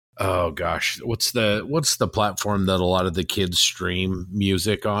oh gosh, what's the platform that a lot of the kids stream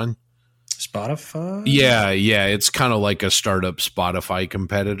music on? Spotify? Yeah, it's kind of like a startup Spotify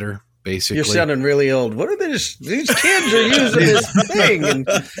competitor, basically. You're sounding really old. What are these kids are using this thing? And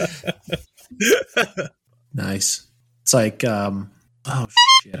nice. It's like, oh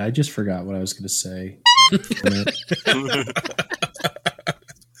shit! I just forgot what I was going to say.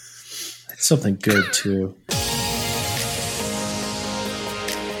 It's something good too.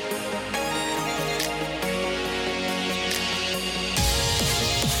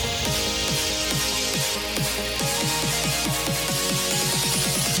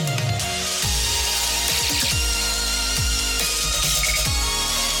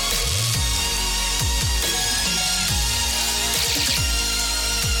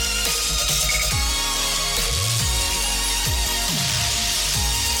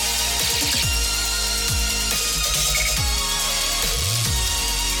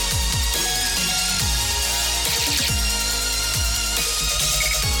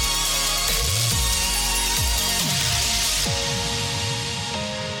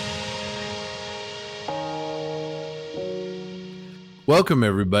 Welcome,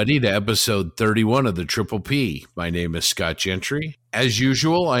 everybody, to episode 31 of the Triple P. My name is Scott Gentry. As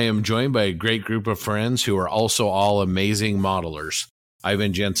usual, I am joined by a great group of friends who are also all amazing modelers.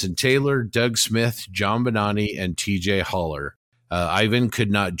 Ivan Jensen-Taylor, Doug Smith, John Bonani, and TJ Haller. Ivan could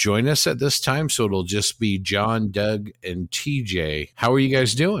not join us at this time, so it'll just be John, Doug, and TJ. How are you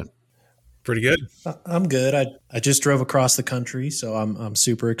guys doing? Pretty good. I'm good. I just drove across the country, so I'm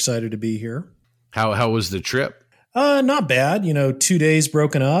super excited to be here. How was the trip? Not bad. 2 days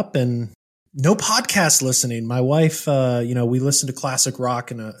broken up and no podcast listening. My wife, we listened to classic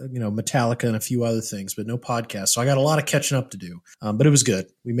rock and, Metallica and a few other things, but no podcast. So I got a lot of catching up to do, but it was good.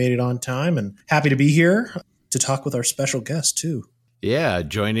 We made it on time and happy to be here to talk with our special guest too. Yeah.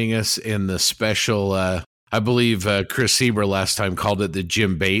 Joining us in the special, I believe Chris Sieber last time called it the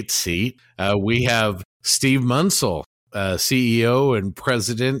Jim Bates seat. We have Steve Munsell. CEO and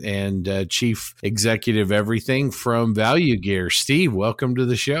president and chief executive everything from Value Gear. Steve, welcome to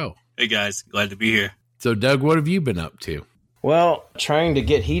the show. Hey guys, glad to be here. So Doug, what have you been up to? well, trying to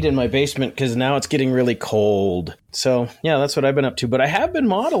get heat in my basement because now it's getting really cold. So yeah, that's what I've been up to. But I have been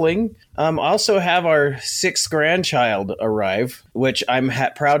modeling. Also have our 6th grandchild arrive, which I'm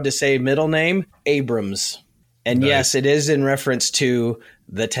proud to say middle name Abrams. And nice. Yes, it is in reference to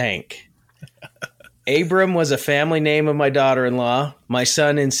the tank. Abram was a family name of my daughter-in-law. My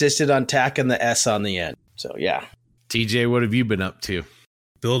son insisted on tacking the S on the end. So, yeah. TJ, what have you been up to?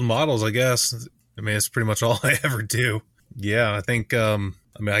 Build models, I guess. I mean, it's pretty much all I ever do. Yeah, I think,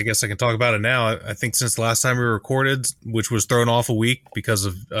 I guess I can talk about it now. I think since the last time we recorded, which was thrown off a week because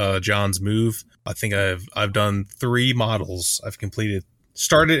of John's move, I think I've done 3 models. I've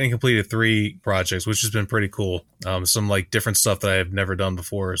started and completed 3 projects, which has been pretty cool. Some like different stuff that I've never done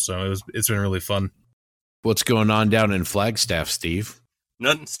before. So it's been really fun. What's going on down in Flagstaff, Steve?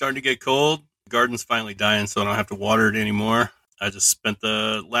 Nothing. Starting to get cold. The garden's finally dying, so I don't have to water it anymore. I just spent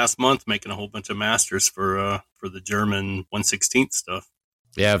the last month making a whole bunch of masters for the German 1/16 stuff.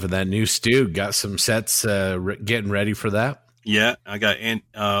 Yeah, for that new stew. Got some sets getting ready for that? Yeah, I got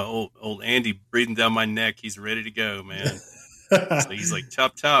old Andy breathing down my neck. He's ready to go, man. So he's like,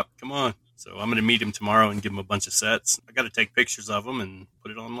 chop, come on. So I'm going to meet him tomorrow and give him a bunch of sets. I got to take pictures of them and put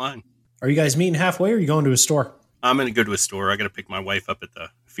it online. Are you guys meeting halfway or are you going to a store? I'm going to go to a store. I got to pick my wife up at the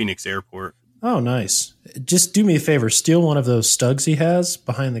Phoenix airport. Oh, nice. Just do me a favor. Steal one of those Stugs he has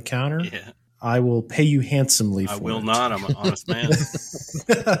behind the counter. Yeah. I will pay you handsomely for it. I will not. I'm an honest man.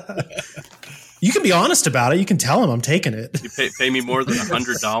 You can be honest about it. You can tell him I'm taking it. You pay me more than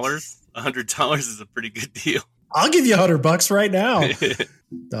 $100? $100 is a pretty good deal. I'll give you $100 right now.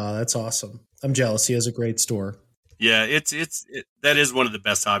 Oh, that's awesome. I'm jealous. He has a great store. Yeah, that is one of the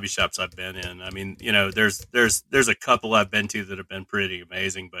best hobby shops I've been in. I mean, there's a couple I've been to that have been pretty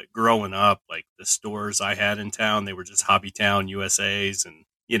amazing, but growing up, like the stores I had in town, they were just Hobbytown USA's, and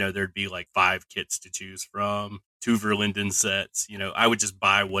there'd be like 5 kits to choose from, 2 Verlinden sets. I would just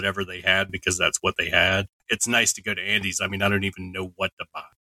buy whatever they had because that's what they had. It's nice to go to Andy's. I mean, I don't even know what to buy.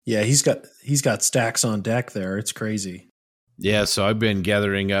 Yeah, he's got stacks on deck there. It's crazy. Yeah, so I've been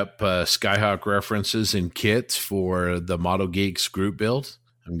gathering up Skyhawk references and kits for the Model Geeks group build.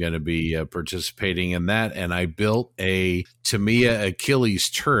 I'm going to be participating in that. And I built a Tamiya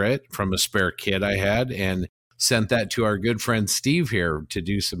Achilles turret from a spare kit I had and sent that to our good friend Steve here to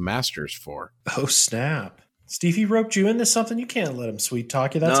do some masters for. Oh, snap. Steve, he roped you into something. You can't let him sweet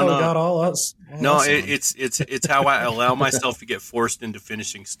talk you. That's how we got all us. It's how I allow myself to get forced into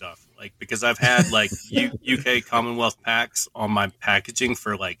finishing stuff. Like, because I've had like UK Commonwealth packs on my packaging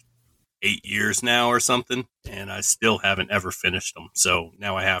for like 8 years now or something, and I still haven't ever finished them. So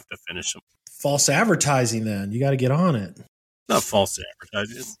now I have to finish them. False advertising then. You got to get on it. Not false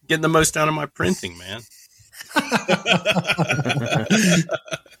advertising. It's getting the most out of my printing, man.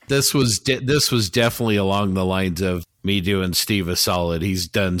 This was definitely along the lines of me doing Steve a solid. He's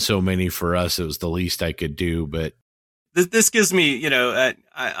done so many for us. It was the least I could do, but this gives me, you know,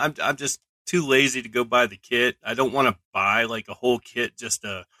 I'm just too lazy to go buy the kit. I don't want to buy like a whole kit, just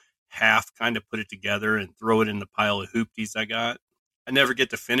a half kind of put it together and throw it in the pile of hoopties I got. I never get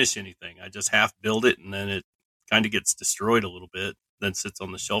to finish anything. I just half build it and then it kind of gets destroyed a little bit, then sits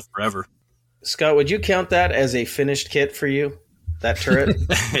on the shelf forever. Scott, would you count that as a finished kit for you? That turret?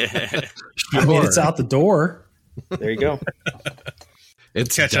 I mean, it's out the door. There you go.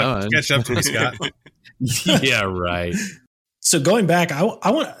 It's Catch done. up to me, Scott. Yeah, right. So going back,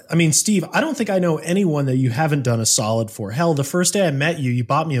 I mean, Steve, I don't think I know anyone that you haven't done a solid for. Hell, the first day I met you, you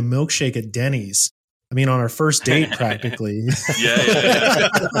bought me a milkshake at Denny's. I mean, on our first date, practically. Yeah.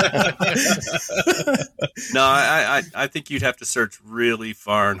 No, I think you'd have to search really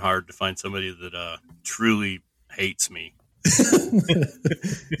far and hard to find somebody that truly hates me.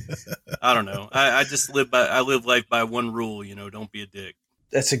 I don't know. I just live life by one rule. You know, don't be a dick.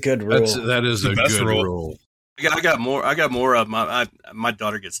 That's a good rule. That is a good rule. I got more of my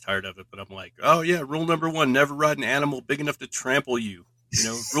daughter gets tired of it, but I'm like, oh yeah, rule number 1: never ride an animal big enough to trample you. You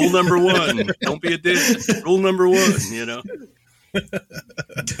know, rule number 1: don't be a dick. Rule number 1: you know,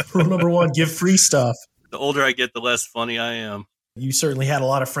 Rule number 1: give free stuff. the older I get, the less funny I am. You certainly had a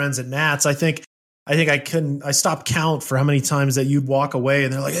lot of friends at Nats. I think I stopped count for how many times that you'd walk away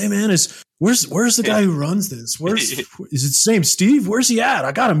and they're like, hey man, where's the guy who runs this? Is it his name Steve? Where's he at?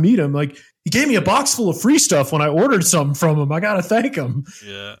 I got to meet him. Like, he gave me a box full of free stuff when I ordered something from him. I got to thank him.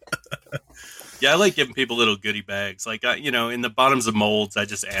 Yeah. Yeah, I like giving people little goodie bags. Like, in the bottoms of molds, I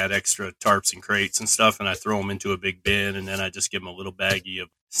just add extra tarps and crates and stuff, and I throw them into a big bin, and then I just give them a little baggie of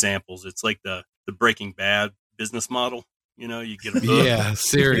samples. It's like the Breaking Bad business model. You know, you get a book. Yeah,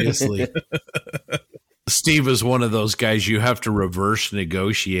 seriously. Steve is one of those guys you have to reverse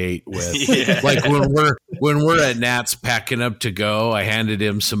negotiate with. Yeah. Like when we're at Nats packing up to go, I handed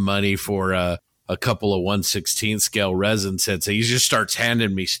him some money for a couple of 1/16 scale resin sets. He just starts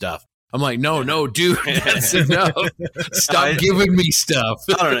handing me stuff. I'm like, no, dude, that's enough. Stop giving me stuff.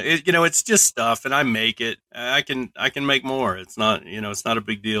 I don't know. It's just stuff, and I make it. I can make more. It's not, it's not a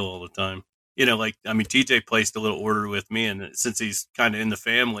big deal all the time. TJ placed a little order with me, and since he's kind of in the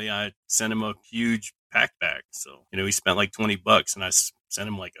family, I sent him a huge pack bag. So, he spent like $20, and I sent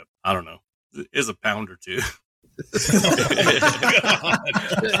him like is a pound or two.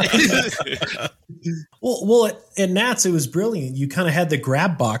 Well, at Nats, it was brilliant. You kind of had the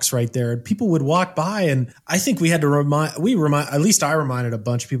grab box right there, and people would walk by, and I think we had to remind. At least I reminded a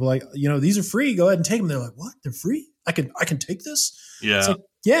bunch of people, like, these are free. Go ahead and take them. They're like, what? They're free? I can take this? Yeah. It's like,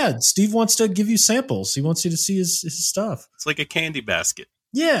 yeah. Steve wants to give you samples. He wants you to see his stuff. It's like a candy basket.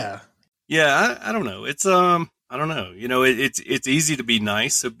 Yeah. Yeah. I don't know. It's I don't know. It's easy to be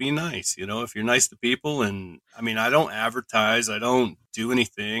nice, so be nice. If you're nice to people, and I don't advertise, I don't do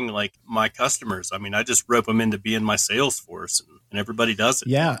anything like my customers. I just rope them into being my sales force, and everybody does it.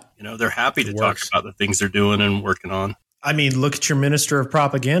 Yeah. They're happy to talk about the things they're doing and working on. Look at your minister of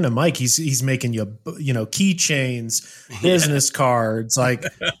propaganda, Mike. He's making you, keychains, business cards. Like,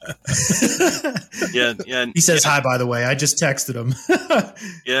 yeah. He says hi, by the way. I just texted him.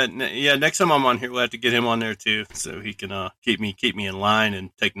 Yeah. Next time I'm on here, we'll have to get him on there too, so he can keep me in line and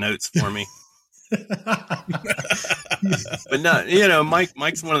take notes for me. But no,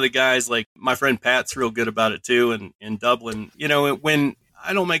 Mike's one of the guys. Like, my friend Pat's real good about it too. And in Dublin, when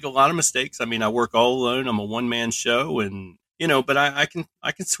I don't make a lot of mistakes. I work all alone. I'm a one-man show, and but I can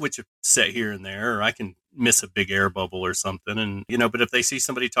switch a set here and there, or I can miss a big air bubble or something. And but if they see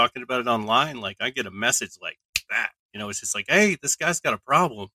somebody talking about it online, like, I get a message like that. It's just like, hey, this guy's got a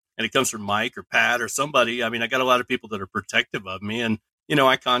problem, and it comes from Mike or Pat or somebody. I got a lot of people that are protective of me, and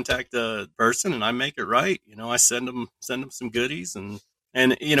I contact the person and I make it right. I send them some goodies, and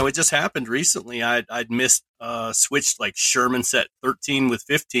it just happened recently. I'd missed switched like Sherman set 13 with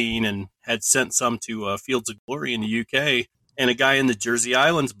 15 and had sent some to Fields of Glory in the UK, and a guy in the Jersey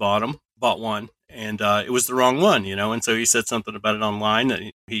Islands bought one, and it was the wrong one, and so he said something about it online that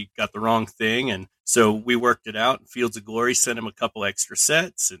he got the wrong thing, and so we worked it out. Fields of Glory sent him a couple extra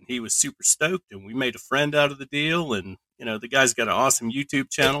sets, and he was super stoked, and we made a friend out of the deal. And the guy's got an awesome YouTube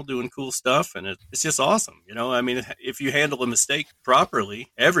channel doing cool stuff, and it's just awesome. If you handle a mistake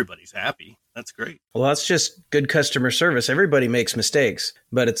properly, everybody's happy. That's great. Well, that's just good customer service. Everybody makes mistakes,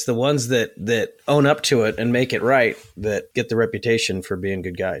 but it's the ones that own up to it and make it right that get the reputation for being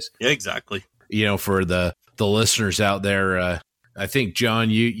good guys. Yeah, exactly. For the listeners out there, I think, John,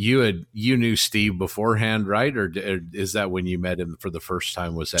 you knew Steve beforehand, right? Or is that when you met him for the first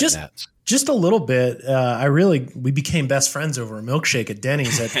time? Was at Nats? Just a little bit. We became best friends over a milkshake at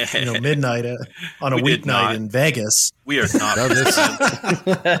Denny's at midnight on a weeknight in Vegas. We are not.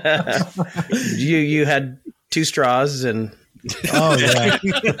 You had 2 straws and. Oh yeah,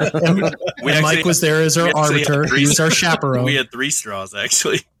 and Mike was there as our arbiter. He was our chaperone. We had 3 straws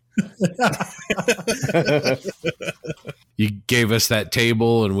actually. You gave us that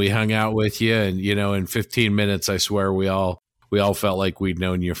table and we hung out with you, and in 15 minutes, I swear we all felt like we'd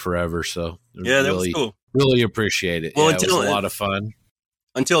known you forever. So yeah, that was cool. Really appreciate it. Well, it was a lot of fun.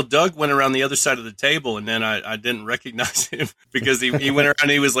 Until Doug went around the other side of the table, and then I didn't recognize him because he went around and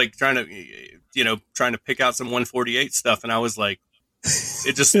he was like trying to pick out some 148 stuff, and I was like,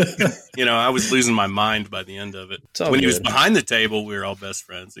 it just, I was losing my mind by the end of it. When he was behind the table, we were all best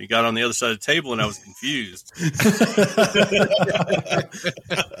friends. He got on the other side of the table, and I was confused.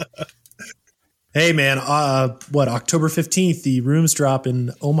 Hey, man, October 15th, the rooms drop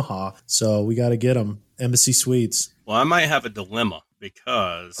in Omaha, so we got to get them. Embassy Suites. Well, I might have a dilemma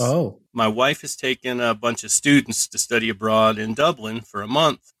because my wife has taken a bunch of students to study abroad in Dublin for a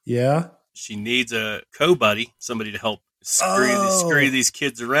month. Yeah. She needs a co-buddy, somebody to help scurry these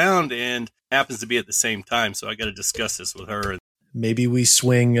kids around, and happens to be at the same time. So I got to discuss this with her. Maybe we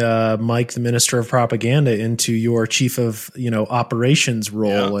swing Mike, the Minister of Propaganda, into your chief of operations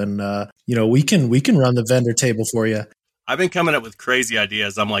role, and we can run the vendor table for you. I've been coming up with crazy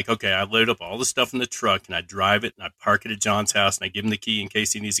ideas. I'm like, okay, I load up all the stuff in the truck and I drive it and I park it at John's house and I give him the key in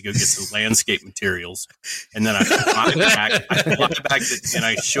case he needs to go get some landscape materials. And then I fly back and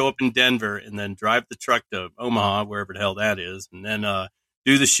I show up in Denver and then drive the truck to Omaha, wherever the hell that is, and then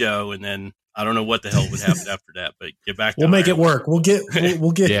do the show. And then I don't know what the hell would happen after that, but get back. We'll make it work. We'll get it.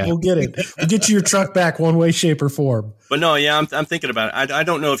 We'll get it. We'll get you your truck back one way, shape, or form. But no, yeah, I'm thinking about it. I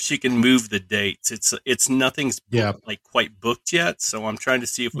don't know if she can move the dates. It's nothing's quite booked yet. So I'm trying to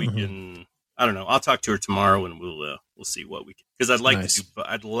see if we can. I don't know. I'll talk to her tomorrow and we'll see what we can. Because I'd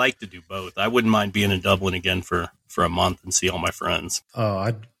like to do both. I wouldn't mind being in Dublin again for a month and see all my friends.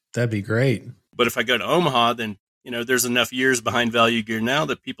 Oh, that'd be great. But if I go to Omaha, then there's enough years behind Value Gear now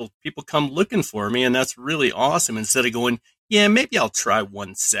that people come looking for me, and that's really awesome. Instead of going, yeah, maybe I'll try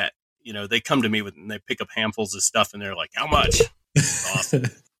one set. They come to me and they pick up handfuls of stuff, and they're like, how much? Awesome.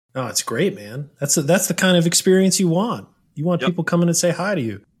 Oh, it's great, man. That's the kind of experience you want. You want people coming and say hi to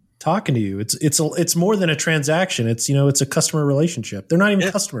you, talking to you. It's more than a transaction. It's it's a customer relationship. They're not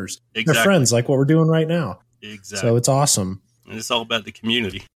even customers. Exactly. They're friends, like what we're doing right now. Exactly. So it's awesome. And it's all about the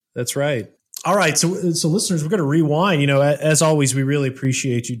community. That's right. All right, so listeners, we're going to rewind. As always, we really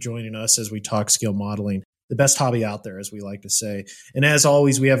appreciate you joining us as we talk scale modeling, the best hobby out there, as we like to say. And as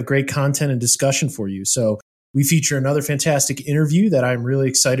always, we have great content and discussion for you. So we feature another fantastic interview that I'm really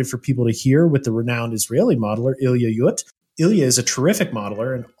excited for people to hear with the renowned Israeli modeler, Ilya Yut. Ilya is a terrific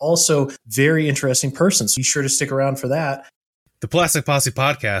modeler and also very interesting person. So be sure to stick around for that. The Plastic Posse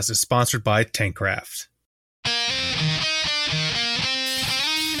podcast is sponsored by Tankcraft.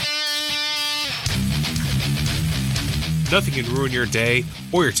 Nothing can ruin your day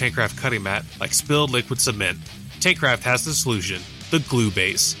or your Tankcraft cutting mat like spilled liquid cement. Tankcraft has the solution, the Glue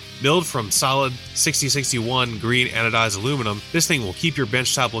Base. Milled from solid 6061 green anodized aluminum, this thing will keep your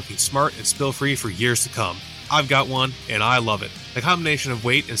bench top looking smart and spill-free for years to come. I've got one, and I love it. The combination of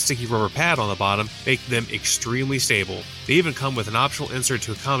weight and sticky rubber pad on the bottom make them extremely stable. They even come with an optional insert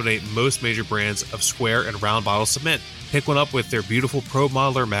to accommodate most major brands of square and round bottle cement. Pick one up with their beautiful Pro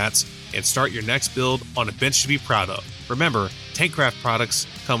Modeler mats and start your next build on a bench to be proud of. Remember, Tankcraft products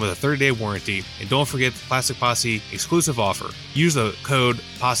come with a 30-day warranty, and don't forget the Plastic Posse exclusive offer. Use the code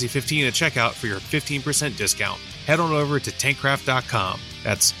POSSE15 at checkout for your 15% discount. Head on over to tankcraft.com.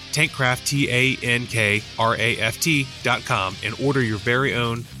 That's Tankcraft, TANKRAFT.com, and order your very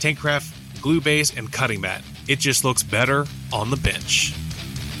own Tankcraft glue base and cutting mat. It just looks better on the bench.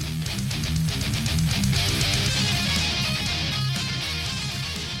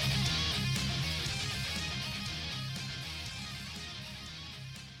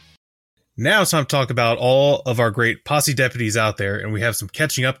 Now it's time to talk about all of our great posse deputies out there, and we have some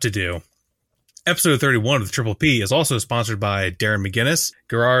catching up to do. Episode 31 of the Triple P is also sponsored by Darren McGinnis,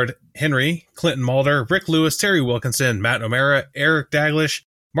 Gerard Henry, Clinton Mulder, Rick Lewis, Terry Wilkinson, Matt O'Mara, Eric Daglish,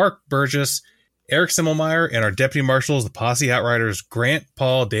 Mark Burgess, Eric Simmelmeyer, and our deputy marshals, the Posse Outriders, Grant,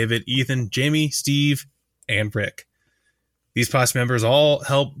 Paul, David, Ethan, Jamie, Steve, and Rick. These Posse members all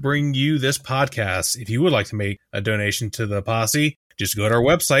help bring you this podcast. If you would like to make a donation to the Posse, just go to our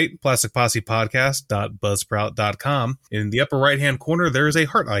website, plasticpossepodcast.buzzsprout.com. In the upper right-hand corner, there is a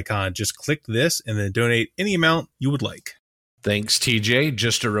heart icon. Just click this and then donate any amount you would like. Thanks, TJ.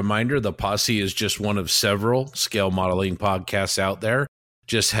 Just a reminder, the Posse is just one of several scale modeling podcasts out there.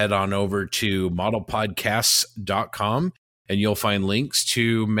 Just head on over to modelpodcasts.com and you'll find links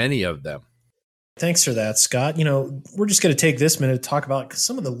to many of them. Thanks for that, Scott. We're just going to take this minute to talk about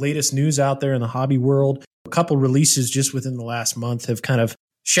some of the latest news out there in the hobby world. A couple releases just within the last month have kind of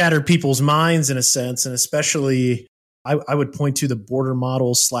shattered people's minds in a sense, and especially I would point to the Border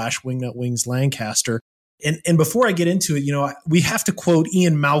Models / Wingnut Wings Lancaster. And before I get into it, we have to quote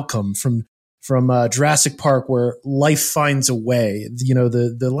Ian Malcolm from Jurassic Park, where life finds a way.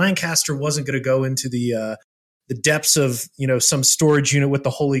 The Lancaster wasn't going to go into the depths of some storage unit with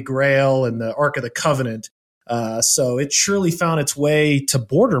the Holy Grail and the Ark of the Covenant. So it surely found its way to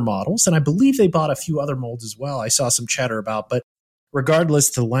Border Models, and I believe they bought a few other molds as well. I saw some chatter about, but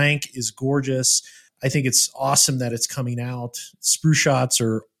regardless, the Lank is gorgeous. I think it's awesome that it's coming out. Sprue shots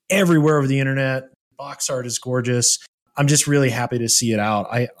are everywhere over the internet. Box art is gorgeous. I'm just really happy to see it out.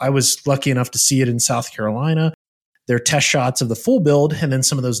 I was lucky enough to see it in South Carolina. Their test shots of the full build and then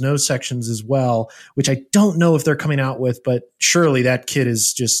some of those nose sections as well, which I don't know if they're coming out with, but surely that kit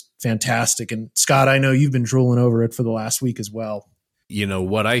is just fantastic. And Scott, I know you've been drooling over it for the last week as well.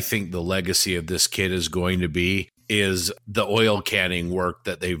 What I think the legacy of this kit is going to be is the oil canning work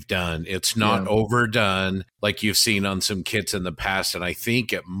that they've done. It's not overdone like you've seen on some kits in the past. And I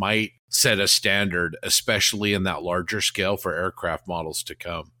think it might set a standard, especially in that larger scale for aircraft models to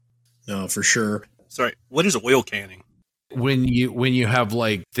come. No, for sure. Sorry, what is oil canning? When you have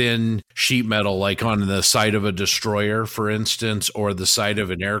like thin sheet metal, like on the side of a destroyer, for instance, or the side of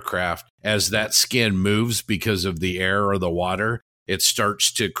an aircraft, as that skin moves because of the air or the water, it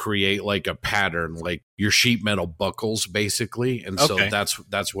starts to create like a pattern, like your sheet metal buckles, basically. And so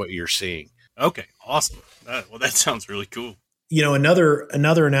that's what you're seeing. Okay, awesome. Well, that sounds really cool. Another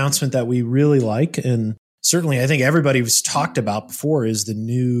announcement that we really like, and certainly I think everybody was talked about before, is the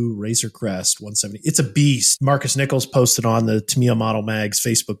new Razor Crest 170. It's a beast. Marcus Nichols posted on the Tamiya Model Mag's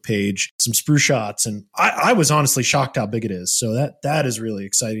Facebook page some sprue shots, and I was honestly shocked how big it is. So that is really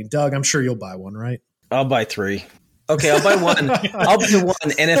exciting. Doug, I'm sure you'll buy one, right? I'll buy 3. Okay, I'll buy one. I'll buy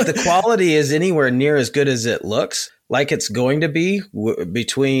one. And if the quality is anywhere near as good as it looks like it's going to be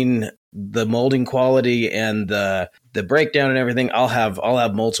between the molding quality and the breakdown and everything, I'll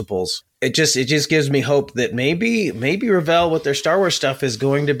have multiples. It just gives me hope that maybe Revell with their Star Wars stuff is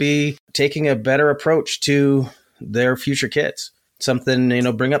going to be taking a better approach to their future kits. Something,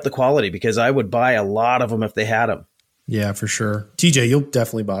 bring up the quality, because I would buy a lot of them if they had them. Yeah, for sure. TJ, you'll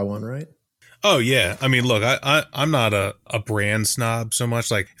definitely buy one, right? Oh, yeah. I mean, look, I'm not a brand snob so much.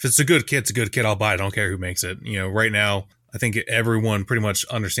 Like, if it's a good kit, it's a good kit. I'll buy it. I don't care who makes it. Right now, I think everyone pretty much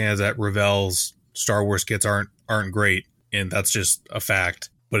understands that Revell's Star Wars kits aren't great, and that's just a fact.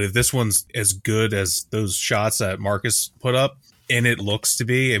 But if this one's as good as those shots that Marcus put up, and it looks to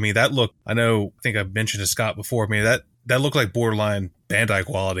be, I mean, I think I've mentioned to Scott before, I mean, that looked like borderline Bandai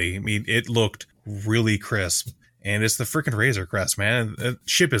quality. I mean, it looked really crisp. And it's the freaking Razor Crest, man. The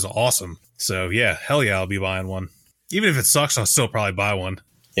ship is awesome. So, yeah, hell yeah, I'll be buying one. Even if it sucks, I'll still probably buy one.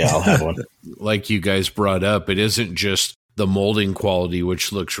 Yeah, I'll have one. Like you guys brought up, it isn't just the molding quality,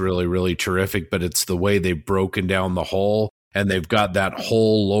 which looks really, really terrific, but it's the way they've broken down the hull, and they've got that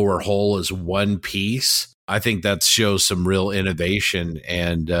whole lower hull as one piece. I think that shows some real innovation,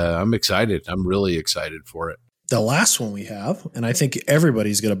 and I'm excited. I'm really excited for it. The last one we have, and I think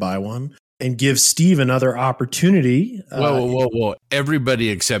everybody's going to buy one, and give Steve another opportunity. Whoa. Everybody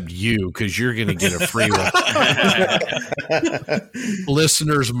except you, because you're going to get a free one.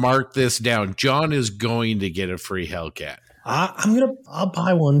 Listeners, mark this down. John is going to get a free Hellcat. I'll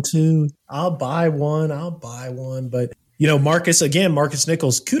buy one too. I'll buy one. But, Marcus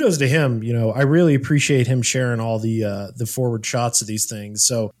Nichols, kudos to him. I really appreciate him sharing all the forward shots of these things.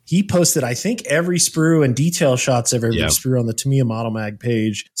 So he posted, I think, every sprue and detail shots of every sprue on the Tamiya Model Mag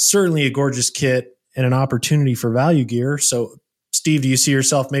page. Certainly a gorgeous kit and an opportunity for value gear. So, Steve, do you see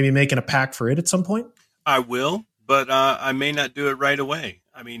yourself maybe making a pack for it at some point? I will, but I may not do it right away.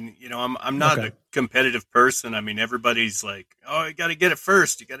 I mean, I'm not a competitive person. I mean, everybody's like, oh, you got to get it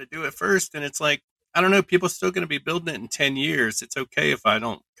first. You got to do it first. And it's like, I don't know, people are still going to be building it in 10 years. It's okay if I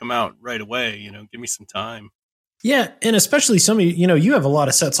don't come out right away, give me some time. Yeah. And especially some of you have a lot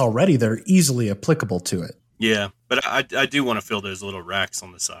of sets already that are easily applicable to it. Yeah. But I do want to fill those little racks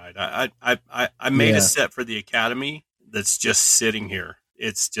on the side. I made a set for the Academy that's just sitting here.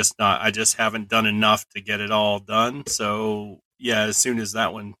 it's just not, I just haven't done enough to get it all done. So yeah, as soon as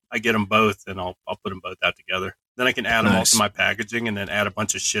that one, I get them both, and I'll put them both out together. Then I can add them all to my packaging, and then add a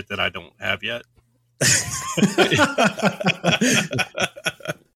bunch of shit that I don't have yet.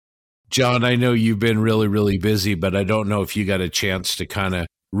 John, I know you've been really, really busy, but I don't know if you got a chance to kind of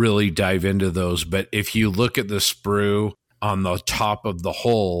really dive into those. But if you look at the sprue on the top of the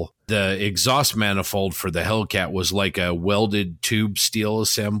hull, the exhaust manifold for the Hellcat was like a welded tube steel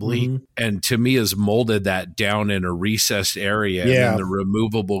assembly. And to me has molded that down in a recessed area. And then the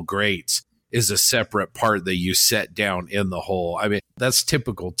removable grates is a separate part that you set down in the hull. I mean, that's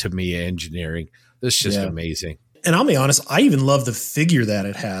typical to me engineering. That's just amazing. And I'll be honest, I even love the figure that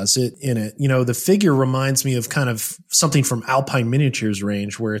it has in it. You know, the figure reminds me of kind of something from Alpine Miniatures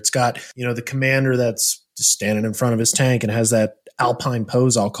range, where it's got, you know, the commander that's just standing in front of his tank and has that Alpine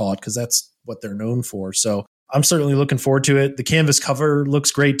pose, I'll call it, because that's what they're known for. So I'm certainly looking forward to it. The canvas cover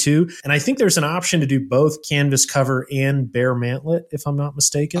looks great too. And I think there's an option to do both canvas cover and bare mantlet, if I'm not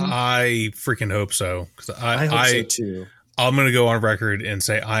mistaken. I freaking hope so. I hope so too. I'm going to go on record and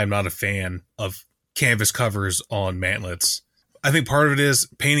say I am not a fan of canvas covers on mantlets. I think part of it is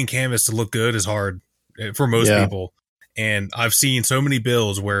painting canvas to look good is hard for most people. And I've seen so many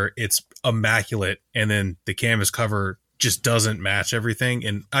builds where it's immaculate and then the canvas cover just doesn't match everything.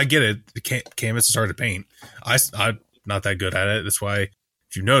 And I get it. The canvas is hard to paint. I'm not that good at it. That's why,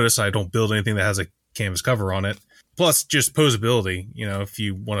 if you notice, I don't build anything that has a canvas cover on it. Plus just posability, you know, if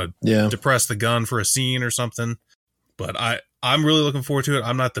you want to depress the gun for a scene or something. But I'm really looking forward to it.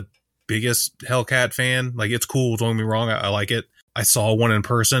 I'm not the biggest Hellcat fan. Like, it's cool, don't get me wrong, I like it. I saw one in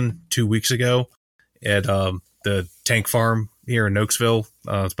person 2 weeks ago at the tank farm here in Nokesville.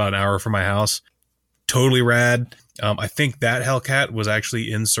 It's about an hour from my house. Totally rad. I think that Hellcat was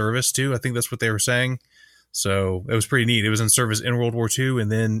actually in service too. I think that's what they were saying. So it was pretty neat. It was in service in World War II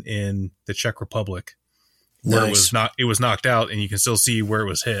and then in the Czech Republic, where it was knocked out, and you can still see where it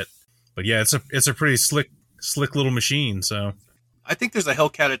was hit. But yeah, it's a pretty slick little machine. So I think there's a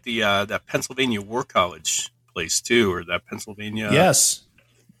Hellcat at the that Pennsylvania War College place too, or that Pennsylvania. Yes,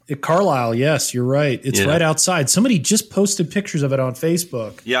 at Carlisle. Yes, you're right. It's right outside. Somebody just posted pictures of it on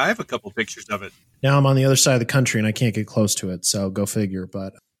Facebook. Yeah, I have a couple pictures of it. Now I'm on the other side of the country and I can't get close to it. So go figure.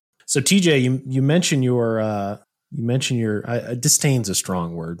 But so TJ, you mentioned your disdain's a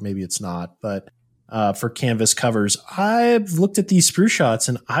strong word. Maybe it's not, but for canvas covers, I've looked at these sprue shots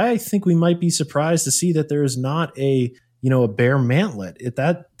and I think we might be surprised to see that there is not a bare mantlet.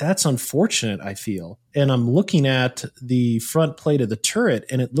 That's unfortunate, I feel. And I'm looking at the front plate of the turret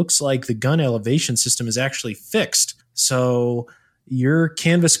and it looks like the gun elevation system is actually fixed. So your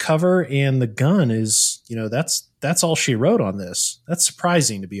canvas cover and the gun is, that's all she wrote on this. That's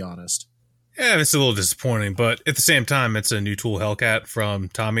surprising, to be honest. Yeah, it's a little disappointing, but at the same time, it's a new tool Hellcat from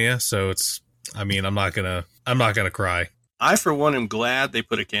Tamiya. So I'm not gonna cry. I, for one, am glad they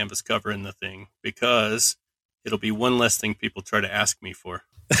put a canvas cover in the thing, because it'll be one less thing people try to ask me for.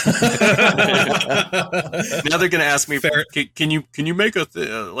 Now they're going to ask me, can you make like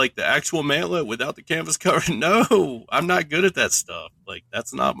the actual mantlet without the canvas cover? No, I'm not good at that stuff. Like,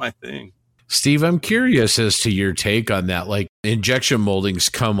 that's not my thing. Steve, I'm curious as to your take on that. Like, injection molding's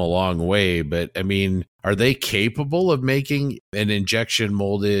come a long way, but I mean, are they capable of making an injection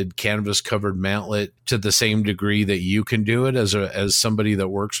molded canvas covered mantlet to the same degree that you can do it as somebody that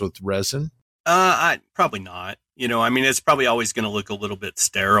works with resin? I probably not. It's probably always going to look a little bit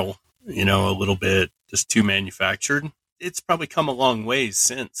sterile, a little bit just too manufactured. It's probably come a long ways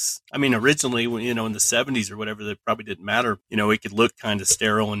since. Originally, in the 70s or whatever, that probably didn't matter. It could look kind of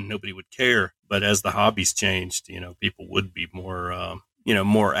sterile and nobody would care. But as the hobbies changed, people would be more,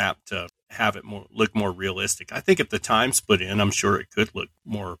 more apt to have it look more realistic. I think if the time's put in, I'm sure it could look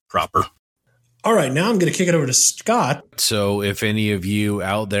more proper. All right, now I'm going to kick it over to Scott. So if any of you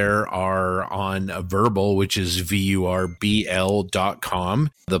out there are on Verbal, which is VURBL.com,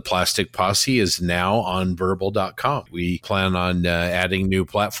 the Plastic Posse is now on Verbal.com. We plan on adding new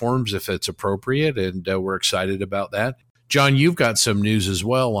platforms if it's appropriate, and we're excited about that. John, you've got some news as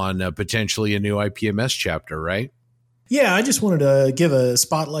well on potentially a new IPMS chapter, right? Yeah, I just wanted to give a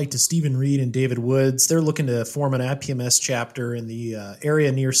spotlight to Stephen Reed and David Woods. They're looking to form an IPMS chapter in the area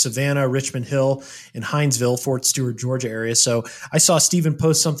near Savannah, Richmond Hill, and Hinesville, Fort Stewart, Georgia area. So I saw Stephen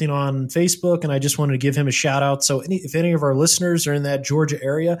post something on Facebook, and I just wanted to give him a shout out. So if any of our listeners are in that Georgia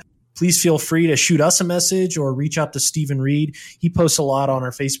area, please feel free to shoot us a message or reach out to Stephen Reed. He posts a lot on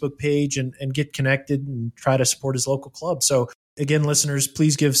our Facebook page and get connected and try to support his local club. So again, listeners,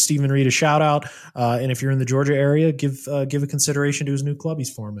 please give Stephen Reed a shout out. And if you're in the Georgia area, give a consideration to his new club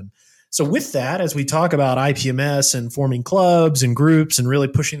he's forming. So with that, as we talk about IPMS and forming clubs and groups and really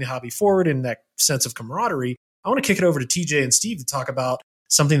pushing the hobby forward in that sense of camaraderie, I want to kick it over to TJ and Steve to talk about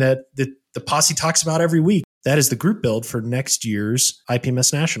something that the posse talks about every week. That is the group build for next year's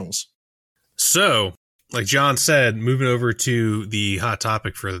IPMS Nationals. So, like John said, moving over to the hot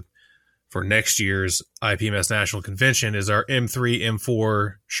topic for next year's IPMS National Convention is our M3,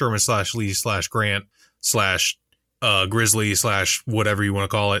 M4 Sherman/Lee/Grant/ Grizzly / whatever you want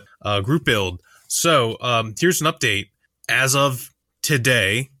to call it, group build. So here's an update. As of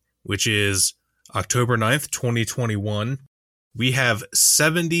today, which is October 9th, 2021, we have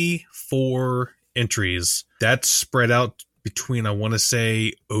 74 entries. That's spread out between, I want to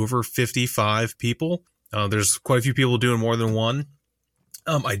say, over 55 people. There's quite a few people doing more than one.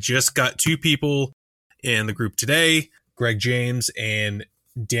 I just got 2 people in the group today, Greg James and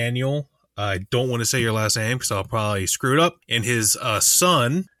Daniel. I don't want to say your last name because I'll probably screw it up. And his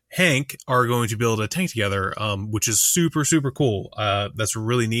son, Hank, are going to build a tank together, which is super, super cool. That's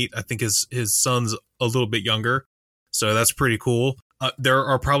really neat. I think his son's a little bit younger, so that's pretty cool. There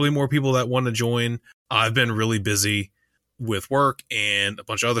are probably more people that want to join. I've been really busy with work and a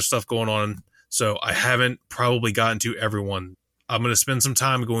bunch of other stuff going on, so I haven't probably gotten to everyone. I'm going to spend some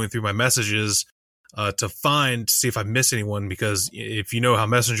time going through my messages to see if I miss anyone, because if you know how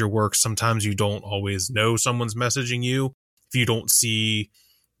Messenger works, sometimes you don't always know someone's messaging you if you don't see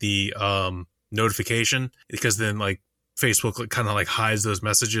the notification, because then like Facebook kind of like hides those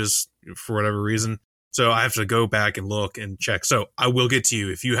messages for whatever reason. So I have to go back and look and check. So I will get to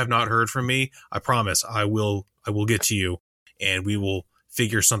you. If you have not heard from me, I promise I will get to you and we will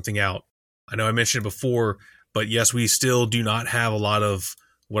figure something out. I know I mentioned it before, but yes, we still do not have a lot of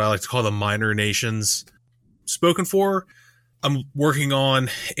what I like to call the minor nations spoken for. I'm working on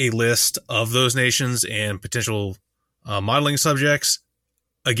a list of those nations and potential modeling subjects.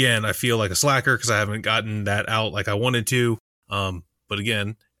 Again, I feel like a slacker because I haven't gotten that out like I wanted to. But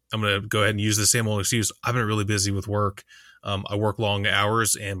again, I'm going to go ahead and use the same old excuse. I've been really busy with work. I work long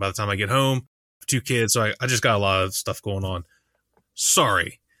hours, and by the time I get home, I have 2 kids, so I just got a lot of stuff going on.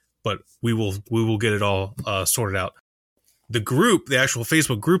 Sorry, but we will get it all sorted out. The group, the actual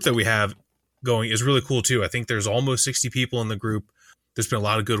Facebook group that we have going is really cool too. I think there's almost 60 people in the group. There's been a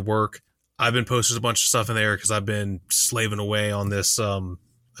lot of good work. I've been posting a bunch of stuff in there because I've been slaving away on this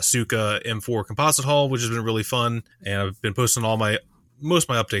Asuka M4 composite haul, which has been really fun. And I've been posting most of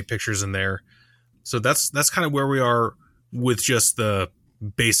my update pictures in there. So that's kind of where we are with just the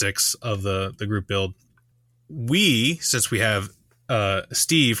basics of the group build. Since we have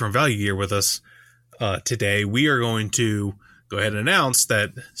Steve from Value Gear with us today, we are going to go ahead and announce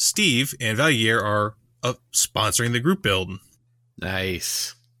that Steve and Value Gear are sponsoring the group build.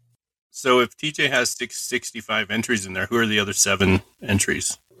 Nice. So if TJ has 65 entries in there, who are the other 7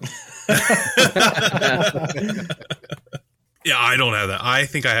 entries? Yeah, I don't have that. I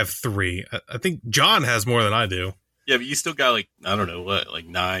think I have 3. I think John has more than I do. Yeah, but you still got like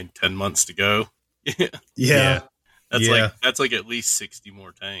 9-10 months to go. Yeah. That's like at least 60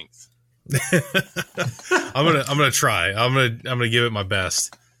 more tanks. I'm gonna try. I'm gonna give it my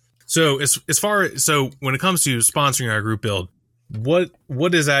best. So so when it comes to sponsoring our group build, what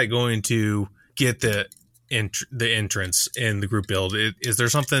is that going to get the entrance in the group build? Is there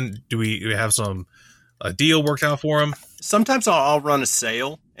something? Do we have a deal worked out for them? Sometimes I'll run a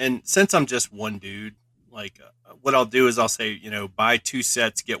sale, and since I'm just one dude, like what I'll do is I'll say, buy 2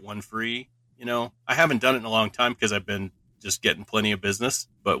 sets, get 1 free. I haven't done it in a long time because I've been just getting plenty of business.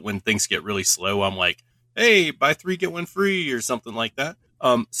 But when things get really slow, I'm like, hey, buy 3, get 1 free or something like that.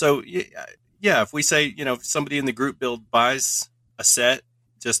 So yeah, if we say, if somebody in the group build buys a set,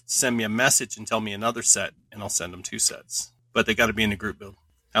 just send me a message and tell me another set, and I'll send them 2 sets. But they got to be in the group build.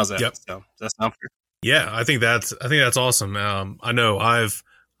 How's that? Yep. Does that sound fair? Yeah, I think that's awesome. I know I've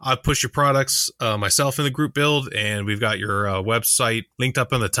pushed your products myself in the group build, and we've got your website linked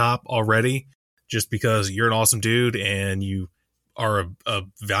up on the top already, just because you're an awesome dude and you are a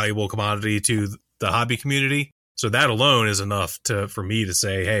valuable commodity to the hobby community. So that alone is enough for me to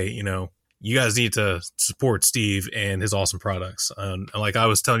say, hey, you guys need to support Steve and his awesome products. And like I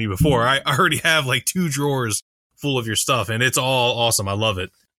was telling you before, I already have like 2 drawers full of your stuff, and it's all awesome. I love it.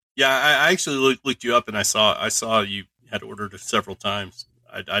 Yeah, I actually looked you up, and I saw you had ordered it several times.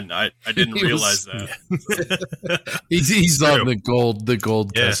 I didn't realize that. He's on the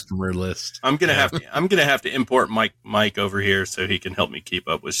gold customer list. I'm gonna have to import Mike over here so he can help me keep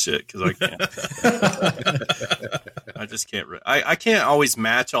up with shit, because I can't. I just can't. I can't always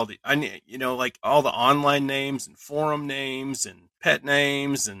match all the like all the online names and forum names and pet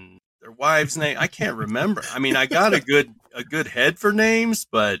names and their wives' name. I can't remember. I mean, I got a good head for names,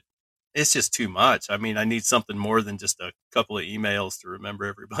 but it's just too much. I mean, I need something more than just a couple of emails to remember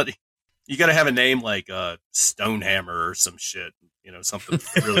everybody. You got to have a name like Stonehammer or some shit, something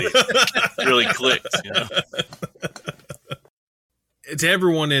really, really clicks, To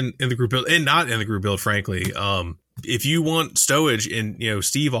everyone in the group build and not in the group build, frankly, if you want stowage, and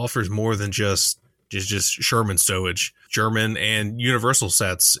Steve offers more than just Sherman stowage, German and universal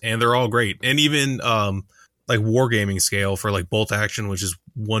sets, and they're all great. And even like wargaming scale for like bolt action, which is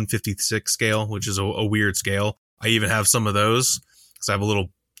 156 scale, which is a weird scale. I even have some of those because I have a little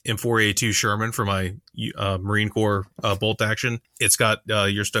M4A2 Sherman for my Marine Corps bolt action. It's got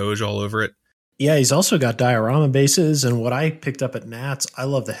your stowage all over it. Yeah, he's also got diorama bases. And what I picked up at Nats, I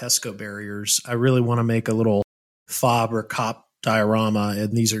love the HESCO barriers. I really want to make a little fob or cop diorama,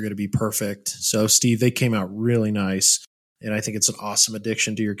 and these are going to be perfect. So, Steve, they came out really nice, and I think it's an awesome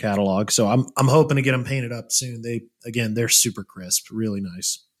addition to your catalog. So I'm hoping to get them painted up soon. They're super crisp, really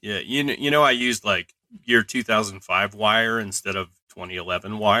nice. Yeah, I used like year 2005 wire instead of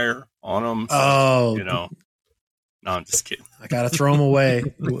 2011 wire on them. So, no, I'm just kidding. I got to throw them away.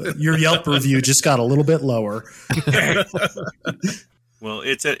 Your Yelp review just got a little bit lower. Well,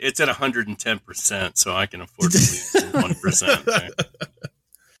 it's at 110%, so I can afford to lose 1%. Right?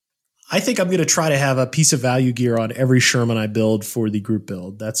 I think I'm going to try to have a piece of value gear on every Sherman I build for the group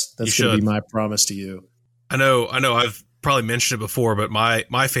build. That's going to be my promise to you. I know. I've probably mentioned it before, but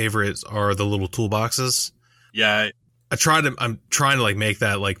my favorites are the little toolboxes. Yeah, I'm trying to like make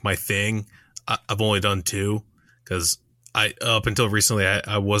that like my thing. I've only done 2 because up until recently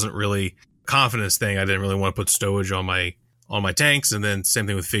I wasn't really confidence thing. I didn't really want to put stowage on my tanks, and then same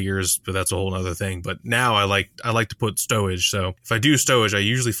thing with figures, but that's a whole other thing. But now I like to put stowage. So if I do stowage, I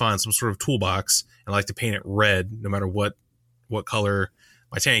usually find some sort of toolbox and I like to paint it red, no matter what color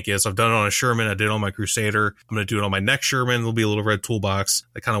my tank is. I've done it on a Sherman. I did it on my Crusader. I'm going to do it on my next Sherman. There'll be a little red toolbox.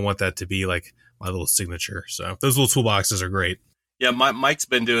 I kind of want that to be like my little signature. So those little toolboxes are great. Yeah, Mike's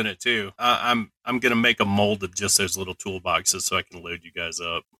been doing it too. I'm going to make a mold of just those little toolboxes so I can load you guys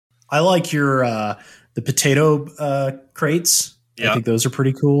up. I like your the potato crates. Yeah. I think those are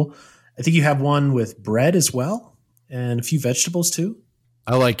pretty cool. I think you have one with bread as well and a few vegetables too.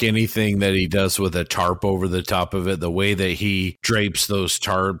 I like anything that he does with a tarp over the top of it. The way that he drapes those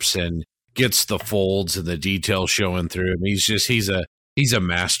tarps and gets the folds and the detail showing through him. He's a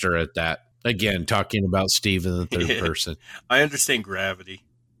master at that. Again, talking about Steve in the third person. I understand gravity.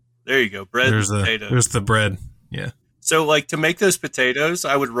 There you go. Bread and potatoes. There's the bread. Yeah. So, like, to make those potatoes,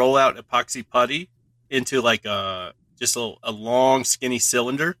 I would roll out epoxy putty into, like, just a long, skinny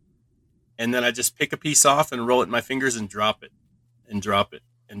cylinder. And then I just pick a piece off and roll it in my fingers and drop it. And drop it.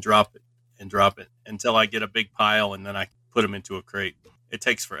 And drop it. And drop it. Until I get a big pile, and then I put them into a crate. It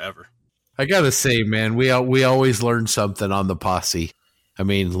takes forever. I got to say, man, we always learn something on the posse. I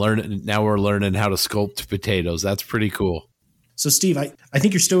mean, now we're learning how to sculpt potatoes. That's pretty cool. So, Steve, I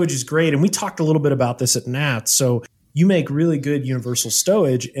think your stowage is great. And we talked a little bit about this at Nats. So you make really good universal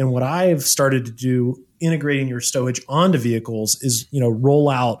stowage. And what I've started to do, integrating your stowage onto vehicles, is, roll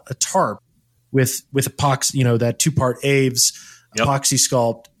out a tarp with epoxy, that 2-part AVES epoxy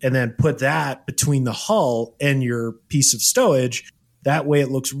sculpt, and then put that between the hull and your piece of stowage. That way it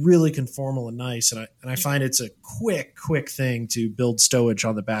looks really conformal and nice. And I find it's a quick thing to build stowage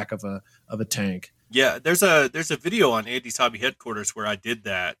on the back of a tank. Yeah, there's a video on Andy's Hobby Headquarters where I did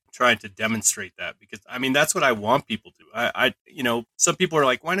that, trying to demonstrate that, because I mean that's what I want people to. I some people are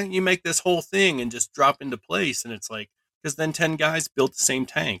like, why don't you make this whole thing and just drop into place? And it's like, because then 10 guys built the same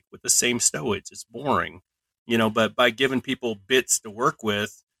tank with the same stowage. It's boring, But by giving people bits to work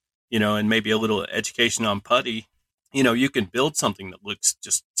with, and maybe a little education on putty, you can build something that looks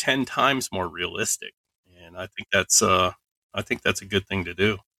just 10 times more realistic. And I think that's a good thing to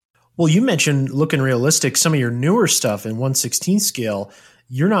do. Well, you mentioned looking realistic. Some of your newer stuff in 1/16 scale,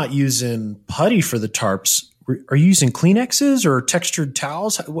 you're not using putty for the tarps. Are you using Kleenexes or textured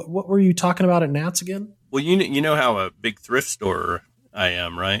towels? What were you talking about at Nats again? Well, you know how a big thrift store I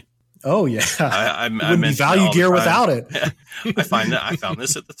am, right? Oh yeah, I wouldn't be value gear without it. I found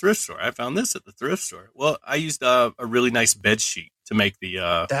this at the thrift store. I found this at the thrift store. Well, I used a really nice bed sheet to make the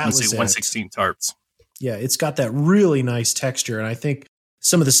 1/16 tarps. Yeah, it's got that really nice texture, and I think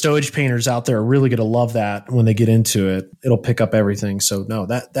some of the stowage painters out there are really going to love that when they get into it. It'll pick up everything. So no,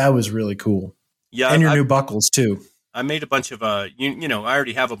 that was really cool. Yeah, and your new buckles too. I made a bunch of I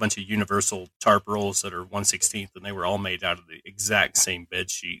already have a bunch of universal tarp rolls that are 1/16, and they were all made out of the exact same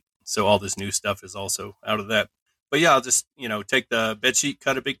bed sheet. So all this new stuff is also out of that. But yeah, I'll just take the bed sheet,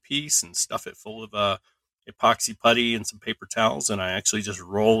 cut a big piece, and stuff it full of epoxy putty and some paper towels, and I actually just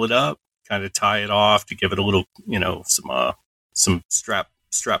roll it up, kind of tie it off to give it a little some strap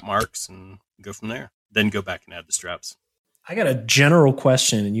strap marks and go from there. Then go back and add the straps. I got a general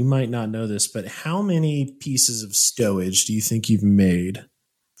question, and you might not know this, but how many pieces of stowage do you think you've made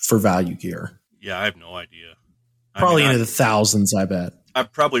for Value Gear? Yeah, I have no idea. Probably into the thousands, I bet.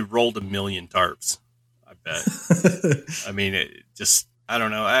 I've probably rolled 1 million tarps. I bet. I mean, I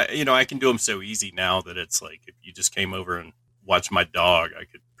don't know. I can do them so easy now that it's like if you just came over and watched my dog, I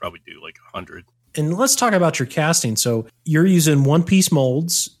could probably do like 100. And let's talk about your casting. So you're using one-piece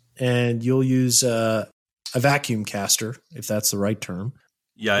molds, and you'll use a vacuum caster, if that's the right term.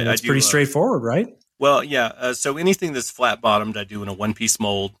 Yeah, and it's pretty straightforward, right? Well, yeah. So anything that's flat-bottomed, I do in a one-piece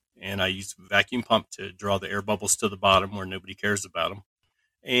mold, and I use a vacuum pump to draw the air bubbles to the bottom where nobody cares about them.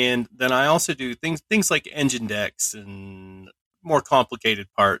 And then I also do things like engine decks and more complicated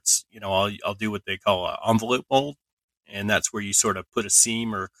parts. I'll do what they call an envelope mold, and that's where you sort of put a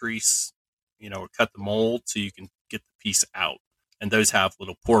seam or a crease, or cut the mold so you can get the piece out. And those have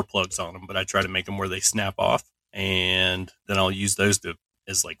little pour plugs on them, but I try to make them where they snap off. And then I'll use those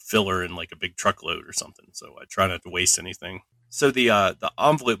as like filler in like a big truckload or something. So I try not to waste anything. So the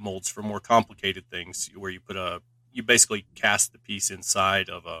envelope molds for more complicated things, where you basically cast the piece inside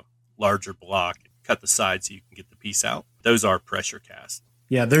of a larger block, cut the sides so you can get the piece out. Those are pressure cast.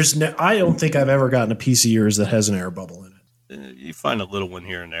 Yeah, I don't think I've ever gotten a piece of yours that has an air bubble in it. You find a little one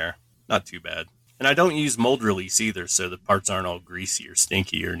here and there. Not too bad. And I don't use mold release either, so the parts aren't all greasy or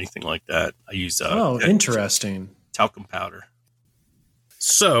stinky or anything like that. I use interesting talcum powder.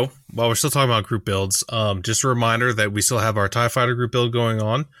 So, while we're still talking about group builds, just a reminder that we still have our TIE Fighter group build going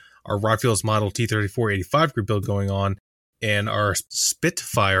on, our Rockfields Model T-34-85 group build going on, and our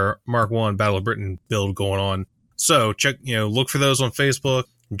Spitfire Mark I Battle of Britain build going on. So, look for those on Facebook,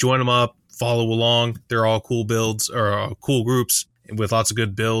 join them up, follow along. They're all cool builds, or cool groups with lots of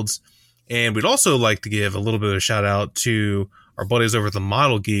good builds. And we'd also like to give a little bit of a shout out to our buddies over at the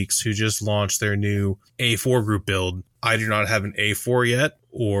Model Geeks, who just launched their new A4 group build. I do not have an A4 yet,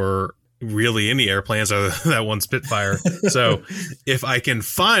 or really any airplanes other than that one Spitfire. So if I can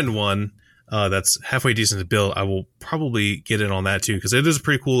find one that's halfway decent to build, I will probably get in on that too, because it is a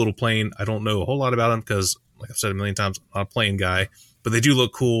pretty cool little plane. I don't know a whole lot about them because, like I've said a million times, I'm not a plane guy, but they do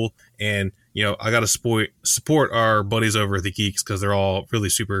look cool. And, I got to support our buddies over at the Geeks because they're all really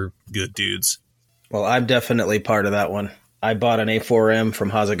super good dudes. Well, I'm definitely part of that one. I bought an A4M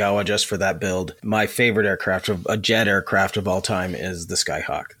from Hasegawa just for that build. My favorite aircraft, a jet aircraft of all time, is the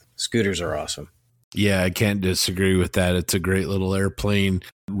Skyhawk. Scooters are awesome. Yeah, I can't disagree with that. It's a great little airplane,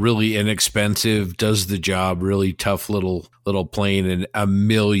 really inexpensive, does the job, really tough little plane, and a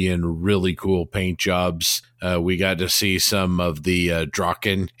million really cool paint jobs. We got to see some of the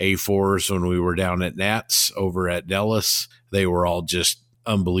Draken A4s when we were down at Nats over at Nellis. They were all just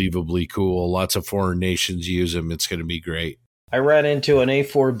unbelievably cool. Lots of foreign nations use them. It's going to be great. I ran into an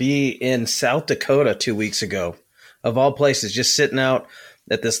A4B in South Dakota 2 weeks ago, of all places, just sitting out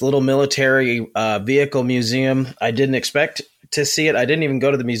at this little military vehicle museum. I didn't expect to see it. I didn't even go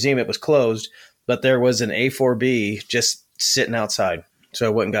to the museum. It was closed, but there was an A4B just sitting outside. So I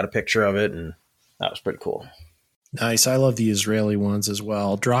went and got a picture of it, and that was pretty cool. Nice. I love the Israeli ones as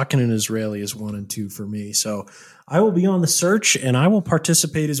well. Draken and Israeli is 1 and 2 for me. So I will be on the search, and I will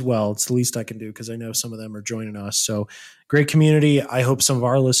participate as well. It's the least I can do because I know some of them are joining us. So great community. I hope some of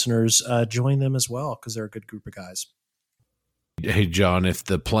our listeners join them as well because they're a good group of guys. Hey, John, if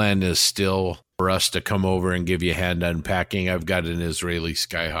the plan is still for us to come over and give you a hand unpacking, I've got an Israeli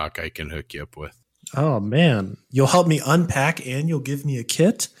Skyhawk I can hook you up with. Oh, man. You'll help me unpack and you'll give me a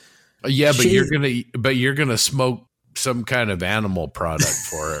kit? Yeah, but you're gonna smoke some kind of animal product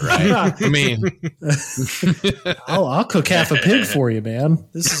for it, right? I mean, I'll cook half a pig for you, man.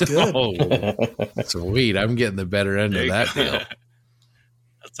 This is good. Oh, sweet. I'm getting the better end of that deal.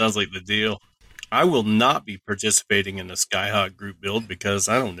 That sounds like the deal. I will not be participating in the Skyhawk group build because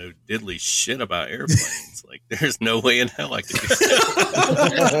I don't know diddly shit about airplanes. Like, there's no way in hell I could do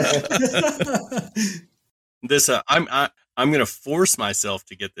that. I'm going to force myself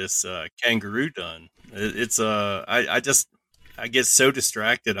to get this kangaroo done. I get so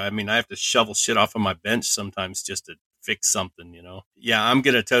distracted. I mean, I have to shovel shit off of my bench sometimes just to fix something, Yeah, I'm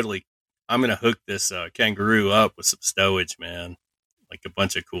going to hook this kangaroo up with some stowage, man. Like a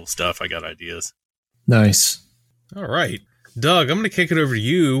bunch of cool stuff. I got ideas. Nice. All right. Doug, I'm going to kick it over to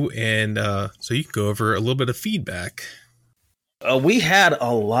you, and so you can go over a little bit of feedback. We had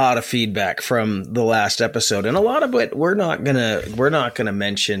a lot of feedback from the last episode, and a lot of it we're not gonna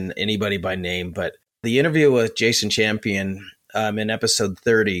mention anybody by name. But the interview with Jason Champion in episode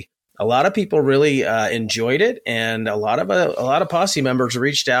 30, a lot of people really enjoyed it, and a lot of posse members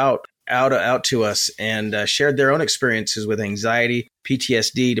reached out out to us and shared their own experiences with anxiety,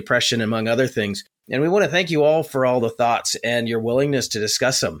 PTSD, depression, among other things. And we want to thank you all for all the thoughts and your willingness to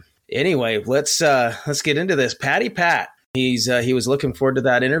discuss them. Anyway, let's get into this. Patty Pat. He was looking forward to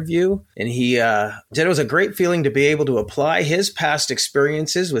that interview, and he said it was a great feeling to be able to apply his past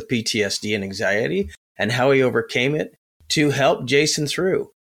experiences with PTSD and anxiety and how he overcame it to help Jason through.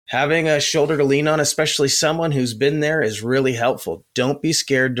 Having a shoulder to lean on, especially someone who's been there, is really helpful. Don't be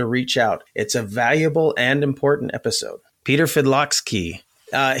scared to reach out. It's a valuable and important episode. Peter Fidloksky.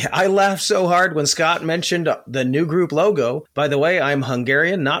 I laughed so hard when Scott mentioned the new group logo. By the way, I'm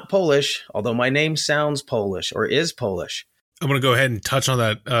Hungarian, not Polish, although my name sounds Polish or is Polish. I'm going to go ahead and touch on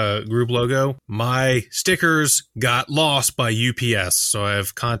that group logo. My stickers got lost by UPS, so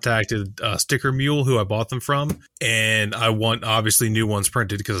I've contacted Sticker Mule, who I bought them from, and I want, obviously, new ones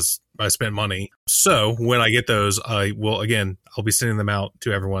printed because I spent money. So when I get those, I'll be sending them out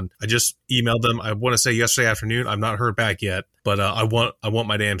to everyone. I just emailed them. I want to say yesterday afternoon. I've not heard back yet, but I want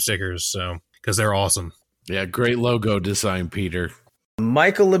my damn stickers, so because they're awesome. Yeah, great logo design, Peter.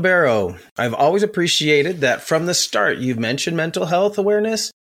 Michael Libero, I've always appreciated that from the start you've mentioned mental health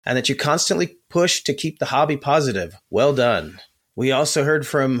awareness and that you constantly push to keep the hobby positive. Well done. We also heard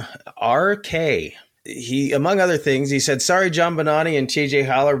from RK. He, among other things, he said, sorry, John Bonani and TJ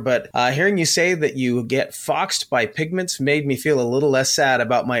Haller, but hearing you say that you get foxed by pigments made me feel a little less sad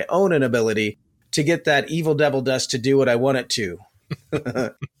about my own inability to get that evil devil dust to do what I want it to.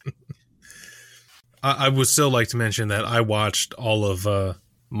 I would still like to mention that I watched all of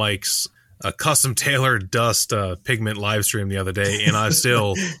Mike's custom tailored dust pigment live stream the other day, and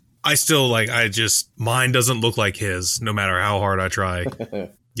mine doesn't look like his, no matter how hard I try.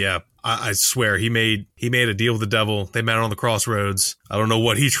 Yeah, I swear he made a deal with the devil. They met on the crossroads. I don't know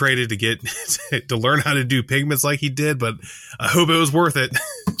what he traded to get to learn how to do pigments like he did, but I hope it was worth it.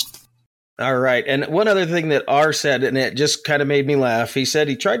 All right, and one other thing that R said, and it just kind of made me laugh. He said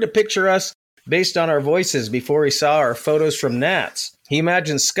he tried to picture us based on our voices before he saw our photos from Nats. He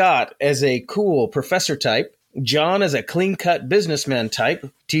imagined Scott as a cool professor type, John as a clean-cut businessman type,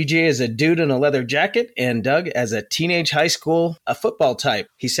 TJ as a dude in a leather jacket, and Doug as a teenage high school football type.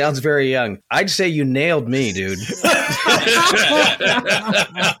 He sounds very young. I'd say you nailed me, dude.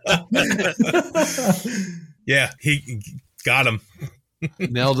 Yeah, he got him.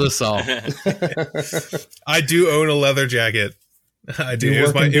 Nailed us all. I do own a leather jacket. I do. It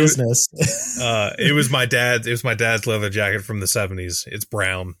was my dad's leather jacket from the 70s. It's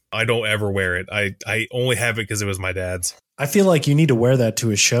brown. I don't ever wear it. I only have it because it was my dad's. I feel like you need to wear that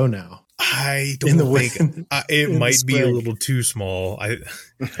to a show now. I don't think it might be a little too small.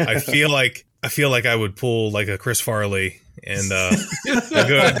 I feel like I would pull like a Chris Farley and go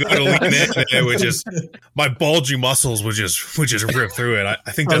to lean in, and it would just, my bulgy muscles would just rip through it.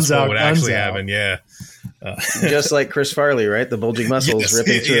 I think that's what would actually happen. Yeah. Just like Chris Farley, right? The bulging muscles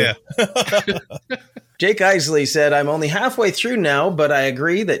ripping through. Yeah. Jake Isley said, I'm only halfway through now, but I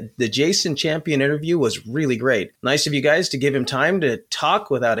agree that the Jason Champion interview was really great. Nice of you guys to give him time to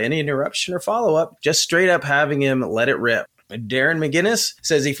talk without any interruption or follow-up, just straight up having him let it rip. Darren McGinnis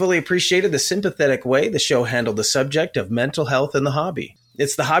says he fully appreciated the sympathetic way the show handled the subject of mental health in the hobby.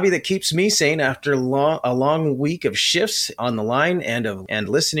 It's the hobby that keeps me sane after a long week of shifts on the line and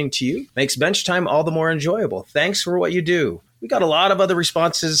listening to you. Makes bench time all the more enjoyable. Thanks for what you do. We got a lot of other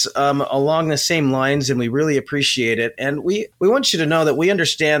responses along the same lines, and we really appreciate it. And we want you to know that we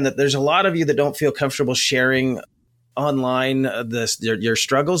understand that there's a lot of you that don't feel comfortable sharing online your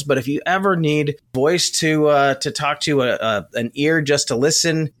struggles. But if you ever need voice to talk to, an ear just to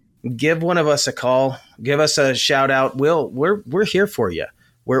listen, give one of us a call. Give us a shout out. We're here for you.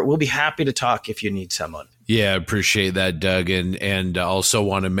 We'll be happy to talk if you need someone. Yeah, appreciate that, Doug. And also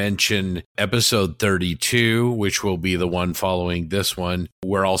want to mention episode 32, which will be the one following this one.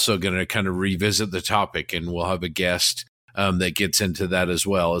 We're also going to kind of revisit the topic, and we'll have a guest that gets into that as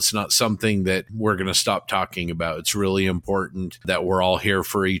well. It's not something that we're going to stop talking about. It's really important that we're all here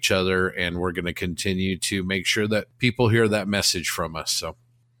for each other, and we're going to continue to make sure that people hear that message from us. So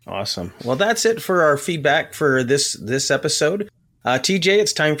awesome. Well, that's it for our feedback for this episode. TJ,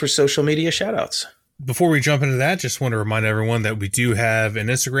 it's time for social media shoutouts. Before we jump into that, just want to remind everyone that we do have an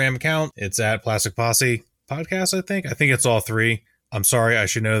Instagram account. It's at Plastic Posse Podcast, I think. I think it's all three. I'm sorry, I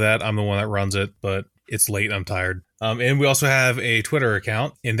should know that. I'm the one that runs it, but it's late. I'm tired. And we also have a Twitter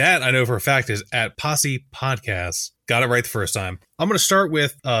account. And that, I know for a fact, is at Posse Podcasts. Got it right the first time. I'm going to start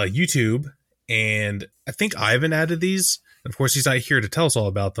with YouTube. And I think Ivan added these. Of course, he's not here to tell us all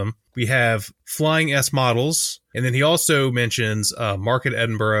about them. We have Flying S Models. And then he also mentions Market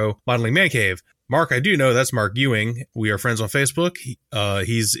Edinburgh Modeling Man Cave. Mark, I do know that's Mark Ewing. We are friends on Facebook.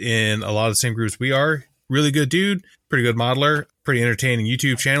 He's in a lot of the same groups we are. Really good dude, pretty good modeler, pretty entertaining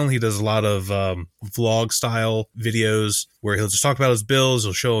YouTube channel. He does a lot of vlog style videos where he'll just talk about his builds.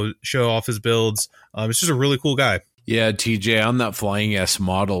 He'll show off his builds. It's just a really cool guy. Yeah, TJ, on that Flying S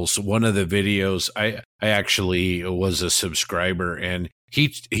Models, one of the videos, I actually was a subscriber, and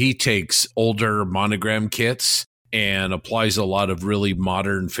he takes older monogram kits and applies a lot of really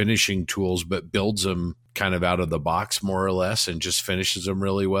modern finishing tools, but builds them kind of out of the box more or less and just finishes them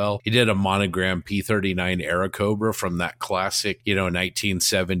really well. He did a monogram P39 Airacobra from that classic,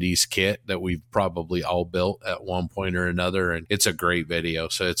 1970s kit that we've probably all built at one point or another. And it's a great video.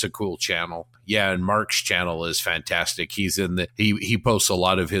 So it's a cool channel. Yeah. And Mark's channel is fantastic. He's he posts a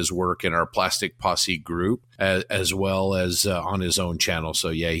lot of his work in our Plastic Posse group as well as on his own channel. So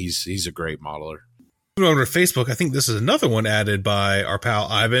yeah, he's a great modeler. Over to Facebook, I think this is another one added by our pal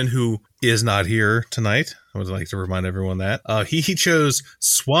Ivan, who is not here tonight. I would like to remind everyone that. He chose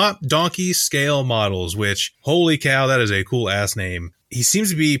Swamp Donkey Scale Models, which, holy cow, that is a cool ass name. He seems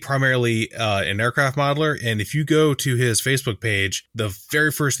to be primarily an aircraft modeler, and if you go to his Facebook page, the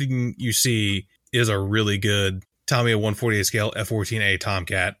very first thing you see is a really good Tamiya 148 scale F-14A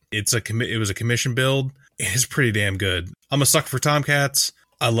Tomcat. It was a commission build. It's pretty damn good. I'm a sucker for Tomcats.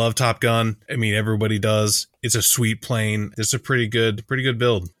 I love Top Gun. I mean, everybody does. It's a sweet plane. It's a pretty good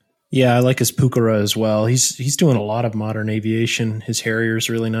build. Yeah, I like his Pucara as well. He's doing a lot of modern aviation. His Harrier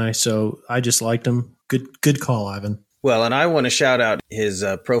is really nice, so I just liked him. Good call, Ivan. Well, and I want to shout out his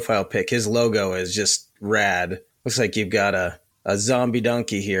profile pic. His logo is just rad. Looks like you've got a zombie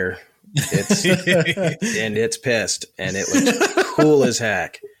donkey here. And it's pissed, and it looks cool as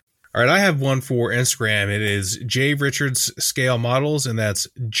heck. All right, I have one for Instagram. It is J Richards Scale Models, and that's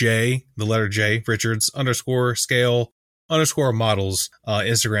J, the letter J, Richards _scale _models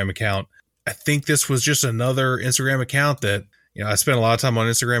Instagram account. I think this was just another Instagram account that, I spent a lot of time on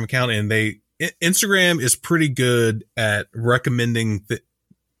Instagram account, and Instagram is pretty good at recommending the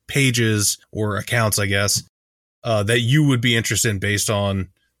pages or accounts, I guess, that you would be interested in based on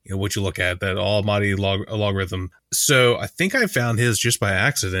what you look at, that almighty logarithm. So I think I found his just by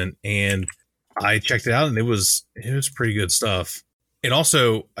accident, and I checked it out, and it was pretty good stuff. And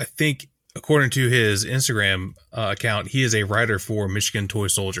also, I think according to his Instagram account, he is a writer for Michigan Toy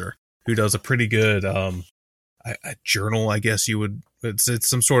Soldier, who does a pretty good a journal, I guess you would. It's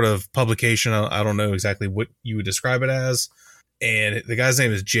some sort of publication. I don't know exactly what you would describe it as. And the guy's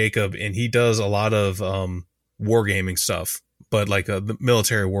name is Jacob, and he does a lot of wargaming stuff, but like the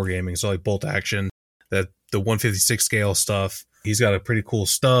military wargaming, so like bolt action, the 156 scale stuff. He's got a pretty cool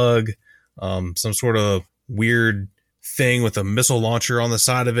Stug, some sort of weird thing with a missile launcher on the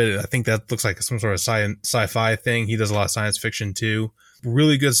side of it. I think that looks like some sort of sci-fi thing. He does a lot of science fiction too.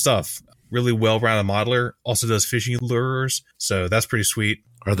 Really good stuff. Really well-rounded modeler. Also does fishing lures, so that's pretty sweet.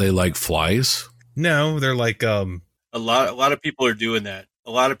 Are they like flies? No, they're like a lot of people are doing that.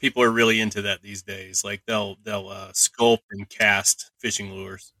 A lot of people are really into that these days. Like they'll sculpt and cast fishing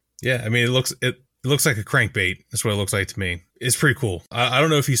lures. Yeah, I mean it looks like a crankbait. That's what it looks like to me. It's pretty cool. I don't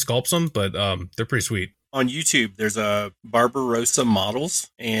know if he sculpts them, but they're pretty sweet. On YouTube, there's a Barbarossa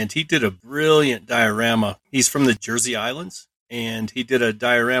Models, and he did a brilliant diorama. He's from the Jersey Islands, and he did a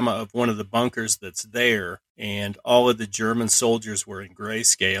diorama of one of the bunkers that's there, and all of the German soldiers were in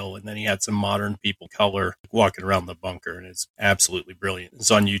grayscale, and then he had some modern people color walking around the bunker, and it's absolutely brilliant. It's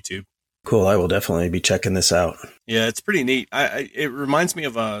on YouTube. Cool. I will definitely be checking this out. Yeah, it's pretty neat. It reminds me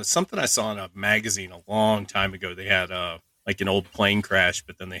of something I saw in a magazine a long time ago. They had like an old plane crash,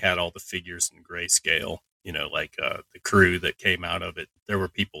 but then they had all the figures in grayscale, like the crew that came out of it. There were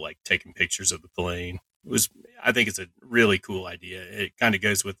people like taking pictures of the plane. I think it's a really cool idea. It kind of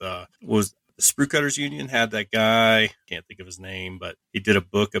goes with the Sprue Cutters Union had that guy, can't think of his name, but he did a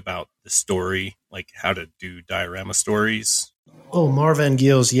book about the story, like how to do diorama stories. Oh, Marvan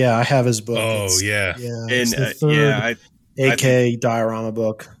Giels. Yeah, I have his book. Oh, yeah. It's the third AK diorama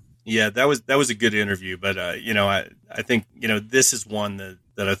book. Yeah, that was a good interview, but I think this is one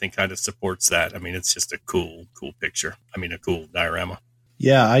that I think kind of supports that. I mean, it's just a cool picture. I mean, a cool diorama.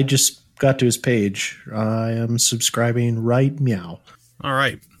 Yeah, I just got to his page. I am subscribing right meow. All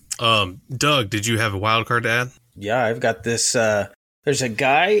right. Doug, did you have a wild card to add? Yeah, I've got this. There's a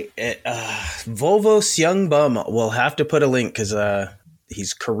guy at Volvo Seung Bum. We'll have to put a link because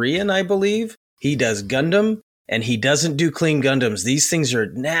he's Korean, I believe. He does Gundam, and he doesn't do clean Gundams. These things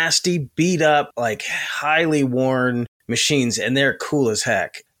are nasty, beat up, like highly worn machines, and they're cool as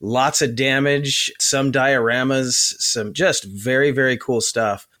heck. Lots of damage, some dioramas, some just very, very cool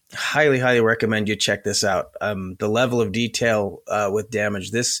stuff. Highly, highly recommend you check this out. The level of detail with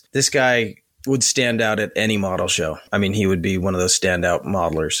damage. This guy would stand out at any model show. I mean, he would be one of those standout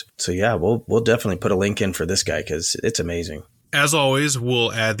modelers. So yeah, we'll definitely put a link in for this guy because it's amazing. As always,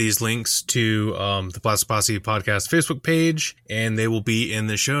 we'll add these links to the Plastic Posse Podcast Facebook page, and they will be in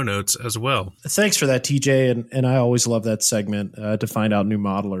the show notes as well. Thanks for that, TJ. And I always love that segment to find out new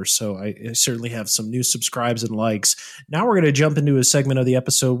modelers. So I certainly have some new subscribes and likes. Now we're going to jump into a segment of the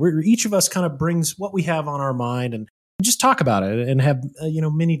episode where each of us kind of brings what we have on our mind and just talk about it and have,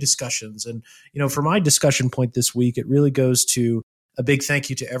 mini discussions. And, for my discussion point this week, it really goes to a big thank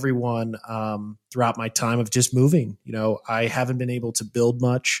you to everyone throughout my time of just moving. I haven't been able to build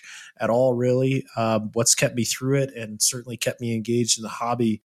much at all, really. What's kept me through it and certainly kept me engaged in the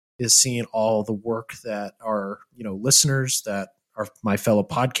hobby is seeing all the work that our, listeners, that are my fellow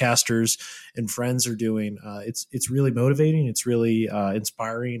podcasters and friends are doing. It's really motivating. It's really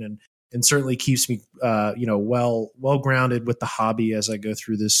inspiring and certainly keeps me, well grounded with the hobby as I go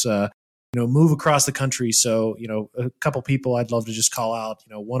through this move across the country. So, a couple people I'd love to just call out.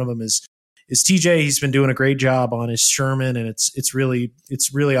 One of them is TJ. He's been doing a great job on his Sherman, and it's really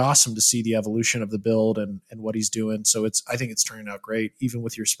awesome to see the evolution of the build and what he's doing. So I think it's turning out great. Even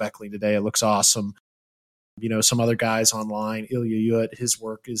with your speckling today, it looks awesome. Some other guys online, Ilya Yut, his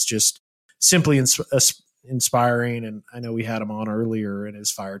work is just simply inspiring. And I know we had him on earlier, and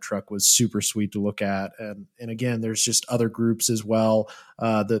his fire truck was super sweet to look at. And again, there's just other groups as well.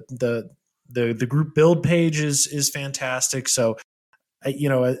 The group build page is fantastic. So,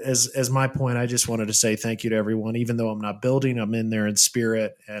 as my point, I just wanted to say thank you to everyone. Even though I'm not building, I'm in there in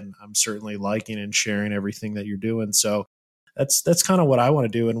spirit, and I'm certainly liking and sharing everything that you're doing. So that's kind of what I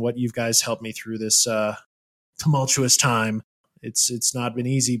want to do, and what you guys helped me through this tumultuous time. It's not been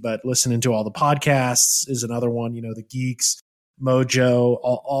easy, but listening to all the podcasts is another one. The Geeks, Mojo,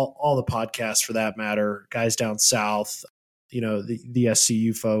 all the podcasts for that matter. Guys down south. The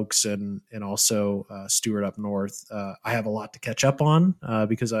SCU folks and also Stuart up north. I have a lot to catch up on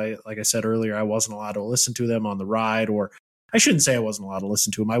because like I said earlier, I wasn't allowed to listen to them on the ride, or I shouldn't say I wasn't allowed to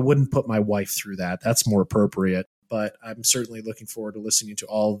listen to them. I wouldn't put my wife through that. That's more appropriate. But I'm certainly looking forward to listening to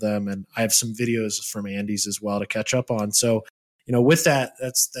all of them. And I have some videos from Andy's as well to catch up on. So, with that,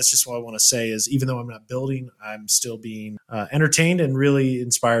 that's just what I want to say is even though I'm not building, I'm still being entertained and really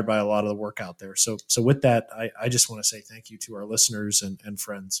inspired by a lot of the work out there. So with that, I just want to say thank you to our listeners and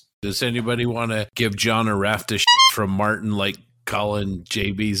friends. Does anybody want to give John a raft of shit from Martin, like calling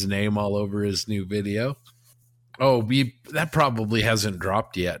JB's name all over his new video? Oh, that probably hasn't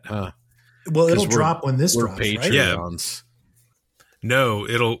dropped yet, huh? Well, it'll drop when this drops, Patreons. Right? Yeah. No,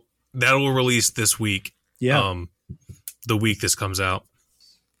 that'll release this week. Yeah. The week this comes out.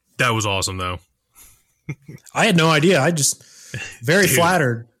 That was awesome, though. I had no idea. I just very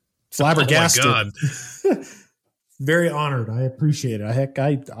flattered, flabbergasted. Oh my God. Very honored. I appreciate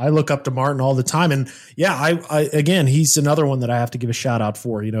it. I look up to Martin all the time, and yeah, I again, he's another one that I have to give a shout out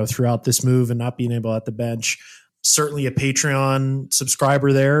for. Throughout this move and not being able at the bench. Certainly a Patreon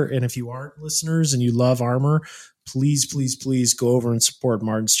subscriber there, and if you aren't listeners and you love Armor, please go over and support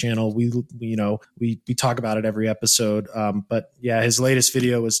Martin's channel. We talk about it every episode. But yeah, his latest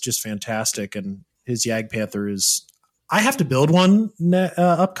video was just fantastic, and his Jagdpanther is. I have to build one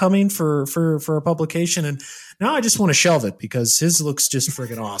upcoming for a publication, and now I just want to shelve it because his looks just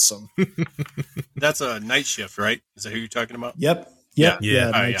friggin' awesome. That's a Night Shift, right? Is that who you're talking about? Yep. Yeah.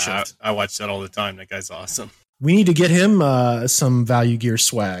 Night Shift. I watch that all the time. That guy's awesome. We need to get him some Value Gear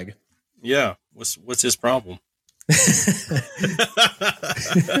swag. Yeah. What's his problem?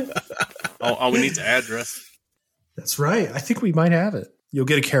 All we need is address. That's right. I think we might have it. You'll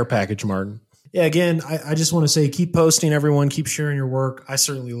get a care package, Martin. Yeah, again, I just want to say keep posting, everyone. Keep sharing your work. I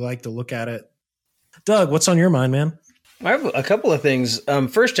certainly like to look at it. Doug, what's on your mind, man? I have a couple of things.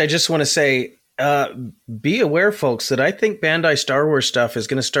 First, I just want to say be aware, folks, that I think Bandai Star Wars stuff is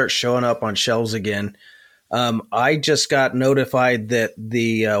going to start showing up on shelves again. I just got notified that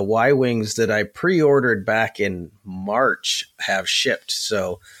the Y-Wings that I pre-ordered back in March have shipped.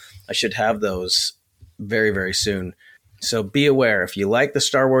 So I should have those very, very soon. So be aware. If you like the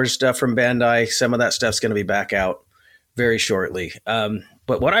Star Wars stuff from Bandai, some of that stuff's going to be back out very shortly.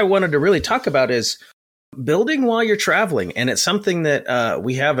 But what I wanted to really talk about is building while you're traveling. And it's something that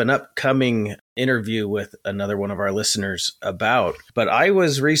we have an upcoming interview with another one of our listeners about. But I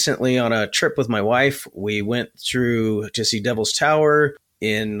was recently on a trip with my wife. We went through to see Devil's Tower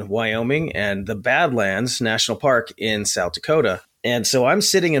in Wyoming and the Badlands National Park in South Dakota. And so I'm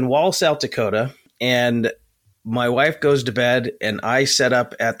sitting in Wall, South Dakota, and my wife goes to bed, and I set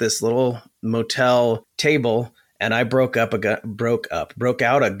up at this little motel table, and I broke out a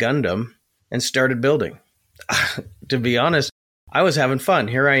Gundam and started building. To be honest, I was having fun.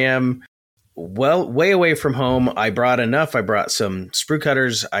 Here I am way away from home. I brought enough. I brought some sprue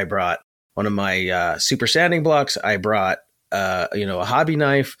cutters. I brought one of my super sanding blocks. I brought a hobby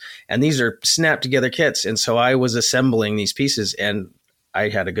knife, and these are snap together kits. And so I was assembling these pieces, and I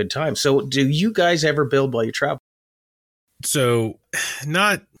had a good time. So do you guys ever build while you travel? So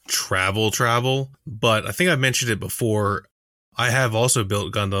not travel, but I think I mentioned it before. I have also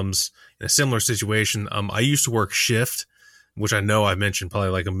built Gundams in a similar situation. I used to work shift, which I know I've mentioned probably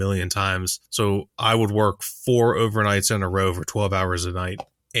like a million times. So I would work 4 overnights in a row for 12 hours a night.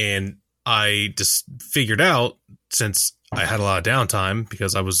 And I just figured out, since I had a lot of downtime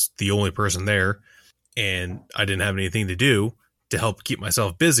because I was the only person there and I didn't have anything to do to help keep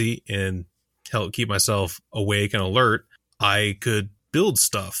myself busy and help keep myself awake and alert, I could build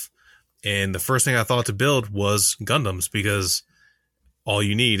stuff. And the first thing I thought to build was Gundams, because all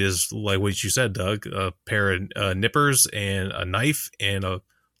you need is, like what you said, Doug, a pair of nippers and a knife and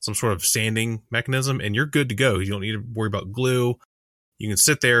some sort of sanding mechanism, and you're good to go. You don't need to worry about glue. You can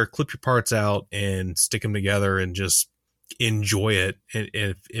sit there, clip your parts out, and stick them together and just enjoy it. And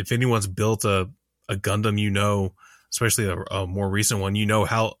if anyone's built a Gundam, especially a more recent one,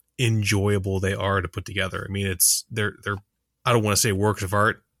 how enjoyable they are to put together. I mean, they're I don't want to say works of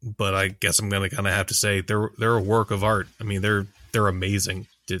art, but I guess I'm going to kind of have to say they're a work of art. I mean, they're amazing.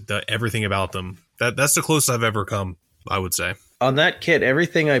 Everything about them. That's the closest I've ever come, I would say. On that kit,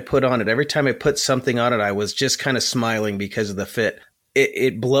 everything I put on it, every time I put something on it, I was just kind of smiling because of the fit.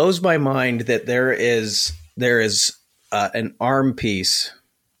 It blows my mind that there is an arm piece.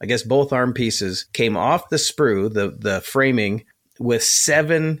 I guess both arm pieces came off the sprue, the framing, with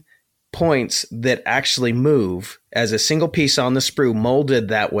 7 points that actually move as a single piece on the sprue, molded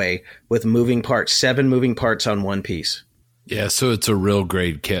that way with moving parts, 7 moving parts on one piece. Yeah, so it's a real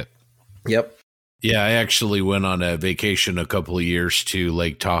great kit. Yep. Yeah, I actually went on a vacation a couple of years to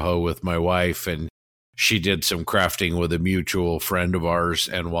Lake Tahoe with my wife, and she did some crafting with a mutual friend of ours.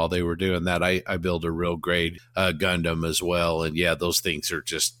 And while they were doing that, I built a real great Gundam as well. And yeah, those things are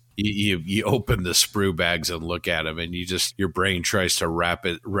just, you open the sprue bags and look at them, and your brain tries to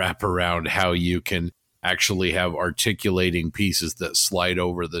wrap around how you can actually have articulating pieces that slide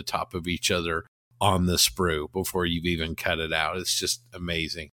over the top of each other on the sprue before you've even cut it out. It's just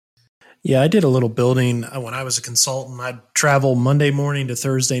amazing. Yeah, I did a little building when I was a consultant. I'd travel Monday morning to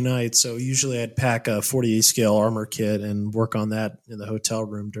Thursday night. So usually I'd pack a 48 scale armor kit and work on that in the hotel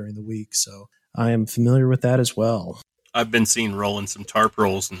room during the week. So I am familiar with that as well. I've been seen rolling some tarp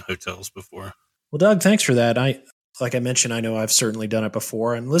rolls in hotels before. Well, Doug, thanks for that. Like I mentioned, I know I've certainly done it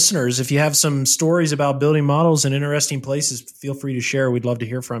before. And listeners, if you have some stories about building models in interesting places, feel free to share. We'd love to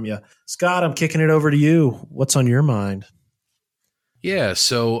hear from you. Scott, I'm kicking it over to you. What's on your mind? Yeah,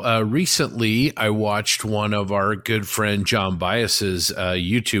 so recently I watched one of our good friend John Bias's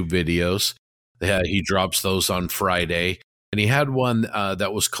YouTube videos. He drops those on Friday. And he had one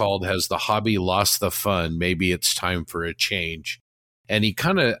that was called, "Has the Hobby Lost the Fun? Maybe It's Time for a Change." And he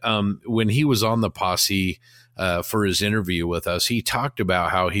kind of, when he was on the Posse for his interview with us, he talked about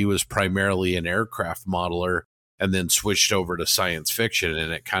how he was primarily an aircraft modeler and then switched over to science fiction,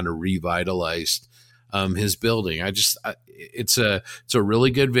 and it kind of revitalized his building. It's a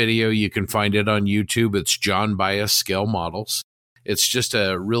really good video. You can find it on YouTube. It's John Bias Scale Models. It's just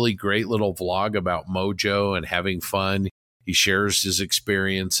a really great little vlog about Mojo and having fun. He shares his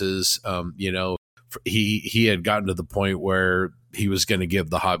experiences. He had gotten to the point where he was going to give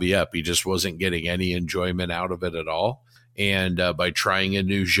the hobby up. He just wasn't getting any enjoyment out of it at all. And by trying a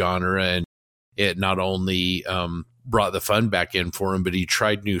new genre, and it not only brought the fun back in for him, but he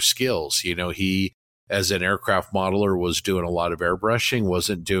tried new skills. He, as an aircraft modeler, was doing a lot of airbrushing,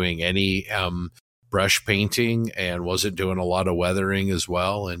 wasn't doing any brush painting, and wasn't doing a lot of weathering as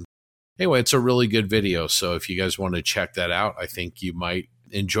well. And anyway, it's a really good video. So if you guys want to check that out, I think you might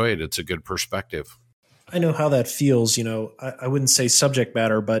enjoy it. It's a good perspective. I know how that feels. I wouldn't say subject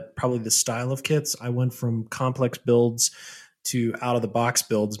matter, but probably the style of kits. I went from complex builds to out of the box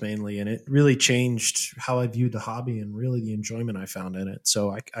builds mainly, and it really changed how I viewed the hobby and really the enjoyment I found in it.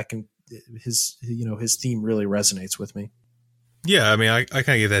 So I can, his theme really resonates with me. Yeah, I mean, I kind of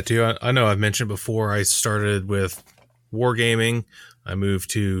get that too. I know I've mentioned before, I started with wargaming. I moved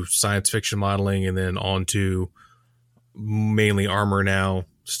to science fiction modeling, and then on to mainly armor now.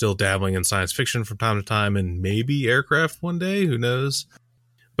 Still dabbling in science fiction from time to time, and maybe aircraft one day. Who knows?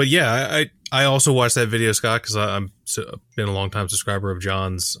 But yeah, I also watched that video, Scott, because I'm been a long time subscriber of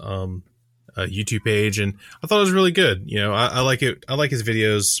John's YouTube page, and I thought it was really good. I like it. I like his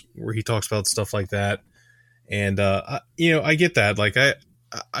videos where he talks about stuff like that, and I get that. Like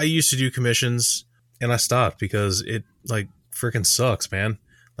I used to do commissions, and I stopped because it like freaking sucks, man.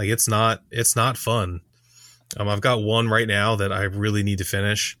 Like it's not fun. I've got one right now that I really need to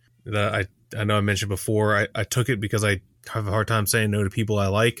finish that I know I mentioned before. I took it because I have a hard time saying no to people I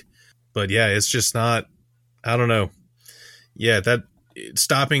like, but yeah, it's just not, I don't know. Yeah, that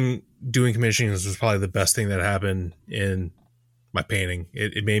stopping doing commissioning was probably the best thing that happened in my painting.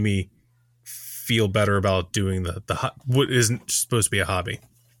 It made me feel better about doing what isn't supposed to be a hobby.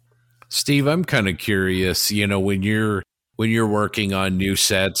 Steve, I'm kind of curious, when you're working on new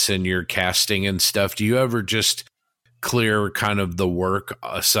sets and you're casting and stuff, do you ever just clear kind of the work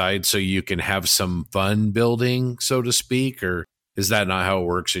aside so you can have some fun building, so to speak? Or is that not how it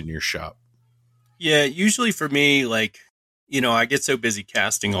works in your shop? Yeah, usually for me, like, I get so busy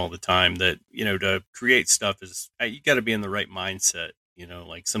casting all the time that, to create stuff you got to be in the right mindset.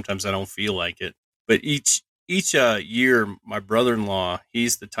 Like sometimes I don't feel like it. But each year, my brother-in-law,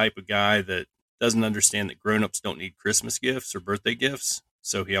 he's the type of guy that doesn't understand that grown-ups don't need Christmas gifts or birthday gifts.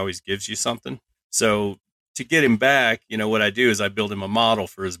 So he always gives you something. So to get him back, what I do is I build him a model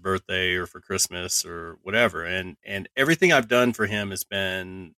for his birthday or for Christmas or whatever. And everything I've done for him has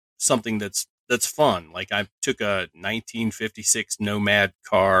been something that's fun. Like I took a 1956 Nomad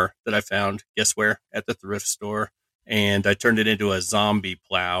car that I found, guess where? At the thrift store. And I turned it into a zombie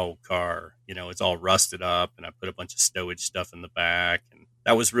plow car. It's all rusted up, and I put a bunch of stowage stuff in the back. And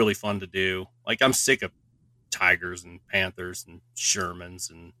that was really fun to do. Like I'm sick of Tigers and Panthers and Shermans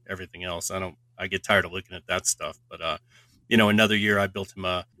and everything else. I get tired of looking at that stuff. But, another year I built him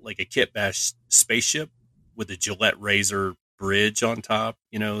a Kit Bash spaceship with a Gillette razor bridge on top,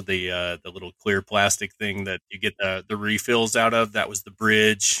 the little clear plastic thing that you get the refills out of. That was the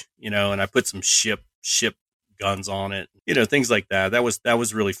bridge, and I put some ship guns on it, things like that. That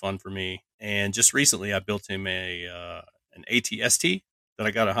was really fun for me. And just recently I built him an ATST that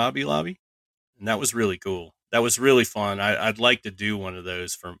I got at Hobby Lobby, and that was really cool. That was really fun. I'd like to do one of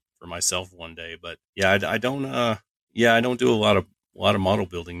those for myself one day, but yeah, I don't do a lot of model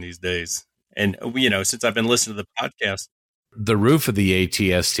building these days. And since I've been listening to the podcast, the roof of the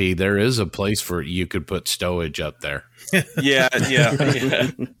ATST, there is a place for you could put stowage up there. Yeah.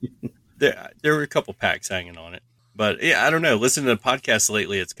 There were a couple packs hanging on it, but yeah, I don't know. Listening to the podcast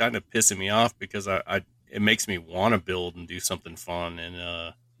lately, it's kind of pissing me off because it makes me want to build and do something fun, and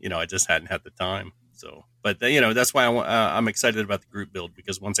I just hadn't had the time. So, but that's why I'm excited about the group build,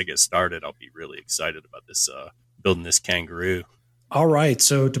 because once I get started, I'll be really excited about this building this kangaroo. All right,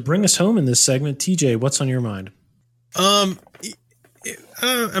 so to bring us home in this segment, TJ, what's on your mind? I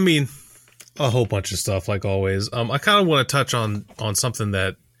mean, a whole bunch of stuff like always. I kind of want to touch on something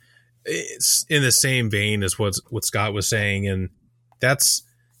that it's in the same vein as what Scott was saying, and that's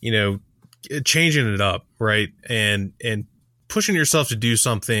changing it up, right? And pushing yourself to do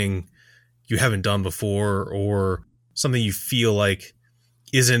something you haven't done before, or something you feel like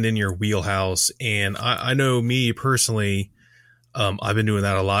isn't in your wheelhouse. And I know me personally, I've been doing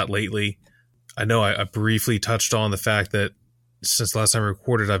that a lot lately. I know I briefly touched on the fact that since last time I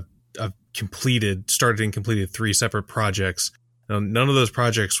recorded, I've started and completed 3 separate projects. Now, none of those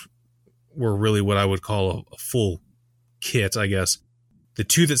projects were really what I would call a full kit, I guess. The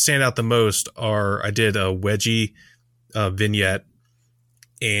 2 that stand out the most are, I did a wedgie vignette,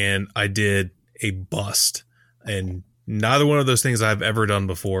 and I did a bust. And neither one of those things I've ever done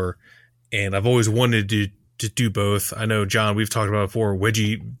before. And I've always wanted to do both. I know, John, we've talked about it before,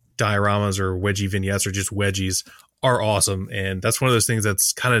 wedgie dioramas or wedgie vignettes, or just wedgies, are awesome. And that's one of those things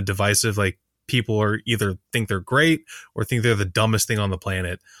that's kind of divisive. Like, people are either think they're great or think they're the dumbest thing on the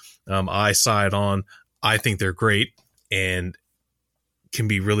planet. I side on, I think they're great and can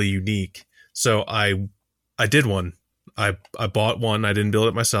be really unique. So I did one. I bought one. I didn't build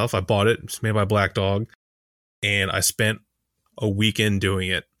it myself. I bought it. It's made by Black Dog, and I spent a weekend doing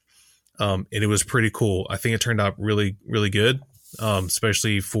it. And it was pretty cool. I think it turned out really, really good,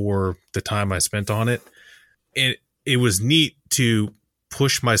 especially for the time I spent on it. And it was neat to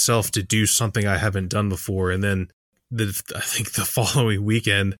push myself to do something I haven't done before. And then I think the following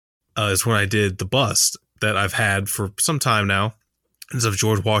weekend is when I did the bust that I've had for some time now. It's of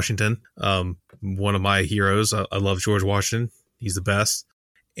George Washington, one of my heroes. I love George Washington. He's the best.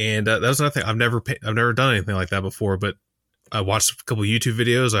 And that was another thing. I've never done anything like that before, but I watched a couple of YouTube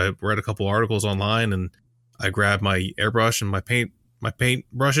videos. I read a couple articles online, and I grabbed my airbrush and my paint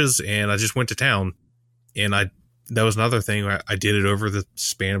brushes, and I just went to town. And that was another thing. I did it over the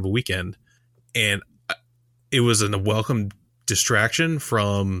span of a weekend, and it was a welcome distraction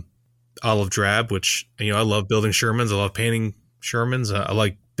from Olive Drab, which, I love building Shermans. I love painting Shermans. I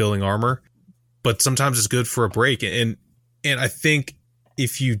like building armor, but sometimes it's good for a break. And I think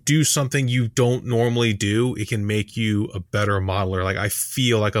if you do something you don't normally do, it can make you a better modeler. Like I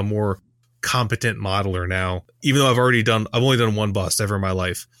feel like a more competent modeler now, even though I've only done one bust ever in my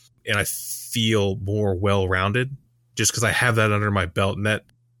life, and I feel more well-rounded just because I have that under my belt. And that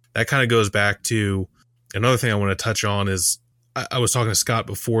kind of goes back to another thing I want to touch on is I was talking to Scott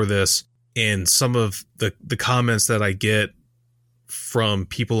before this, and some of the comments that I get from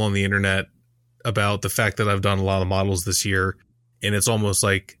people on the internet about the fact that I've done a lot of models this year, and it's almost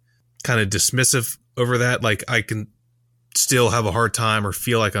like kind of dismissive over that. Like I can still have a hard time or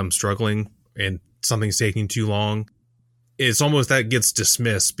feel like I'm struggling and something's taking too long. It's almost that gets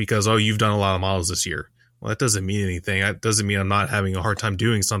dismissed because, oh, you've done a lot of models this year. Well, that doesn't mean anything. That doesn't mean I'm not having a hard time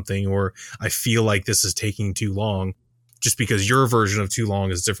doing something, or I feel like this is taking too long, just because your version of too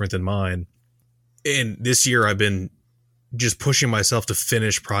long is different than mine. And this year I've been just pushing myself to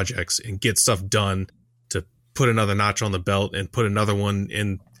finish projects and get stuff done, to put another notch on the belt and put another one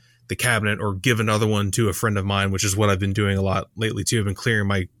in the cabinet, or give another one to a friend of mine, which is what I've been doing a lot lately too. I've been clearing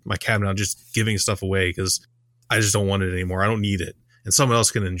my cabinet out, just giving stuff away because I just don't want it anymore. I don't need it, and someone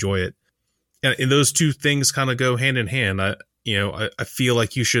else can enjoy it. And those two things kind of go hand in hand. I feel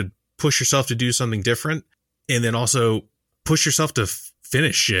like you should push yourself to do something different, and then also push yourself to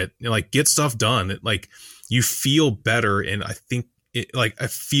finish shit, like get stuff done. Like you feel better, and I think I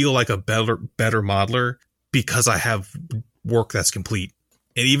feel like a better modeler because I have work that's complete.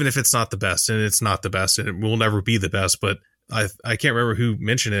 And even if it's not the best, and it's not the best, and it will never be the best, but I can't remember who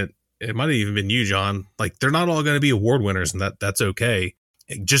mentioned it. It might have even been you, John. Like they're not all going to be award winners, and that's okay.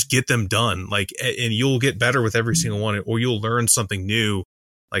 Just get them done. Like, and you'll get better with every single one, or you'll learn something new.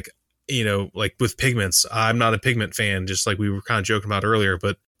 Like, like with pigments, I'm not a pigment fan, just like we were kind of joking about earlier,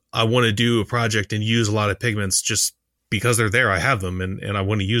 but I want to do a project and use a lot of pigments just because they're there. I have them, and I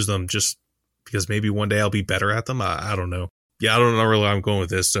want to use them just because maybe one day I'll be better at them. I don't know. Yeah, I don't know really where I'm going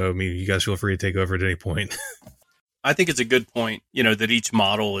with this. So, I mean, you guys feel free to take over at any point. I think it's a good point, that each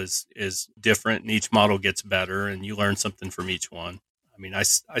model is different and each model gets better and you learn something from each one. I mean, I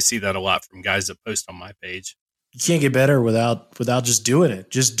see that a lot from guys that post on my page. You can't get better without just doing it.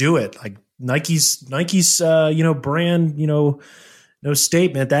 Just do it. Like Nike's brand, no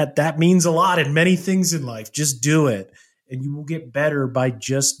statement that means a lot in many things in life. Just do it, and you will get better by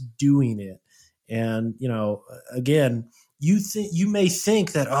just doing it. And, again, you may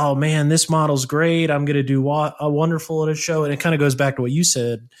think that, oh man, this model's great, I'm going to do a wonderful at a show. And it kind of goes back to what you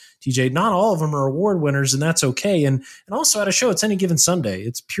said, TJ. Not all of them are award winners, and that's okay. And also at a show, it's any given Sunday.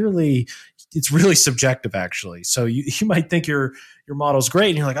 It's really subjective, actually. So you might think your model's great,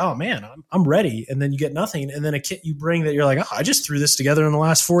 and you're like, oh man, I'm ready. And then you get nothing. And then a kit you bring that you're like, oh, I just threw this together in the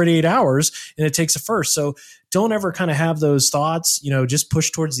last 48 hours, and it takes a first. So don't ever kind of have those thoughts, just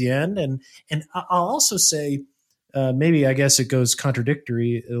push towards the end. And I'll also say, maybe I guess it goes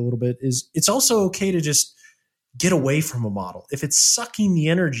contradictory a little bit, is it's also okay to just get away from a model. If it's sucking the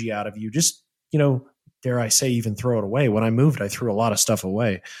energy out of you, just, dare I say, even throw it away. When I moved, I threw a lot of stuff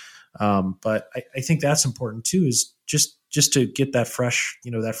away. But I think that's important too, is just to get that fresh,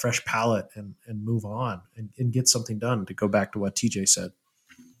 that fresh palette and move on and get something done, to go back to what TJ said.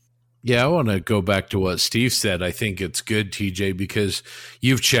 Yeah, I want to go back to what Steve said. I think it's good, TJ, because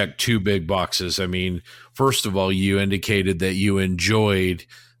you've checked two big boxes. I mean, first of all, you indicated that you enjoyed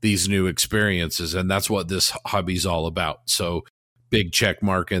these new experiences, and that's what this hobby's all about. So big check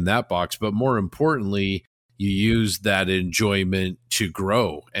mark in that box. But more importantly, you use that enjoyment to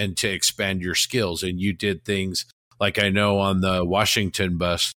grow and to expand your skills. And you did things like, I know on the Washington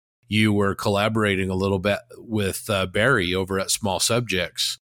bus, you were collaborating a little bit with Barry over at Small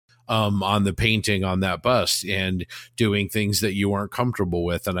Subjects. On the painting on that bust, and doing things that you weren't comfortable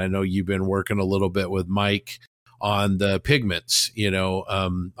with. And I know you've been working a little bit with Mike on the pigments,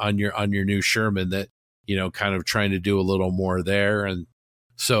 on your new Sherman, that, kind of trying to do a little more there. And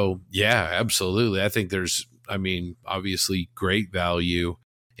so, yeah, absolutely. I think there's, obviously great value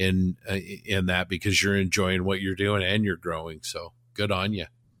in that, because you're enjoying what you're doing and you're growing. So good on you.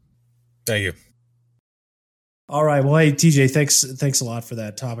 Thank you. All right. Well, hey, TJ, thanks a lot for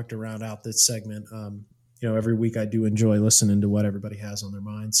that topic to round out this segment. Every week I do enjoy listening to what everybody has on their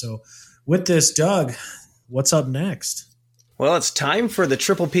mind. So with this, Doug, what's up next? Well, it's time for the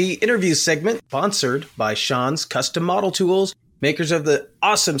Triple P interview segment, sponsored by Sean's Custom Model Tools, makers of the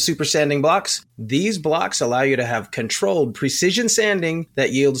awesome super sanding blocks. These blocks allow you to have controlled precision sanding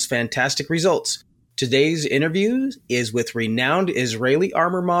that yields fantastic results. Today's interview is with renowned Israeli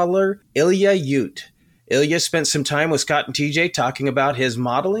armor modeler Ilya Yute. Ilya spent some time with Scott and TJ talking about his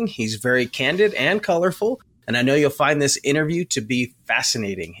modeling. He's very candid and colorful, and I know you'll find this interview to be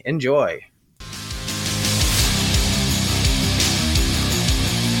fascinating. Enjoy.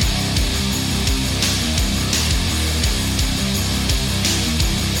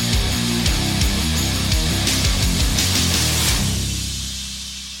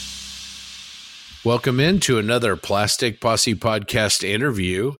 Welcome into another Plastic Posse podcast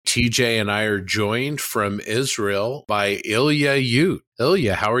interview. TJ and I are joined from Israel by Ilya Ute.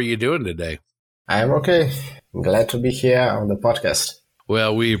 Ilya, how are you doing today? I'm okay. Glad to be here on the podcast.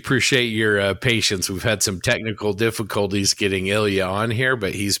 Well, we appreciate your patience. We've had some technical difficulties getting Ilya on here,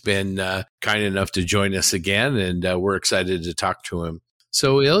 but he's been kind enough to join us again, and we're excited to talk to him.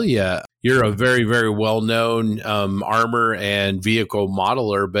 So, Ilya, you're a very, very well-known armor and vehicle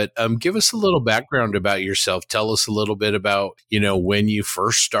modeler, but give us a little background about yourself. Tell us a little bit about, when you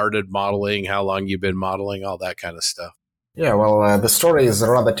first started modeling, how long you've been modeling, all that kind of stuff. Yeah, well, the story is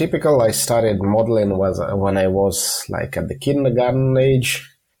rather typical. I started modeling when I was at the kindergarten age,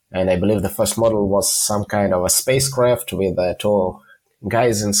 and I believe the first model was some kind of a spacecraft with two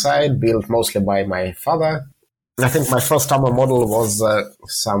guys inside, built mostly by my father. I think my first armor model was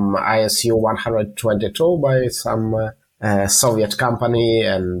some ISU 122 by some Soviet company,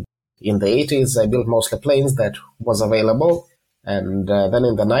 and in the 80s I built mostly planes that was available. And then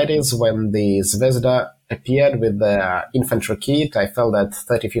in the 90s, when the Zvezda appeared with the infantry kit, I felt that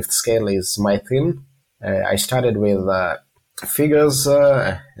 35th scale is my thing. I started with figures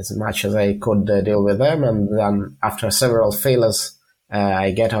as much as I could deal with them, and then after several failures,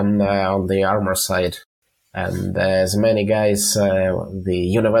 I get on the armor side. And as many guys, the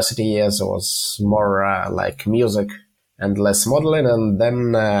university years was more like music and less modeling. And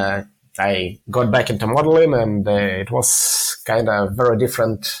then I got back into modeling, and it was kind of very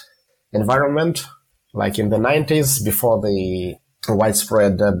different environment. Like in the 90s, before the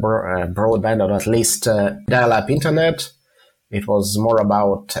widespread broadband, or at least dial-up internet, it was more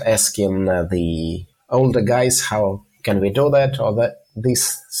about asking the older guys, how can we do that, or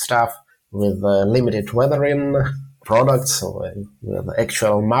this stuff, with limited weathering products, with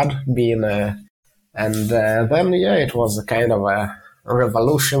actual mud being and then it was a kind of a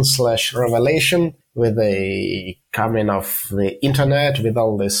revolution/revelation with the coming of the internet, with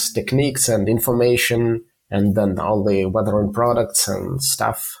all these techniques and information, and then all the weathering products and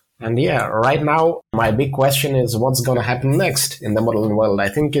stuff. And right now my big question is what's gonna happen next in the modeling world. I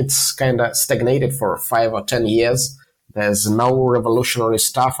think it's kind of stagnated for 5 or 10 years. There's no revolutionary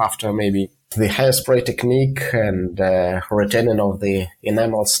stuff after maybe the hairspray technique and retaining of the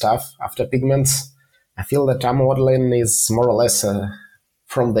enamel stuff after pigments. I feel that armor modeling is more or less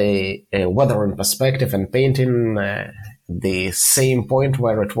from the weathering perspective and painting the same point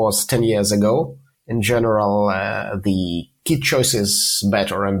where it was 10 years ago. In general, the kit choice is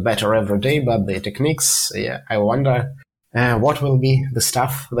better and better every day, but the techniques, I wonder what will be the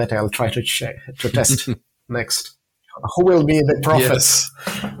stuff that I'll try to test next. Who will be the prophets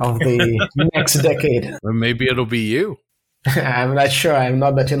of the next decade? Well, maybe it'll be you. I'm not sure. I'm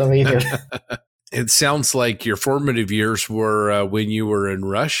not that innovative. It sounds like your formative years were when you were in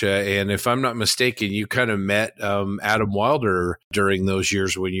Russia. And if I'm not mistaken, you kind of met Adam Wilder during those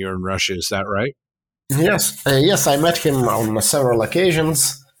years when you were in Russia. Is that right? Yes. Yes, I met him on several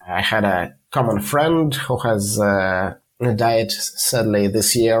occasions. I had a common friend who has died sadly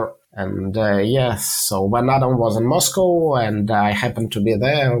this year. And so when Adam was in Moscow and I happened to be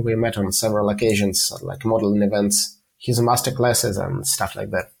there, we met on several occasions, like modeling events, his master classes and stuff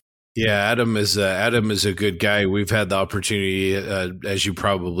like that. Yeah, Adam is a good guy. We've had the opportunity, as you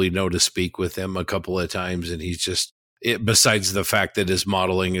probably know, to speak with him a couple of times, and he's just, besides the fact that his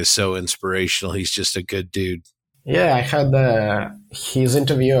modeling is so inspirational, he's just a good dude. Yeah, I had his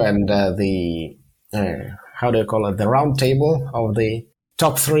interview and the the round table of the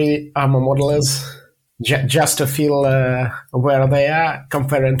top 3 armor modelers, just to feel where they are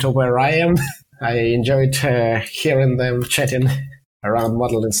comparing to where I am. I enjoyed hearing them chatting around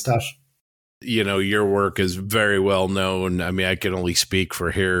modeling stuff. Your work is very well known. I mean, I can only speak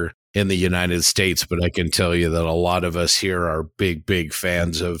for here in the United States, but I can tell you that a lot of us here are big, big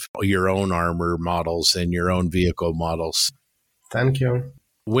fans of your own armor models and your own vehicle models. Thank you.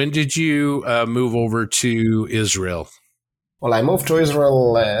 When did you move over to Israel? Well, I moved to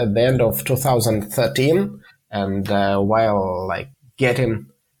Israel at the end of 2013, and while getting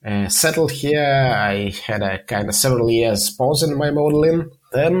settled here, I had a kind of several years pause in my modeling.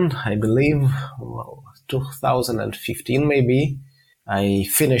 Then, I believe, 2015 maybe, I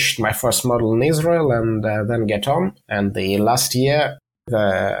finished my first model in Israel and then get on. And the last year,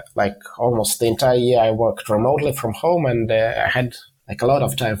 almost the entire year, I worked remotely from home, and I had a lot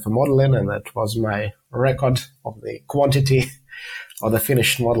of time for modeling, and that was my record of the quantity of the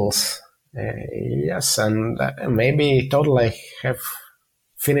finished models. Yes, and maybe totally I have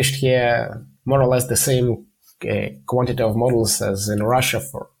finished here more or less the same quantity of models as in Russia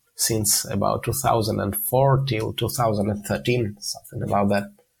since about 2004 till 2013, something about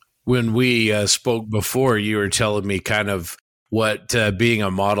that. When we spoke before, you were telling me kind of what being a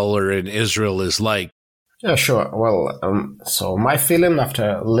modeler in Israel is like. Yeah, sure. Well, so my feeling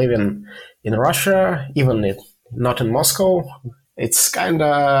after living in Russia, even not in Moscow, it's kind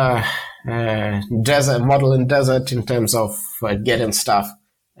of desert, modeling desert in terms of getting stuff.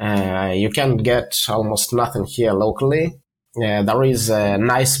 You can get almost nothing here locally. There is a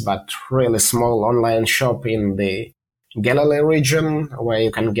nice but really small online shop in the Galilee region where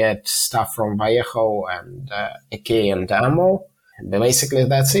you can get stuff from Vallejo and IKEA and Ammo. Basically,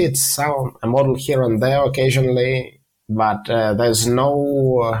 that's it. So a model here and there occasionally, but there's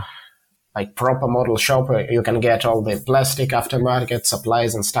no like proper model shop where you can get all the plastic aftermarket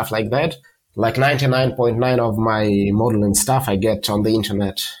supplies and stuff like that. Like 99.9 of my modeling stuff I get on the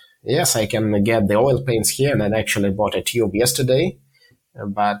internet. Yes, I can get the oil paints here, and I actually bought a tube yesterday,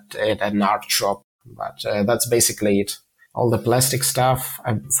 but at an art shop. But that's basically it. All the plastic stuff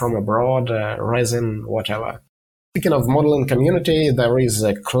from abroad, resin, whatever. Speaking of modeling community, there is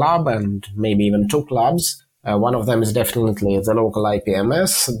a club and maybe even two clubs. One of them is definitely the local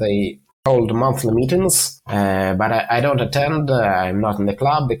IPMS. They hold monthly meetings, but I don't attend. I'm not in the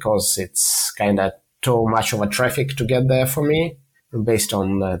club because it's kind of too much of a traffic to get there for me based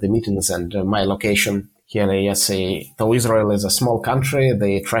on the meetings and my location. Here, yes, though Israel is a small country,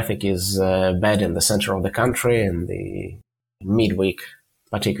 the traffic is bad in the center of the country in the midweek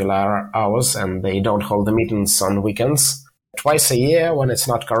particular hours, and they don't hold the meetings on weekends. Twice a year, when it's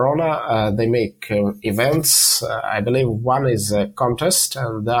not Corona, they make events. I believe one is a contest,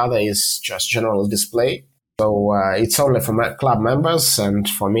 and the other is just general display. So it's only for club members, and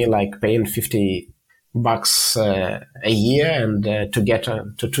for me, like paying $50 a year and to get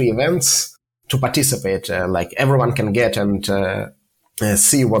to two events to participate. Like everyone can get and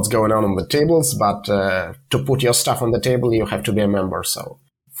see what's going on the tables, but to put your stuff on the table, you have to be a member. So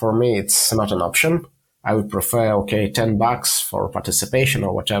for me, it's not an option. I would prefer, $10 for participation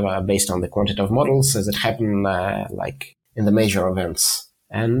or whatever based on the quantity of models as it happened like in the major events.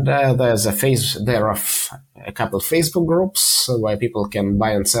 And there are a couple of Facebook groups where people can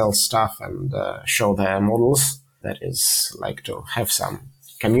buy and sell stuff and show their models. That is like to have some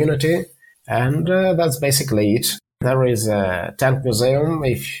community. And that's basically it. There is a tank museum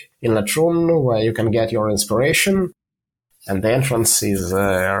in Latrun where you can get your inspiration. And the entrance is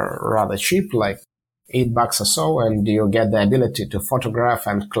rather cheap, like $8 or so, and you get the ability to photograph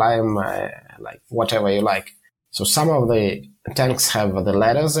and climb like whatever you like. So some of the tanks have the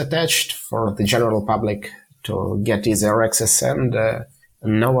ladders attached for the general public to get easier access, and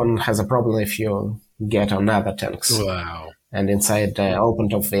no one has a problem if you get on other tanks. Wow. And inside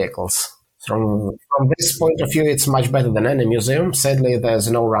open-top vehicles. From this point of view, it's much better than any museum. Sadly, there's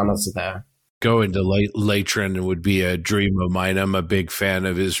no runners there. Going to Latrin would be a dream of mine. I'm a big fan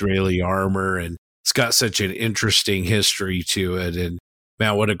of Israeli armor, and it's got such an interesting history to it. And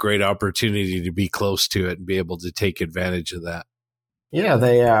man, what a great opportunity to be close to it and be able to take advantage of that. Yeah,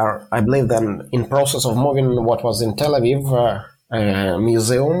 they are, I believe, then in process of moving what was in Tel Aviv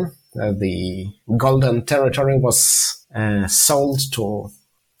museum. The Golden Territory was sold to,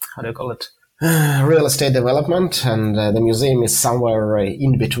 real estate development, and the museum is somewhere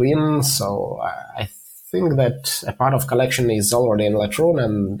in between. So I think that a part of collection is already in Latrun,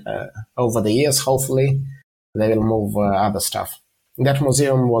 and over the years, hopefully, they will move other stuff. That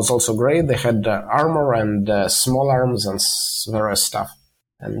museum was also great. They had armor and small arms and various stuff.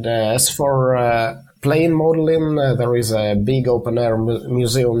 And as for plane modeling, there is a big open-air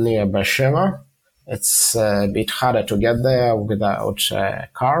museum near Beersheba. It's a bit harder to get there without a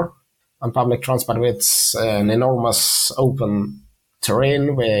car. On public transport, it's an enormous open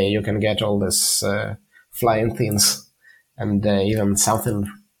terrain where you can get all these flying things and even something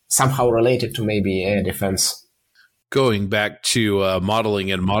somehow related to maybe air defense. Going back to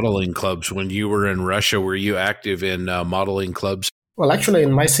modeling and modeling clubs, when you were in Russia, were you active in modeling clubs? Well, actually,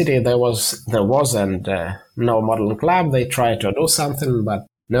 in my city, there wasn't no modeling club. They tried to do something, but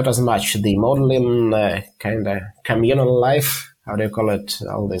not as much. The modeling kind of communal life,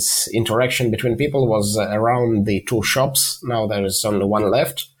 all this interaction between people was around the two shops. Now there is only one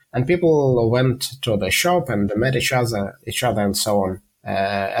left. And people went to the shop and met each other and so on.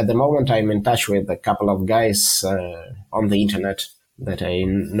 At the moment, I'm in touch with a couple of guys on the internet that I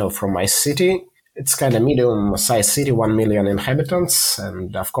know from my city. It's kind of medium-sized city, 1 million inhabitants.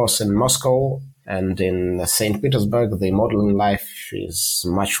 And of course, in Moscow and in St. Petersburg, the modeling life is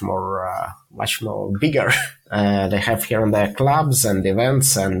much more bigger. They have here and there clubs and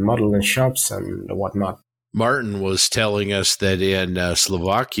events and modeling shops and whatnot. Martin was telling us that in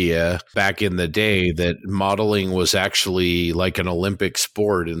Slovakia back in the day that modeling was actually like an Olympic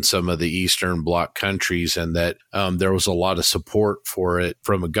sport in some of the Eastern Bloc countries, and that there was a lot of support for it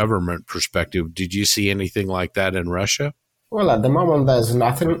from a government perspective. Did you see anything like that in Russia? Well, at the moment, there's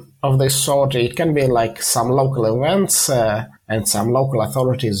nothing of this sort. It can be like some local events, and some local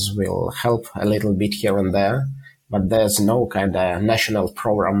authorities will help a little bit here and there, but there's no kind of national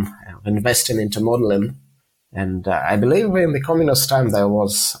program investing into modeling. And I believe in the communist time there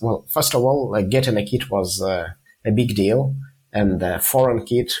was, well, first of all, getting a kit was a big deal, and a foreign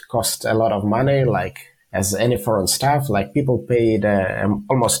kit cost a lot of money, like as any foreign stuff, like people paid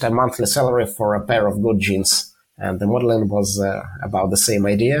almost a monthly salary for a pair of good jeans. And the modeling was about the same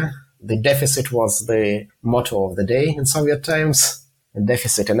idea. The deficit was the motto of the day in Soviet times. A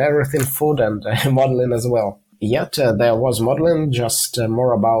deficit in everything, food and modeling as well. Yet there was modeling just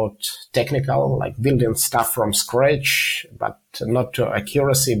more about technical, like building stuff from scratch, but not to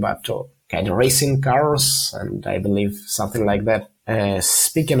accuracy, but to kind of racing cars, and I believe something like that.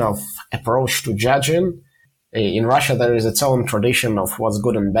 Speaking of approach to judging, in Russia there is its own tradition of what's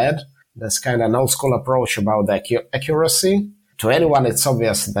good and bad. There's kind of an old school approach about the accuracy. To anyone it's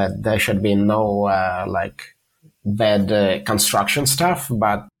obvious that there should be no bad construction stuff,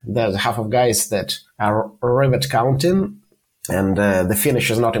 but there's half of guys that are rivet counting, and the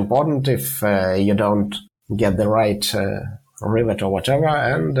finish is not important if you don't get the right rivet or whatever.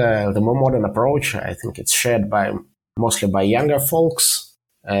 And the more modern approach, I think it's shared mostly by younger folks.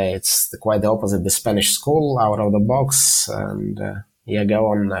 It's quite the opposite, the Spanish school, out of the box, and go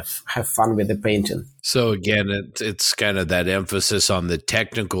on, have fun with the painting. So again, it's kind of that emphasis on the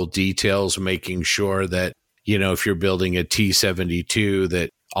technical details, making sure that, you know, if you're building a T-72, that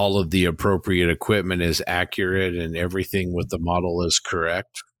all of the appropriate equipment is accurate and everything with the model is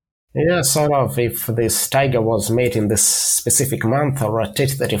correct? Yeah, sort of. If this Tiger was made in this specific month, or a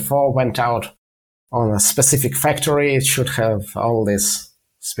T-34 went out on a specific factory, it should have all this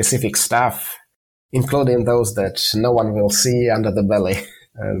specific stuff, including those that no one will see under the belly.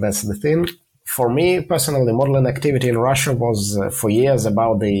 That's the thing. For me, personally, modeling activity in Russia was for years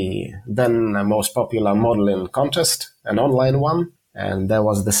about the then most popular modeling contest, an online one. And there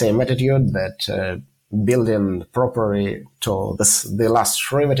was the same attitude that building properly to the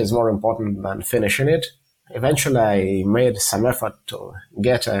last rivet is more important than finishing it. Eventually, I made some effort to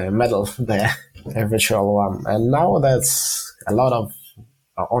get a medal there, a virtual one. And now there's a lot of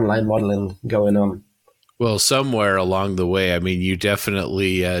online modeling going on. Well, somewhere along the way, I mean, you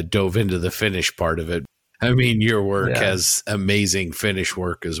definitely dove into the finish part of it. I mean, your work has amazing finish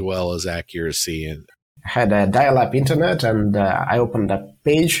work as well as accuracy. And had a dial-up internet, and I opened a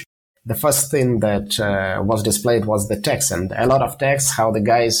page. The first thing that was displayed was the text, and a lot of text, how the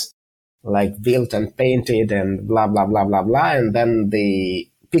guys built and painted and blah, blah, blah, blah, blah. And then the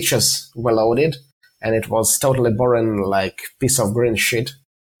pictures were loaded, and it was totally boring, like piece of green shit.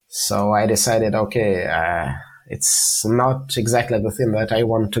 So I decided, okay, it's not exactly the thing that I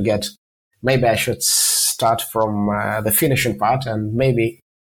want to get. Maybe I should start from the finishing part, and maybe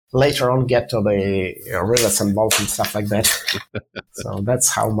later on get to the rivets and bolts and stuff like that. So that's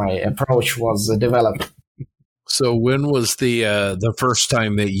how my approach was developed. So when was the first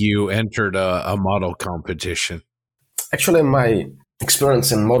time that you entered a model competition? Actually, my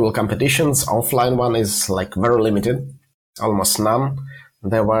experience in model competitions, offline one, is very limited, almost none.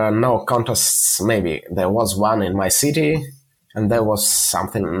 There were no contests. Maybe there was one in my city, and there was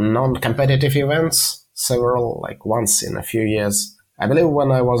something non-competitive events, several, once in a few years. I believe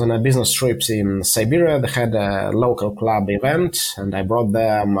when I was on a business trip in Siberia, they had a local club event, and I brought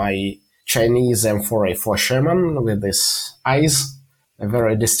there my Chinese M4A4 Sherman with this eyes, a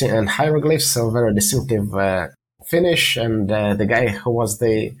very distinct, and hieroglyphs, so very distinctive finish. And the guy who was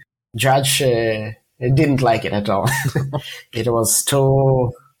the judge didn't like it at all. It was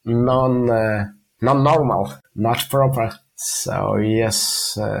too non-normal, not proper. So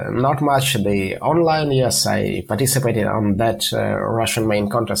yes, not much. The online, yes, I participated on that Russian main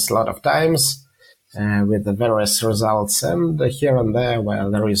contest a lot of times with the various results, and here and there where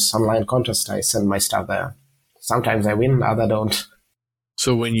there is online contest, I send my stuff there. Sometimes I win, others don't.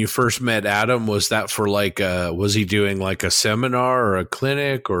 So when you first met Adam, was that for was he doing a seminar or a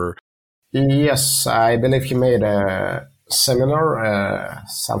clinic or? Yes, I believe he made a seminar,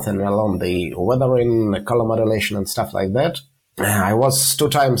 something along the weathering, color modulation and stuff like that. I was 2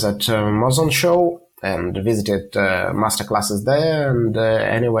 times at Mozon show and visited masterclasses there. And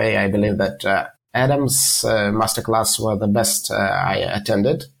anyway, I believe that Adam's masterclass were the best I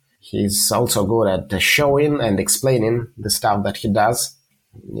attended. He's also good at showing and explaining the stuff that he does.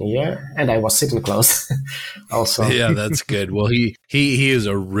 Yeah, and I was sitting close also. Yeah, that's good. Well, he is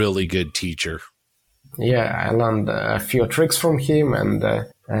a really good teacher. Yeah, I learned a few tricks from him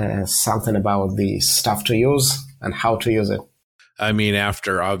and something about the stuff to use and how to use it. I mean,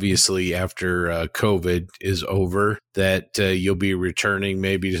 after COVID is over, that you'll be returning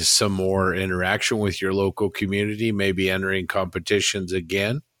maybe to some more interaction with your local community, maybe entering competitions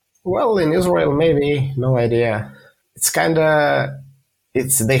again. Well, in Israel, maybe, no idea.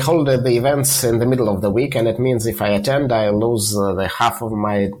 They hold the events in the middle of the week, and it means if I attend, I lose the half of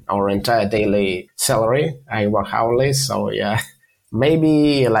our entire daily salary. I work hourly, so yeah.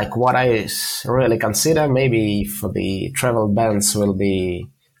 Maybe like what I really consider, maybe if the travel bans will be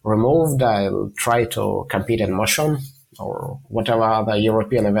removed, I'll try to compete in Motion or whatever other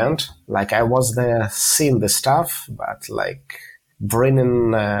European event. Like I was there seeing the stuff, but like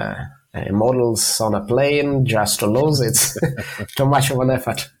bringing models on a plane just to lose, it's too much of an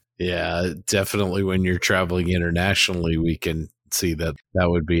effort. Yeah, definitely when you're traveling internationally, we can see that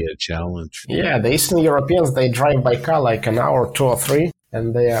would be a challenge. Yeah, the Eastern Europeans, they drive by car like an hour, 2 or 3,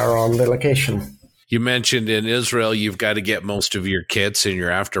 and they are on the location. You mentioned in Israel, you've got to get most of your kits and your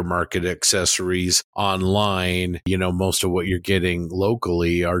aftermarket accessories online. You know, most of what you're getting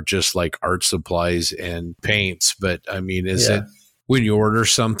locally are just like art supplies and paints. But I mean, it when you order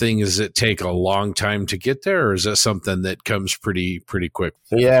something, does it take a long time to get there, or is that something that comes pretty quick?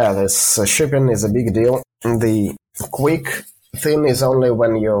 Yeah, this shipping is a big deal. The quick thing is only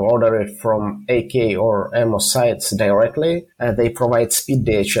when you order it from AK or Ammo sites directly. They provide speed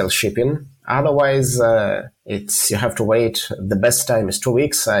DHL shipping. Otherwise, you have to wait. The best time is 2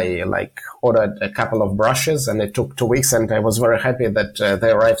 weeks. I ordered a couple of brushes and it took 2 weeks, and I was very happy that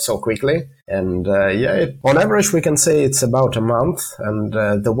they arrived so quickly. And on average, we can say it's about a month. And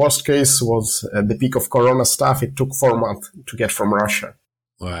the worst case was the peak of Corona stuff. It took 4 months to get from Russia.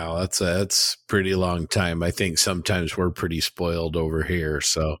 Wow, that's pretty long time. I think sometimes we're pretty spoiled over here.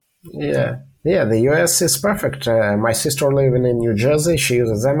 So yeah, the US is perfect. My sister living in New Jersey, she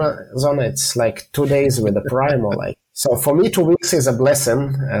uses Amazon. It's like 2 days with the Prime or like. So for me, 2 weeks is a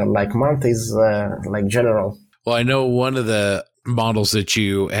blessing. Month is like general. Well, I know one of the models that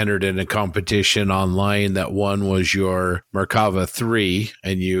you entered in a competition online, that one was your Merkava 3,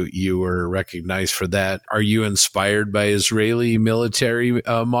 and you were recognized for that. Are you inspired by Israeli military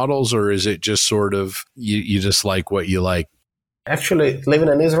models, or is it just sort of you just like what you like? Actually, living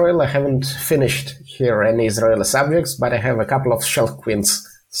in Israel, I haven't finished here any Israeli subjects, but I have a couple of Shelf Queens,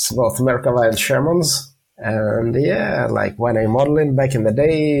 both Merkava and Shermans. And yeah, like when I'm modeling back in the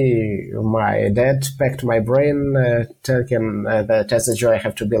day, my dad packed my brain, taking that that's the joy I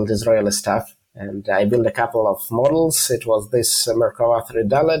have to build Israeli stuff. And I built a couple of models. It was this Merkava 3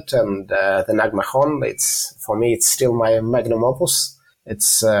 Dalet and the Nag Mahon. For me, it's still my magnum opus.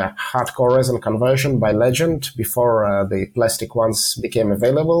 It's a hardcore resin conversion by Legend before the plastic ones became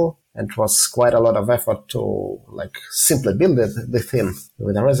available. And it was quite a lot of effort to simply build the thing.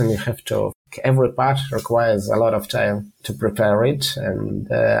 With the resin, you have to. Every part requires a lot of time to prepare it. And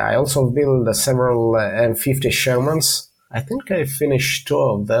I also built several M50 Shermans. I think I finished 2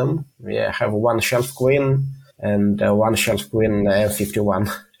 of them. Yeah, I have one Shelf Queen and one Shelf Queen M51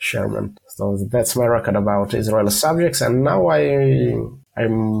 Sherman. So that's my record about Israeli subjects. And now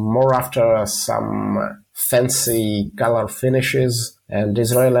I'm more after some fancy color finishes. And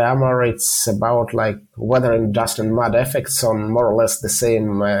Israeli armor, it's about weathering dust and mud effects on more or less the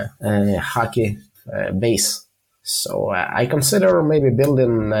same hockey base. So I consider maybe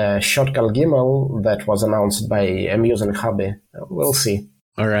building Shotgun Gimel that was announced by Amusing Hobby. We'll see.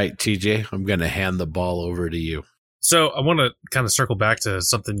 All right, TJ, I'm going to hand the ball over to you. So I want to kind of circle back to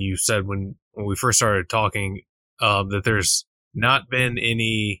something you said when we first started talking, that there's not been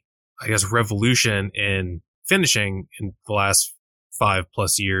any, I guess, revolution in finishing in the last 5+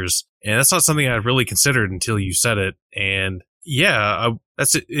 years. And that's not something I really considered until you said it. And yeah,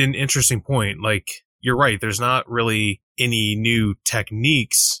 that's an interesting point. You're right. There's not really any new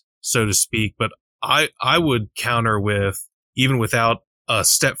techniques, so to speak, but I would counter with, even without a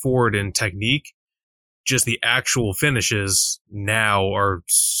step forward in technique, just the actual finishes now are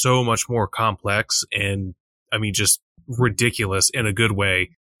so much more complex and, I mean, just ridiculous in a good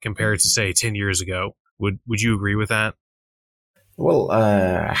way compared to, say, 10 years ago. Would you agree with that? Well,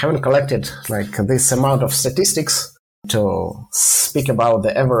 I haven't collected this amount of statistics to speak about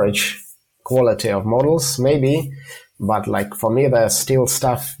the average quality of models, maybe. But for me, there's still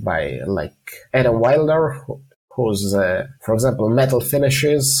stuff by Adam Wilder, who's, for example, metal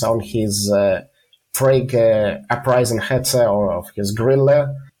finishes on his Prague Uprising Hetzer or of his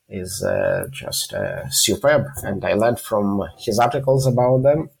Griller. is just superb, and I learned from his articles about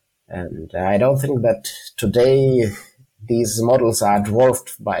them. And I don't think that today these models are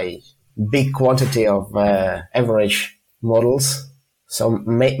dwarfed by big quantity of average models. So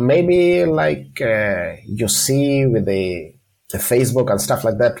maybe like you see with the Facebook and stuff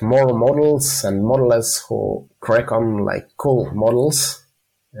like that, more models and modelers who crack on like cool models.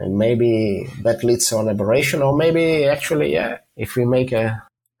 And maybe that leads to an aberration, or maybe actually, yeah, if we make a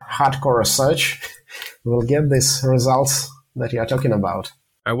hardcore research, we'll get these results that you're talking about.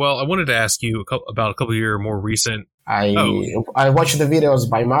 Well, I wanted to ask you about a couple of your more recent. I watch the videos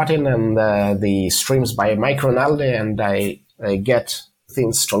by Martin and the streams by Mike Rinaldi, and I get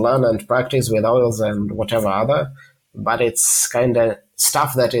things to learn and practice with oils and whatever other. But it's kind of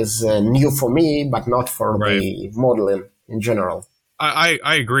stuff that is new for me, but not for the modeling in general.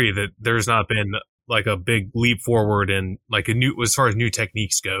 I agree that there's not been like a big leap forward in like as far as new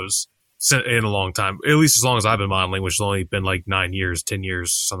techniques goes in a long time, at least as long as I've been modeling, which has only been like 9 years, 10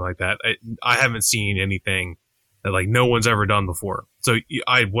 years, something like that. I haven't seen anything that like no one's ever done before. So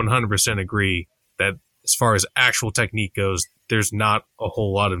I 100% agree that as far as actual technique goes, there's not a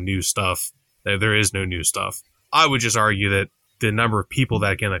whole lot of new stuff. There is no new stuff. I would just argue that the number of people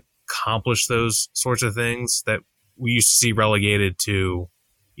that can accomplish those sorts of things that we used to see relegated to,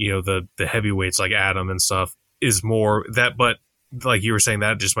 the heavyweights like Adam and stuff is more that, but like you were saying,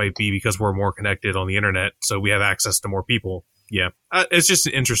 that just might be because we're more connected on the internet. So we have access to more people. Yeah. It's just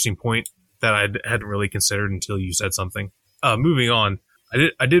an interesting point that I hadn't really considered until you said something. Moving on,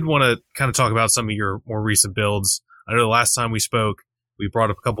 I did want to kind of talk about some of your more recent builds. I know the last time we spoke, we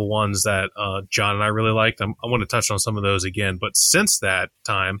brought up a couple ones that John and I really liked. I want to touch on some of those again. But since that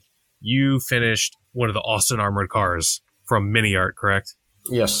time, you finished one of the Austin Armored Cars from Mini Art, correct?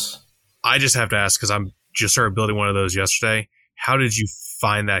 Yes. I just have to ask, because I'm just started building one of those yesterday. How did you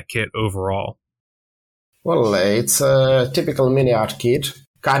find that kit overall? Well, it's a typical Mini Art kit.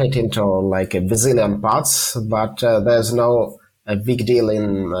 Cut it into like a bazillion parts, but there's no a big deal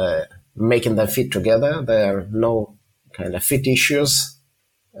in making them fit together. There are no kind of fit issues.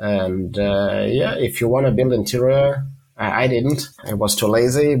 And if you want to build interior, I didn't. I was too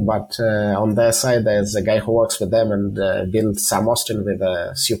lazy, but on their side, there's a guy who works with them and built Sam Austin with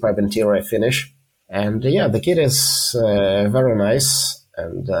a superb interior finish. And the kit is very nice,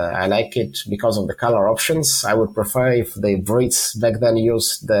 and I like it because of the color options. I would prefer if the Brits back then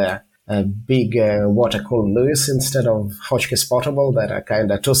used the big water-cooled Lewis instead of Hotchkiss Potable that are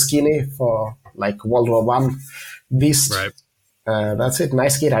kind of too skinny for like World War I beast. Right. That's it.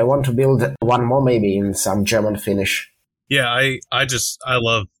 Nice kit. I want to build one more maybe in some German finish. Yeah, I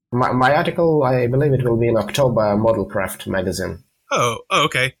love... My article, I believe it will be in October Modelcraft magazine. Oh,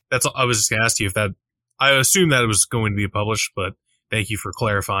 okay. I was just going to ask you if that... I assumed that it was going to be published, but thank you for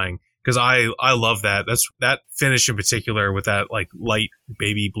clarifying. Because I love that. That finish in particular with that like light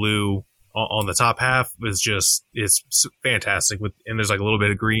baby blue on the top half is just... It's fantastic. And there's like a little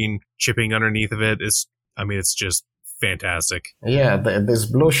bit of green chipping underneath of it. It's just fantastic. Yeah, this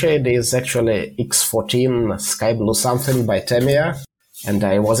blue shade is actually X14 Sky Blue something by Tamiya, and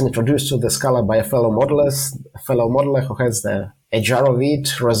I was introduced to this color by a fellow modeler who has a jar of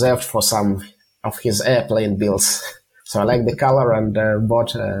it reserved for some of his airplane builds. So I like the color and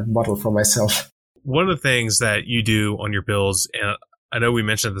bought a bottle for myself. One of the things that you do on your builds, and I know we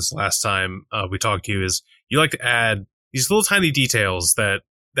mentioned this last time we talked to you, is you like to add these little tiny details that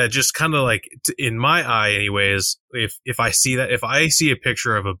just kind of like, in my eye anyways, if I see a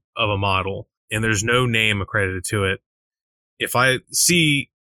picture of a model and there's no name accredited to it, if I see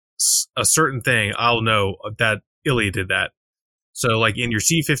a certain thing, I'll know that Ilya did that. So like in your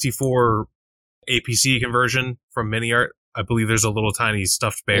C54 APC conversion from Mini Art, I believe there's a little tiny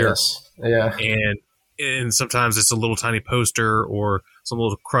stuffed bear. Yes. Yeah. And sometimes it's a little tiny poster or some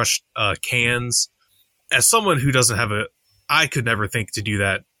little crushed cans. As someone who doesn't have I could never think to do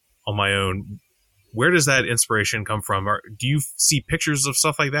that on my own. Where does that inspiration come from? Do you see pictures of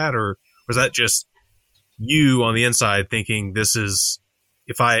stuff like that, or was that just you on the inside thinking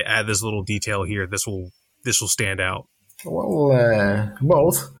if I add this little detail here, this will stand out? Well,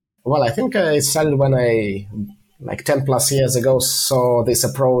 both. Well, I think it started when I, like 10 plus years ago, saw this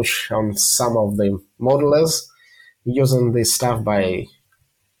approach on some of the modelers using this stuff by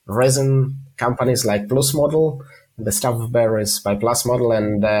resin companies like Plus Model. The stuff bear is by Plus Model,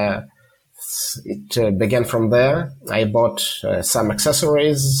 and it began from there. I bought some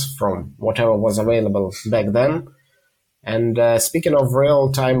accessories from whatever was available back then. And speaking of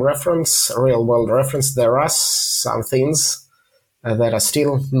real world reference, there are some things that are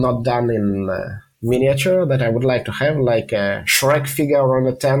still not done in miniature that I would like to have, like a Shrek figure on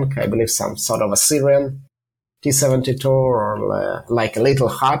a tank. I believe some sort of a Syrian T-72 or like a little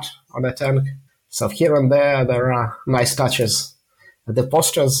hut on a tank. So here and there are nice touches. The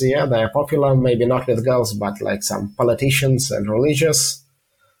posters, yeah, they're popular, maybe not with girls, but like some politicians and religious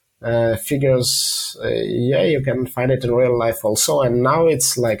figures. Yeah, you can find it in real life also. And now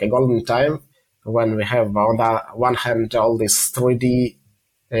it's like a golden time when we have on the one hand all these 3D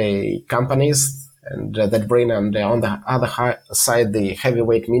companies and that bring, and on the other side the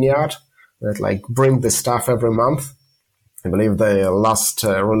heavyweight mini art that like bring this stuff every month. I believe the last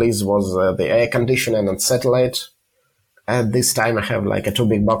release was the air conditioning and satellite. At this time I have like 2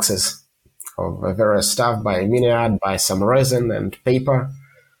 big boxes of various stuff by mini art, by some resin and paper,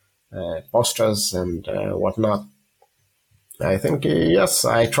 posters and whatnot. I think, yes,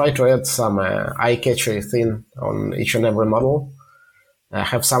 I try to add some eye-catchy thing on each and every model. I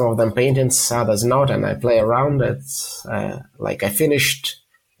have some of them paintings, others not, and I play around. It's like I finished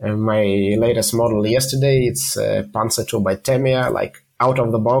my latest model yesterday. It's Panzer II by Tamiya, like out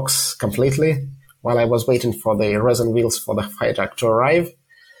of the box completely, while I was waiting for the resin wheels for the fire truck to arrive.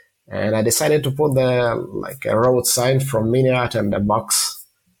 And I decided to put like a road sign from Mini Art and a box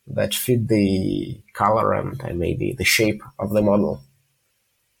that fit the color and maybe the shape of the model.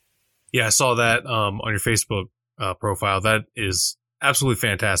 Yeah, I saw that on your Facebook profile. That is absolutely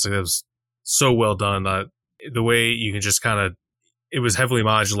fantastic. That was so well done. The way you can just kind of, it was heavily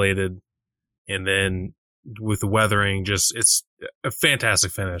modulated, and then with the weathering, just, it's a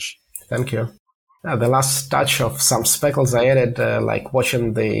fantastic finish. Thank you. The last touch of some speckles I added, like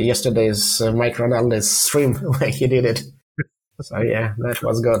watching yesterday's Mike Ronaldo's stream when he did it. So yeah, that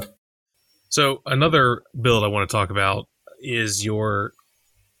was good. So another build I want to talk about is your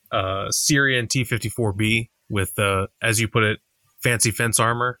Syrian T-54B with, as you put it, fancy fence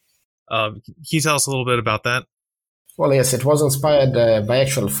armor. Can you tell us a little bit about that? Well, yes, it was inspired by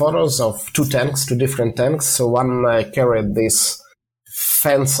actual photos of 2 different tanks. So one carried this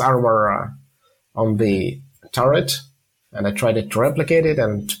fence armor on the turret, and I tried to replicate it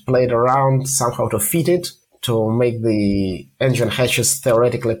and played around somehow to fit it, to make the engine hatches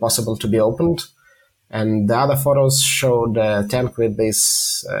theoretically possible to be opened. And the other photos showed a tank with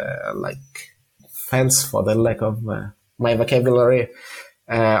this, like, fence, for the lack of my vocabulary,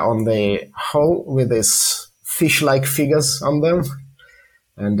 on the hull with these fish-like figures on them.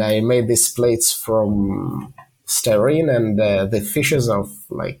 And I made these plates from styrene and the fishes of,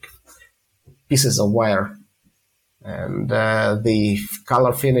 like, pieces of wire. And the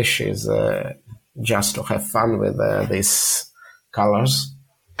color finish is just to have fun with these colors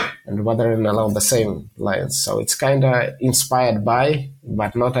and weathering along the same lines. So it's kind of inspired by,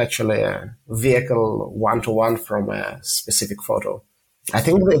 but not actually a vehicle one-to-one from a specific photo. I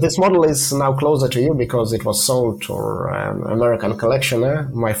think this model is now closer to you because it was sold to an American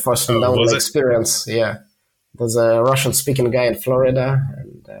collectioner. My first known experience, yeah. There's a Russian-speaking guy in Florida,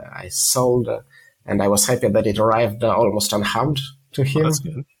 and I sold, and I was happy that it arrived almost unharmed to him. Oh, that's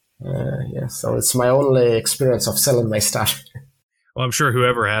good. Yeah, so it's my only experience of selling my stuff. Well, I'm sure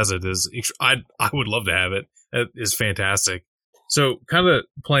whoever has it is, I would love to have it. It is fantastic. So kind of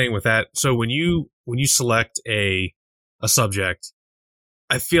playing with that. So when you select a subject,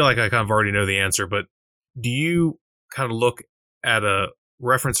 I feel like I kind of already know the answer, but do you kind of look at a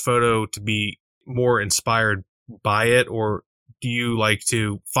reference photo to be more inspired by it, or do you like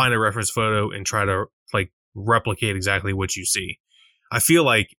to find a reference photo and try to like replicate exactly what you see? I feel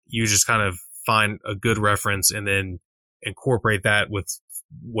like you just kind of find a good reference and then incorporate that with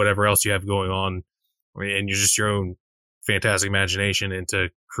whatever else you have going on, and you're just your own fantastic imagination into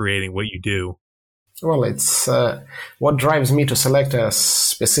creating what you do. Well, it's what drives me to select a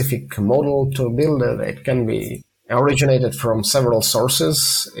specific model to build. It can be originated from several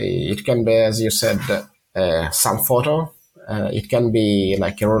sources. It can be, as you said, some photo. It can be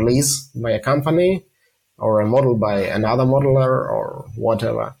like a release by a company or a model by another modeler or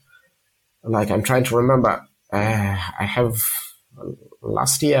whatever. Like, I'm trying to remember.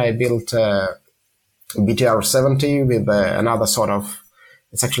 Last year I built a BTR-70 with another sort of,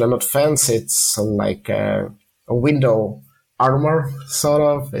 it's actually not fence, it's like a window armor, sort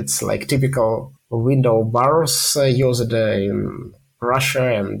of. It's like typical window bars used in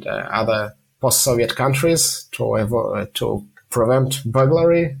Russia and other post-Soviet countries to prevent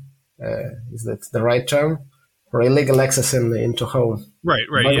burglary. Is that the right term? Or illegal access into home? Right,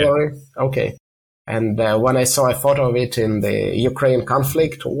 burglary? Yeah. Okay. And when I saw a photo of it in the Ukraine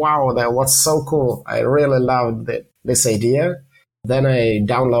conflict, wow, that was so cool. I really loved this idea. Then I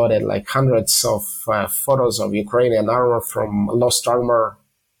downloaded like hundreds of photos of Ukrainian armor from Lost Armor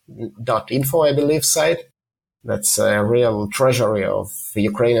 .info, I believe, site. That's a real treasury of the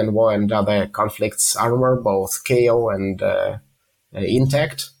Ukrainian war and other conflicts armor, both KO and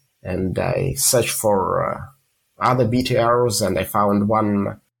intact. And I searched for other BTRs, and I found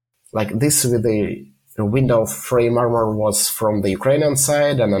one like this with the window frame armor was from the Ukrainian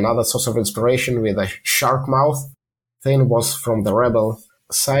side, and another source of inspiration with a shark mouth thing was from the Rebel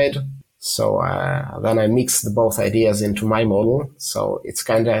side. So then I mixed both ideas into my model. So it's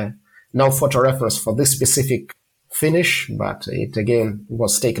kind of no photo reference for this specific finish, but it again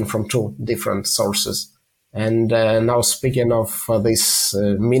was taken from two different sources. And now speaking of this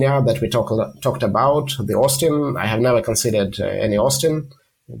Minia that we talked about, the Austin, I have never considered any Austin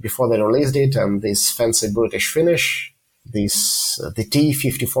before they released it, and this fancy British finish, the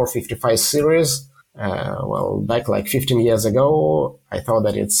T5455 series. Well, back like 15 years ago, I thought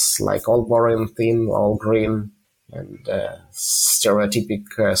that it's like all boring, thin, all green, and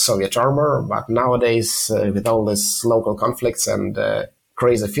stereotypic Soviet armor. But nowadays, with all these local conflicts and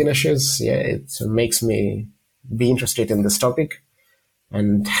crazy finishes, yeah, it makes me be interested in this topic.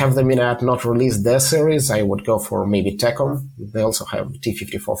 And have the Minat not released their series, I would go for maybe Tecom. They also have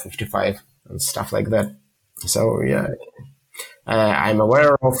T5455 and stuff like that. So yeah, I'm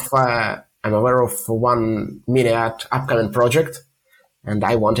aware of one Miniat upcoming project, and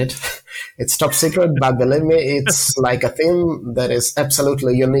I want it. It's top secret, but believe me, it's like a thing that is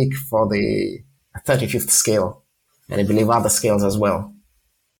absolutely unique for the 35th scale, and I believe other scales as well.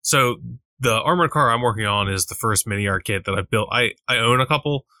 So the armored car I'm working on is the first mini art kit that I built. I own a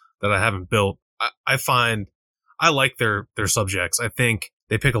couple that I haven't built. I find I like their subjects. I think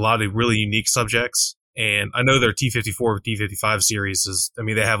they pick a lot of really unique subjects, and I know their T54, T55 series is, I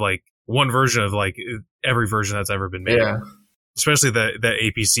mean, they have like one version of like every version that's ever been made. Yeah. Especially the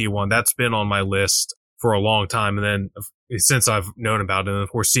APC one. That's been on my list for a long time. And then since I've known about it, and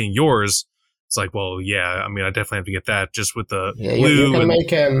of course seeing yours, it's like, well, yeah, I mean, I definitely have to get that just with the blue. You can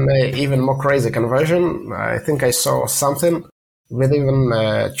make an even more crazy conversion. I think I saw something with even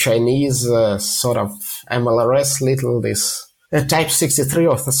Chinese sort of MLRS little this Type 63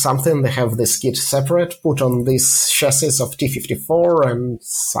 or something. They have this kit separate, put on this chassis of T54 and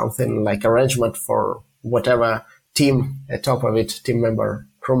something like arrangement for whatever team atop of it, team member,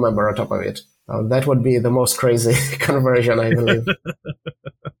 crew member atop of it. That would be the most crazy conversion, I believe.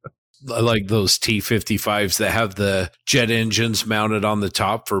 I like those T55s that have the jet engines mounted on the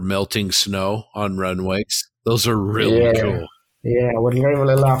top for melting snow on runways. Those are really cool. Yeah, I would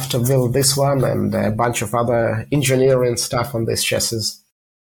really love to build this one and a bunch of other engineering stuff on this chassis.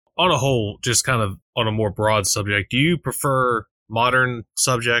 On a whole, just kind of on a more broad subject, do you prefer modern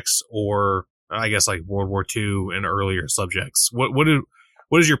subjects or I guess like World War II and earlier subjects? What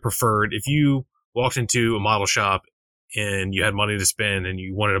is your preferred? If you walked into a model shop and you had money to spend and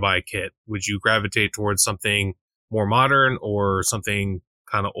you wanted to buy a kit, would you gravitate towards something more modern or something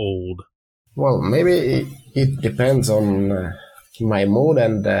kind of old? Well, maybe it depends on my mood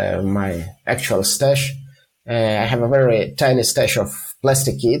and my actual stash. I have a very tiny stash of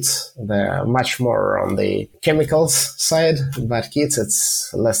plastic kits. They're much more on the chemicals side, but kits,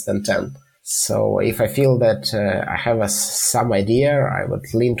 it's less than 10. So if I feel that I have some idea, I would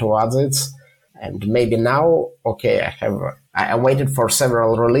lean towards it. And maybe now, okay, I waited for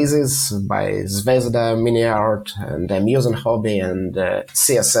several releases by Zvezda, Mini Art, and Musen Hobby, and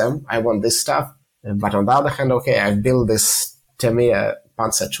CSM. I want this stuff. But on the other hand, okay, I built this Tamiya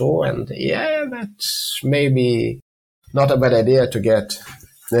Panzer II, and yeah, that may be not a bad idea to get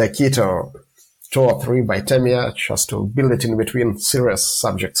the kit or 2 or 3 by Tamiya just to build it in between serious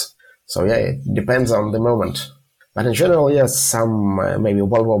subjects. So yeah, it depends on the moment. But in general, yes, some maybe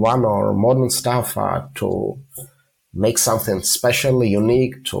World War I or modern stuff to make something special,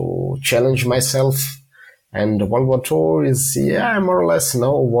 unique, to challenge myself. And World War II is, yeah, I more or less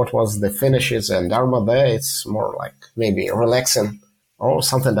know what was the finishes and armor there. It's more like maybe relaxing or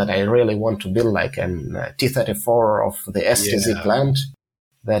something that I really want to build, like an T-34 of the STZ plant,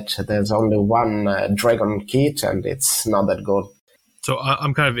 that there's only one Dragon kit and it's not that good. So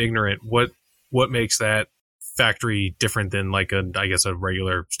I'm kind of ignorant. What makes that factory different than like a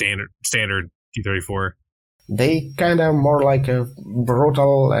regular standard T-34? They kind of more like a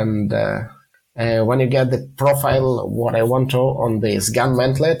brutal, and when you get the profile, what I want to on this gun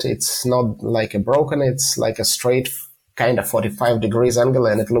mantlet, it's not like a broken, it's like a straight kind of 45 degrees angle,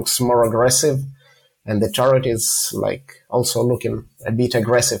 and it looks more aggressive. And the turret is like also looking a bit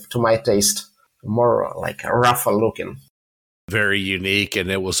aggressive to my taste, more like a rougher looking. Very unique, and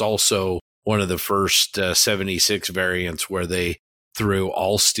it was also one of the first 76 variants where they threw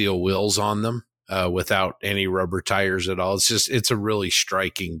all steel wheels on them. without any rubber tires at all. It's a really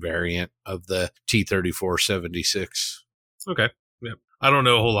striking variant of the T-34-76. Okay. Yeah. I don't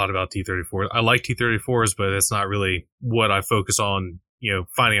know a whole lot about T-34. I like T-34s, but it's not really what I focus on,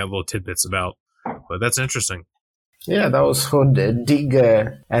 finding out little tidbits about. But that's interesting. Yeah, those who dig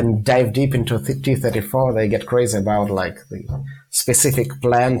and dive deep into T-34, they get crazy about like the specific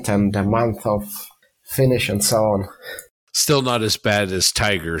plant and the month of finish and so on. Still not as bad as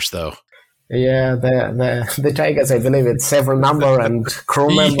Tigers, though. Yeah, the Tigers, I believe it's several number and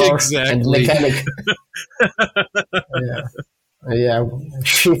crew member and mechanic. Yeah,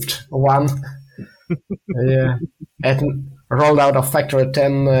 shift 1. Yeah, and rolled out of factory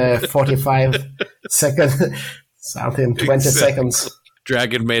 10, 45 seconds. Something 20 seconds.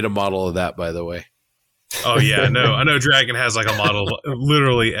 Dragon made a model of that, by the way. Oh yeah, no, I know Dragon has like a model of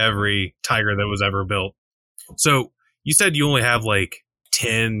literally every Tiger that was ever built. So you said you only have like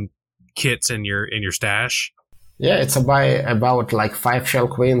 10 kits in your stash? Yeah, it's about like 5 Shell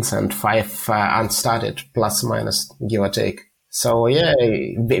Queens and 5 unstarted, plus minus, give or take. So yeah,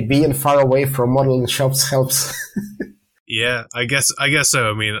 being far away from modeling shops helps. Yeah, I guess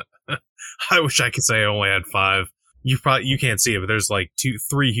so. I mean, I wish I could say I only had 5. You can't see it, but there's like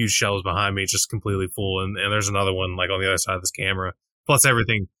 3 huge shelves behind me, just completely full, and there's another one like on the other side of this camera. Plus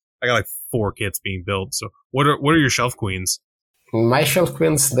everything, I got like 4 kits being built. So what are your Shelf Queens? My Shelf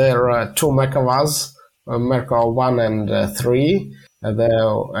Queens, there are 2 Merkavas, Merkava 1 and 3,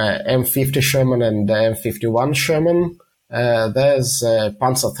 the M50 Sherman and the M51 Sherman. There's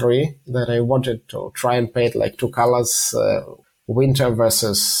Panzer 3 that I wanted to try and paint like 2 colors, winter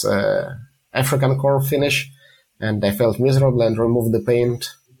versus African core finish, and I felt miserable and removed the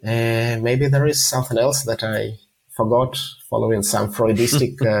paint. Maybe there is something else that I forgot following some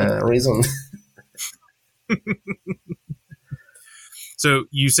Freudistic reason. So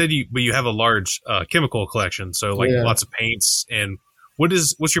you said you have a large chemical collection, so like lots of paints. And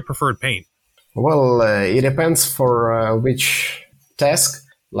what's your preferred paint? Well, it depends for which task.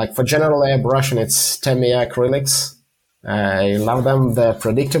 Like for general airbrushing, it's Tamiya acrylics. I love them. They're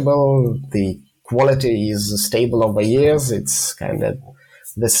predictable. The quality is stable over years. It's kind of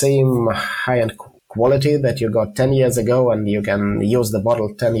the same high-end quality that you got 10 years ago, and you can use the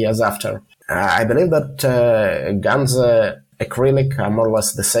bottle 10 years after. I believe that Ganze acrylic are more or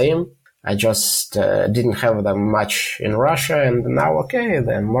less the same. I just didn't have them much in Russia, and now,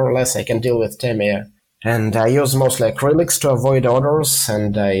 then more or less I can deal with Tamiya. And I use mostly acrylics to avoid odors,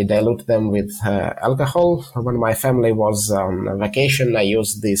 and I dilute them with alcohol. When my family was on vacation, I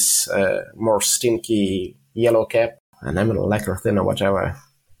used this more stinky yellow cap, an amino lacquer thin or whatever.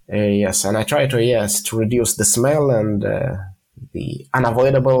 Yes, and I try to reduce the smell and the only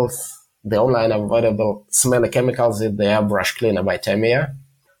unavoidable smelly chemicals is the airbrush cleaner by Tamiya.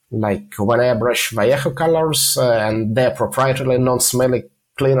 Like when I airbrush Vallejo colors and their proprietary non-smelly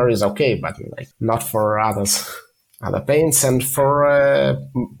cleaner is okay, but like not for other paints. And for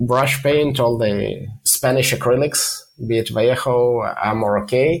brush paint, all the Spanish acrylics, be it Vallejo, are more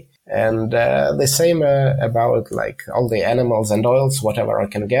okay. And the same about like all the animals and oils, whatever I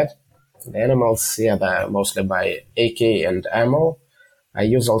can get. The animals, they're mostly by AK and Ammo. I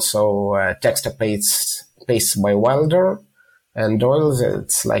use also texture paste by Wilder. And oils,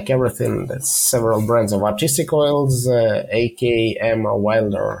 it's like everything. There's several brands of artistic oils, AK, Ammo,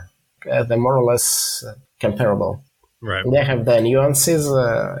 Wilder. They're more or less comparable. Right. They have their nuances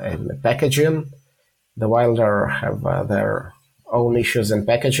in the packaging. The Wilder have their own issues in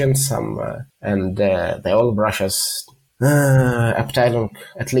packaging. And the old brushes, Uptilunk,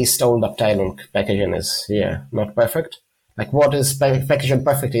 at least old Uptilunk packaging is, not perfect. Like what is packaging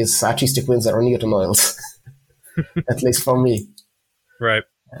perfect is artistic Winsor or Newton oils. At least for me. Right.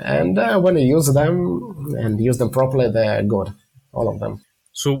 And when you use them and use them properly, they're good. All of them.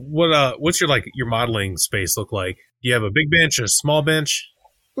 So what's your modeling space look like? Do you have a big bench, a small bench?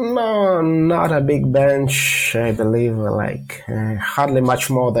 No, not a big bench. I believe like hardly much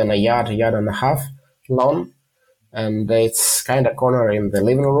more than a yard and a half long. And it's kind of corner in the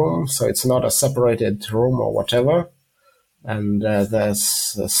living room, so it's not a separated room or whatever. And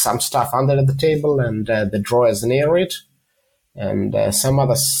there's some stuff under the table, and the drawers near it, and some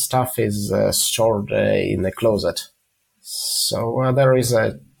other stuff is stored in the closet. So there is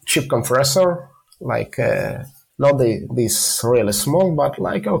a cheap compressor, like not this really small, but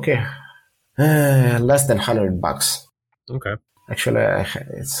like less than $100. Okay. Actually,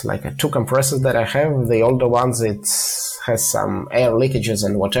 it's like 2 compressors that I have. The older ones, it has some air leakages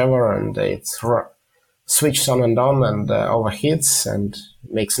and whatever, and it's switches on and on and overheats and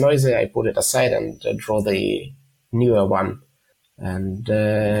makes noisy. I put it aside and draw the newer one. And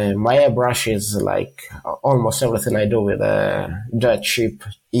my airbrush is like almost everything I do with a dirt cheap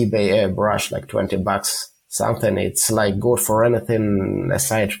eBay airbrush, like $20 something. It's like good for anything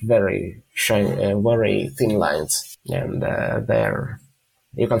aside very very thin lines. And there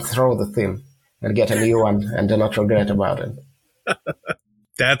you can throw the thing and get a new one and do not regret about it.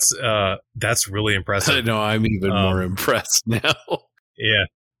 That's really impressive. I know, I'm even more impressed now. Yeah.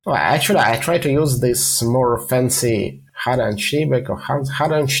 Well, actually, I try to use this more fancy Harald Steenbeck or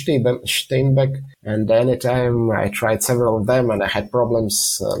Harald Steenbeck, and anytime I tried several of them and I had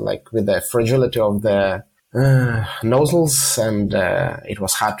problems like with the fragility of the nozzles, and it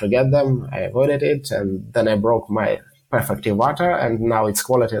was hard to get them. I avoided it, and then I broke my Perfect Iwata, and now it's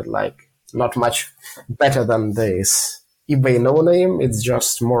quality like not much better than this eBay no-name. It's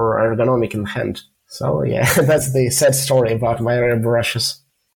just more ergonomic in hand. So yeah, that's the sad story about my airbrushes.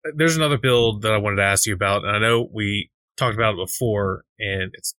 There's another build that I wanted to ask you about, and I know we talked about it before,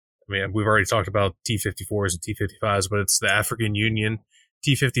 and we've already talked about T54s and T55s, but it's the African Union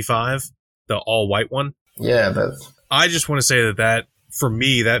T55, the all-white one. Yeah, I just want to say that for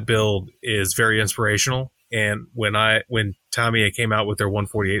me, that build is very inspirational. And when Tamiya came out with their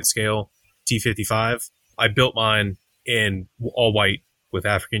 1/48 scale T55, I built mine in all white with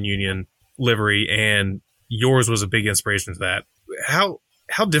African Union livery, and yours was a big inspiration to that.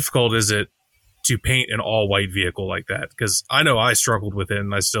 How difficult is it to paint an all white vehicle like that? Because I know I struggled with it,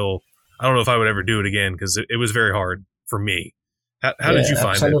 and I don't know if I would ever do it again because it was very hard for me. How did you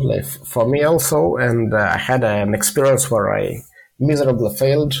find absolutely. it? For me also, and I had an experience where I miserably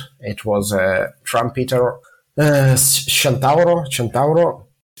failed. It was a trumpeter Centauro.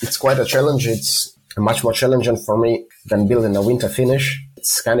 It's quite a challenge. It's much more challenging for me than building a winter finish.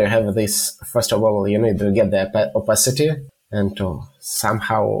 It's kind of have this, first of all, you need to get the opacity and to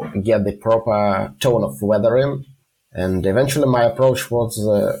somehow get the proper tone of weathering. And eventually my approach was,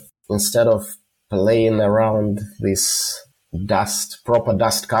 instead of playing around this proper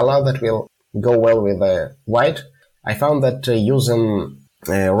dust color that will go well with the white, I found that using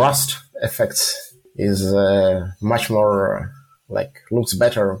rust effects is much more looks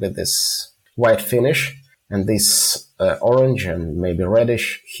better with this white finish, and these orange and maybe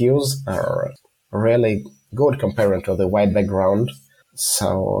reddish hues are really good compared to the white background.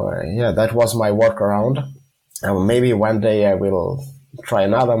 So yeah, that was my workaround. Maybe one day I will try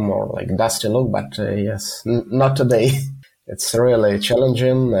another more dusty look, but yes, not today. It's really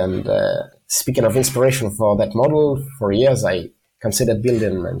challenging. And speaking of inspiration for that model, for years I considered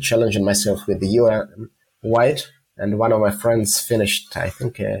building and challenging myself with the UN white. And one of my friends finished, I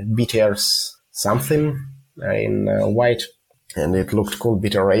think, BTR something in white, and it looked cool,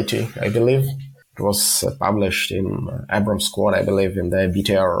 BTR 80, I believe. It was published in Abrams Squad, I believe, in the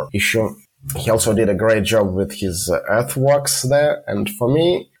BTR issue. He also did a great job with his earthworks there. And for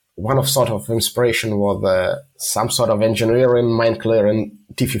me, one of sort of inspiration was some sort of engineering, mind clearing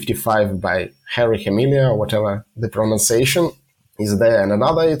T55 by Harry Hemilia, or whatever the pronunciation is there. And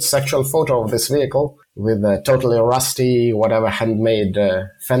another, it's actual photo of this vehicle with totally rusty, whatever handmade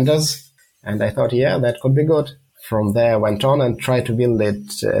fenders. And I thought, yeah, that could be good. From there, I went on and tried to build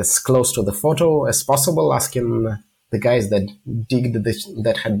it as close to the photo as possible, asking the guys that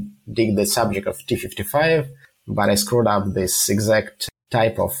had digged the subject of T55, but I screwed up this exact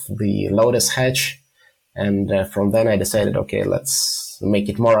type of the Lotus hatch. And from then I decided, okay, let's make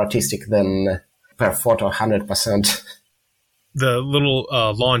it more artistic than per photo 100%. The little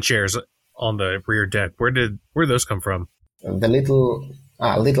lawn chairs on the rear deck, where those come from? The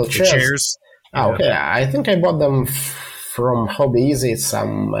little chairs. Okay. I think I bought them from Hobby Easy,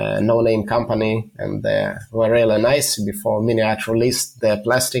 some no-name company, and they were really nice before Miniat released their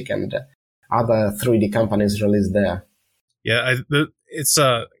plastic, and other 3D companies released their. Yeah, it's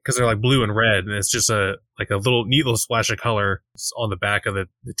because they're blue and red, and it's just a little neat little splash of color on the back of the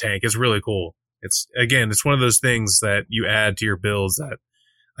tank. It's really cool. It's one of those things that you add to your builds that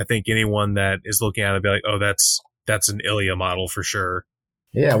I think anyone that is looking at it be like, oh, that's an Ilya model for sure.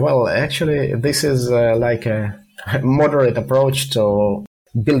 Yeah, well, actually, this is a moderate approach to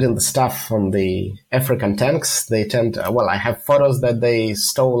building the stuff on the African tanks. They tend to, I have photos that they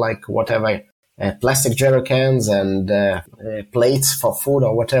stole whatever plastic jerry cans and plates for food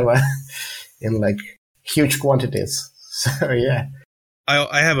or whatever in huge quantities. So yeah.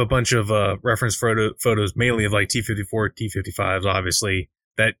 I have a bunch of reference photos, mainly of T54, T55s, obviously.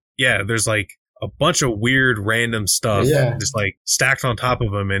 That, yeah, there's a bunch of weird random stuff just stacked on top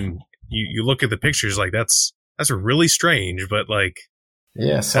of them, and you look at the pictures that's really strange, but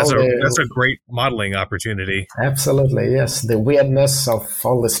yes, that's a great modeling opportunity. Absolutely, yes. The weirdness of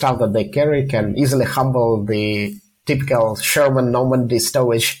all the stuff that they carry can easily humble the typical Sherman Normandy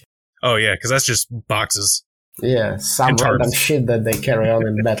stowage. Oh yeah, because that's just boxes. Yeah, some And tarps. random shit that they carry on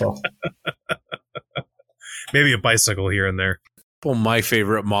in battle. Maybe a bicycle here and there. Well, my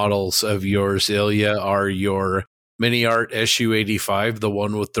favorite models of yours, Ilya, are your Mini Art SU-85, the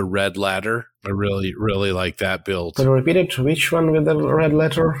one with the red ladder. I really, really like that build. Could you repeat it? Which one with the red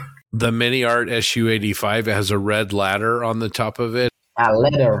letter? The Mini Art SU-85 has a red ladder on the top of it.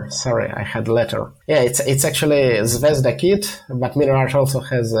 Letter. Sorry, I had letter. Yeah, it's actually Zvezda kit, but Mini Art also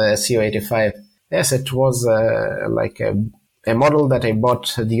has a SU-85. Yes, it was like a model that I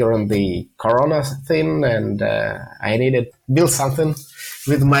bought during the Corona thing, and I needed to build something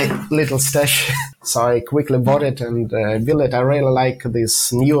with my little stash. So I quickly bought it and built it. I really like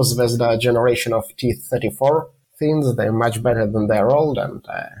this new Zvezda generation of T-34 things. They're much better than their old, and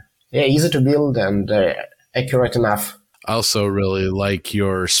easy to build and accurate enough. I also really like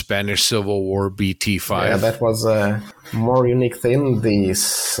your Spanish Civil War BT-5. Yeah, that was a more unique thing.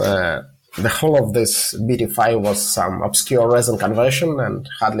 The whole of this BT-5 was some obscure resin conversion, and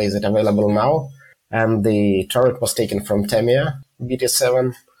hardly is it available now. And the turret was taken from Tamiya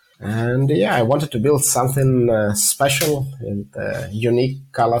BT-7. And yeah, I wanted to build something special in the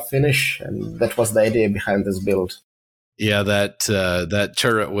unique color finish, and that was the idea behind this build. Yeah, that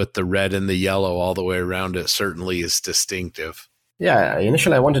turret with the red and the yellow all the way around it certainly is distinctive. Yeah,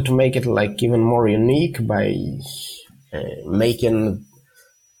 initially I wanted to make it like even more unique by making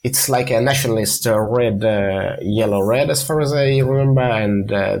it's like a nationalist red, yellow, red as far as I remember, and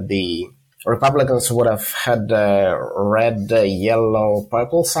the Republicans would have had red, yellow,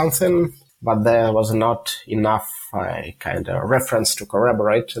 purple something, but there was not enough kind of reference to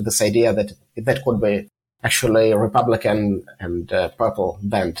corroborate this idea that could be actually Republican and purple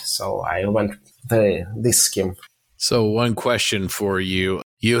band. So I went this scheme. So one question for you.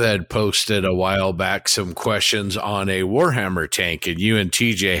 You had posted a while back some questions on a Warhammer tank, and you and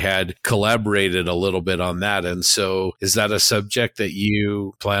TJ had collaborated a little bit on that. And so is that a subject that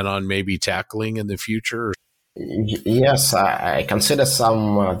you plan on maybe tackling in the future? Yes, I consider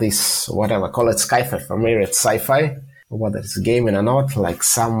some, this, whatever, call it sci-fi. For me, it's sci-fi, whether it's gaming or not, like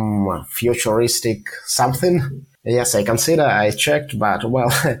some futuristic something. Yes, I checked, but well,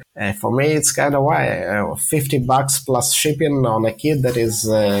 for me, it's kind of why $50 plus shipping on a kit that is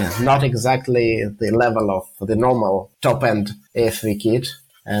not exactly the level of the normal top end AFV kit.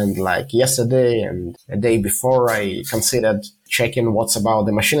 And like yesterday and a day before, I considered checking what's about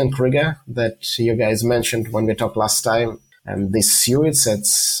the Machine & Krieger that you guys mentioned when we talked last time. And this suits,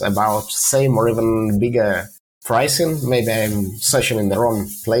 it's about same or even bigger pricing. Maybe I'm searching in the wrong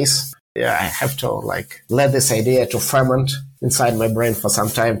place. Yeah, I have to like let this idea to ferment inside my brain for some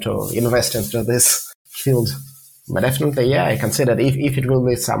time to invest into this field. But definitely, yeah, I considered if it will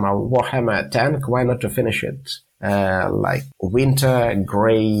be some Warhammer tank, why not to finish it like winter,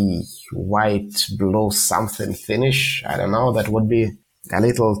 gray, white, blue, something finish. I don't know, that would be a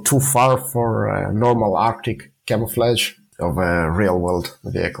little too far for normal Arctic camouflage of a real-world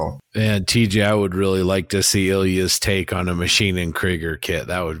vehicle. And TJ, I would really like to see Ilya's take on a Machine & Krieger kit.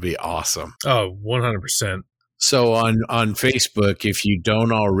 That would be awesome. Oh, 100%. So on Facebook, if you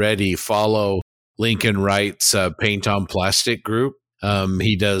don't already, follow Lincoln Wright's Paint on Plastic group.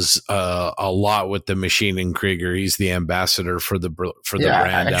 He does a lot with the Machine & Krieger. He's the ambassador for the brand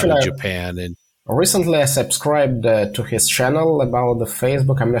actually, out of Japan. And recently I subscribed to his channel about the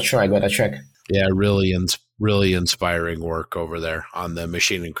Facebook. I'm not sure. I got to check. Yeah, really inspiring work over there on the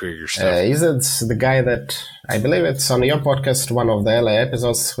Machine & Krieger stuff. Is it the guy that, I believe it's on your podcast, one of the LA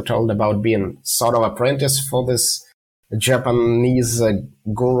episodes, who told about being sort of apprentice for this Japanese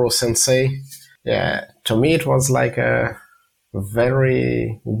guru sensei? Yeah, to me it was like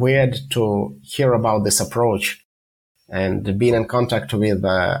very weird to hear about this approach and being in contact with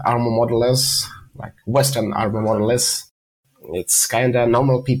armor modelers, like Western armor modelers. It's kind of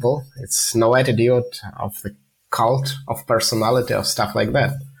normal people. It's no attitude of the cult of personality or stuff like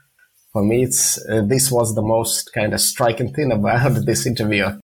that. For me, it's this was the most kind of striking thing about this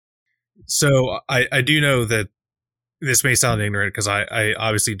interview. So I do know that this may sound ignorant because I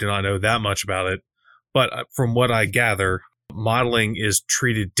obviously do not know that much about it. But from what I gather, modeling is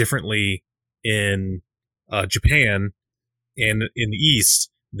treated differently in Japan and in the East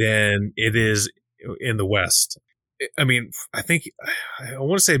than it is in the West. I mean, I think I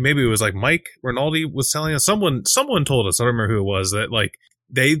want to say maybe it was like Mike Rinaldi was telling us. Someone told us, I don't remember who it was, that like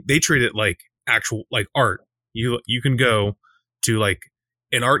they treat it like actual like art. You can go to like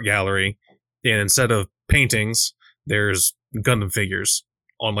an art gallery, and instead of paintings, there's Gundam figures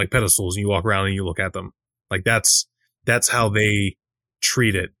on like pedestals, and you walk around and you look at them. Like that's how they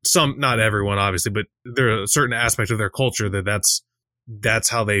treat it. Some, not everyone, obviously, but there's a certain aspect of their culture that's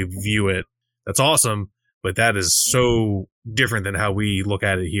how they view it. That's awesome, but that is so different than how we look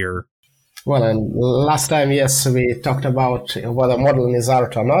at it here. Well, and last time, yes, we talked about whether modeling is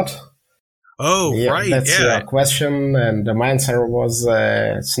art or not. Oh, Yeah, right. that's Yeah. your question, and my answer was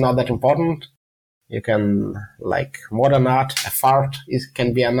it's not that important. You can, like, modern art, a fart, it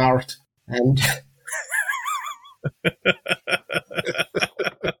can be an art, and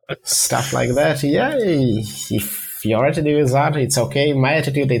stuff like that. Yeah, if your attitude is art, it's okay. My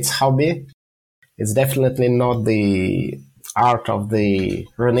attitude, it's hobby. It's definitely not the art of the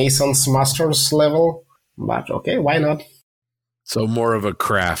Renaissance masters level, but okay, why not? So more of a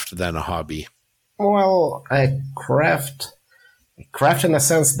craft than a hobby. Well, a craft in the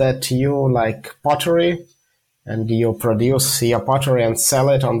sense that you like pottery and you produce your pottery and sell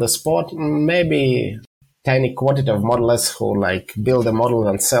it on the spot. Maybe tiny quantity of modelers who like build a model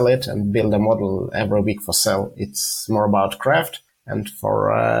and sell it and build a model every week for sale. It's more about craft. And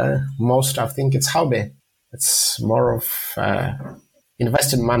for most, I think it's hobby. It's more of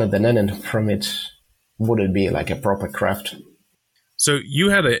invested money than anything from it. Would it be like a proper craft? So you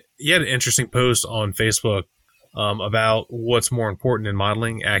had an interesting post on Facebook about what's more important in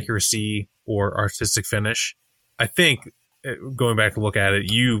modeling, accuracy or artistic finish. I think, going back to look at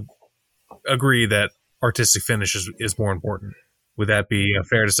it, you agree that artistic finish is more important. Would that be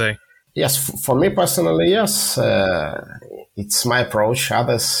fair to say? Yes, for me personally, yes. It's my approach.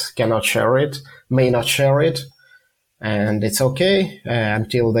 Others cannot share it, may not share it, and it's okay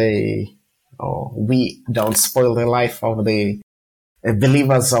until we don't spoil the life of the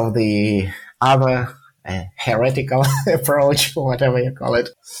believers of the other heretical approach, whatever you call it.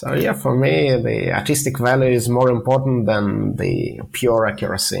 So yeah, for me, the artistic value is more important than the pure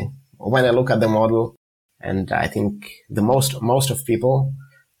accuracy. When I look at the model, and I think the most of people,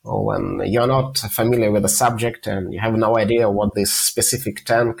 when you're not familiar with the subject and you have no idea what this specific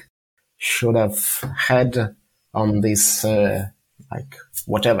tank should have had on this, like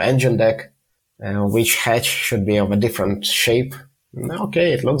whatever engine deck, which hatch should be of a different shape.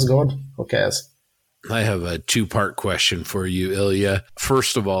 Okay, it looks good. Who cares? I have a two-part question for you, Ilya.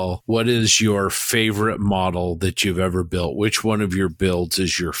 First of all, what is your favorite model that you've ever built? Which one of your builds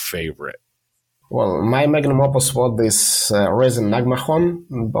is your favorite? Well, my magnum opus was this resin Nagmachon,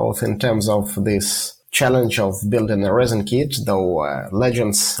 both in terms of this challenge of building a resin kit, though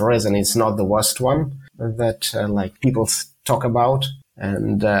Legends resin is not the worst one that like people talk about.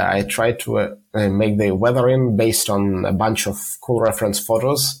 And I tried to make the weathering based on a bunch of cool reference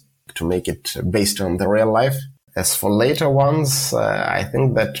photos to make it based on the real life. As for later ones, I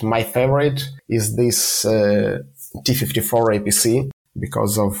think that my favorite is this T54 APC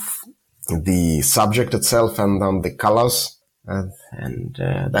because of the subject itself and on the colors. And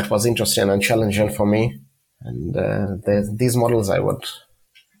that was interesting and challenging for me. And these models I would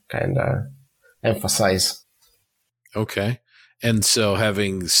kind of emphasize. Okay. And so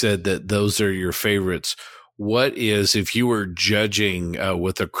having said that those are your favorites, what is, if you were judging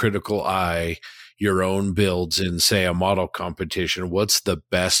with a critical eye your own builds in, say, a model competition, what's the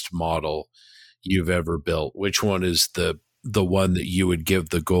best model you've ever built? Which one is the one that you would give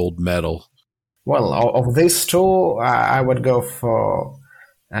the gold medal? Well, of these two, I would go for,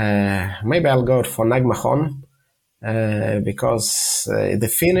 maybe I'll go for Nagmachon, because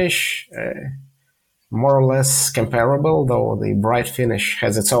the finish, more or less comparable, though the bright finish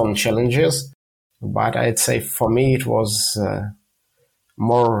has its own challenges. But I'd say for me it was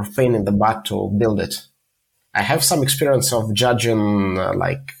more pain in the butt to build it. I have some experience of judging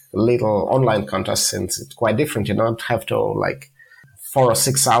like little online contests, since it's quite different. You don't have to like 4 or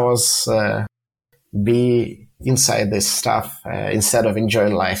 6 hours be inside this stuff instead of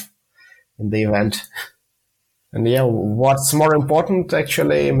enjoying life in the event. And yeah, what's more important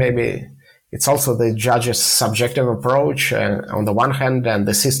actually, maybe it's also the judge's subjective approach on the one hand, and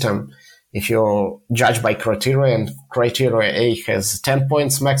the system. If you judge by criteria and criteria A has 10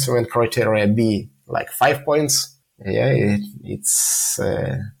 points maximum and criteria B like 5 points, yeah, it's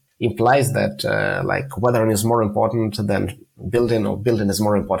implies that like weathering is more important than building, or building is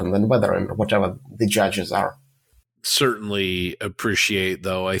more important than weathering, whatever the judges are. Certainly appreciate,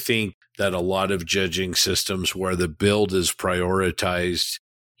 though, I think that a lot of judging systems where the build is prioritized,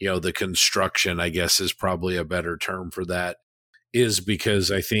 the construction, I guess, is probably a better term for that, is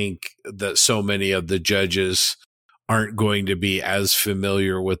because I think that so many of the judges aren't going to be as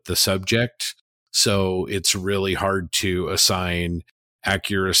familiar with the subject. So it's really hard to assign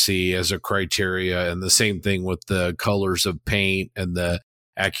accuracy as a criteria. And the same thing with the colors of paint and the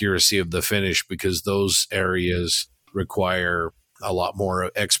accuracy of the finish, because those areas require a lot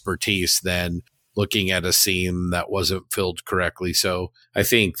more expertise than looking at a seam that wasn't filled correctly. So I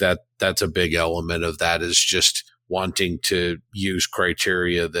think that that's a big element of that, is just wanting to use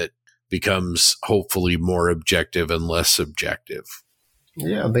criteria that becomes hopefully more objective and less subjective.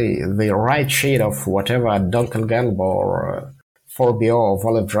 Yeah, the right shade of whatever Dunkelgelb or 4BO of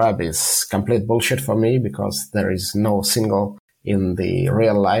olive drab is complete bullshit for me, because there is no single in the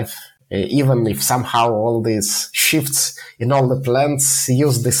real life. Even if somehow all these shifts in all the plants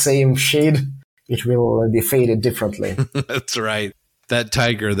use the same shade, it will be faded differently. That's right. That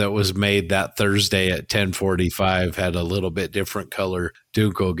tiger that was made that Thursday at 10:45 had a little bit different color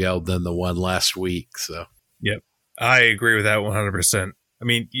Dunkelgelb than the one last week. So, yep, I agree with that 100%. I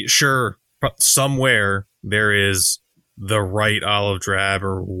mean, sure, somewhere there is the right olive drab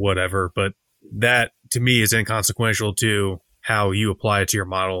or whatever, but that to me is inconsequential to how you apply it to your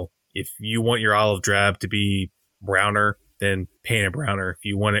model. If you want your olive drab to be browner, then paint it browner. If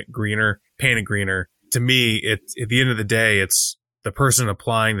you want it greener, paint it greener. To me, it's at the end of the day, it's the person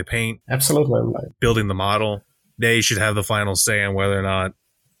applying the paint, absolutely, building the model. They should have the final say on whether or not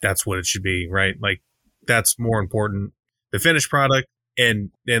that's what it should be, right? Like, that's more important. The finished product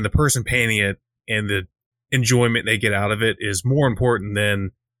and the person painting it and the enjoyment they get out of it is more important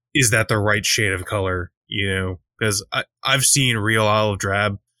than, is that the right shade of color, you know? Because I've seen real olive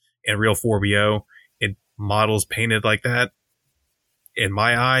drab and real 4BO and models painted like that, in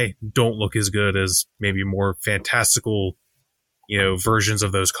my eye, don't look as good as maybe more fantastical, you know, versions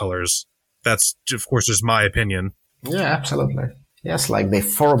of those colors. That's, of course, just my opinion. Yeah, absolutely. Yes, like the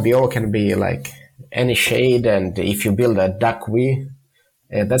 4BO can be like any shade, and if you build a Duckwee,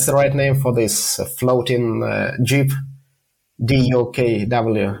 that's the right name for this floating Jeep,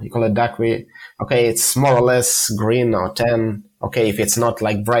 DUKW, you call it Duckwee. Okay, it's more or less green or tan. Okay, if it's not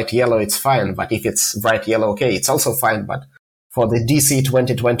like bright yellow, it's fine, but if it's bright yellow, okay, it's also fine. But for the DC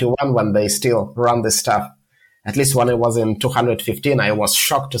 2021, when they still run this stuff, at least when it was in 215, I was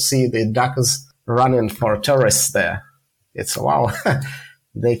shocked to see the ducks running for tourists there. It's wow.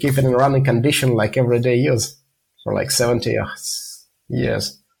 They keep it in running condition like everyday use for like 70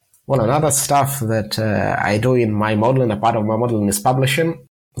 years. Well, another stuff that I do in my modeling, a part of my modeling, is publishing.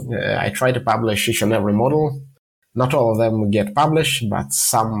 I try to publish each and every model. Not all of them get published, but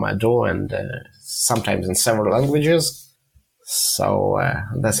some I do, and sometimes in several languages. So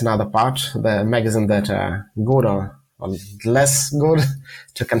that's another part. The magazine that are good or less good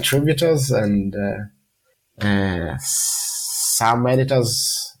to contributors, and some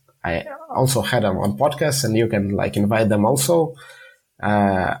editors I also had them on podcasts, and you can like invite them also.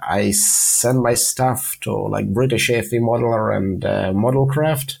 I send my stuff to like British AFV Modeler and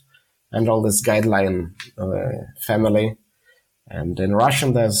Modelcraft and all this guideline family. And in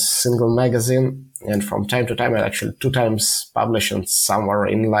Russian, there's Single Magazine. And from time to time, I actually 2 times publish in somewhere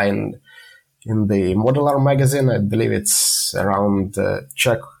inline in the Modular magazine. I believe it's around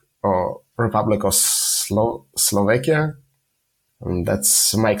Czech or Republic of Slovakia. And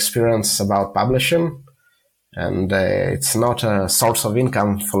that's my experience about publishing. And it's not a source of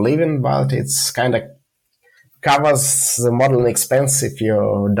income for living, but it's kind of covers the modeling expense if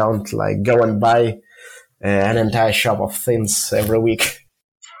you don't like go and buy an entire shop of things every week.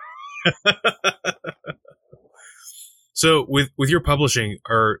 So with your publishing,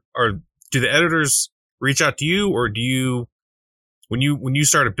 do the editors reach out to you, or do you, when you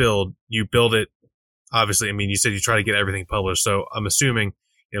start a build, you build it? Obviously, I mean, you said you try to get everything published, so I'm assuming,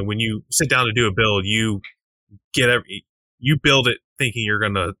 you know, when you sit down to do a build, you build it thinking you're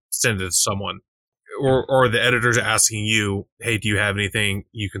going to send it to someone, or the editors are asking you, hey, do you have anything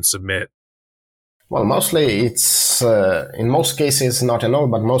you can submit? Well, mostly it's, in most cases, not in all,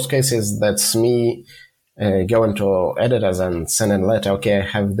 but most cases, that's me going to editors and sending a letter. Okay, I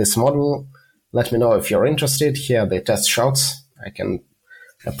have this model. Let me know if you're interested. Here are the test shots. I can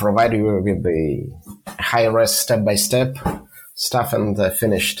provide you with the high-res step-by-step stuff and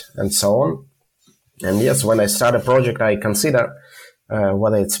finished and so on. And yes, when I start a project, I consider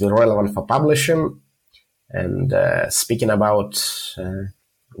whether it's been relevant for publishing. And speaking about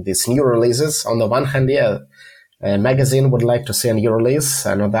these new releases, on the one hand, yeah, a magazine would like to see a new release,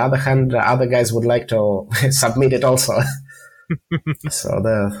 and on the other hand, other guys would like to submit it also. So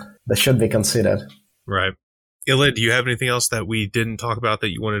that should be considered. Right. Ilya, do you have anything else that we didn't talk about that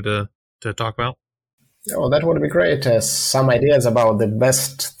you wanted to talk about? Oh, that would be great. Some ideas about the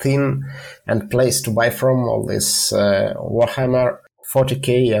best theme and place to buy from, all this Warhammer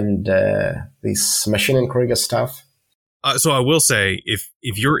 40K and this Machine and Krieger stuff. So I will say, if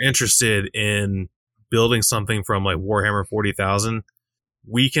you're interested in building something from like Warhammer 40,000,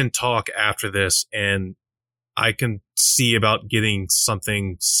 we can talk after this, and I can see about getting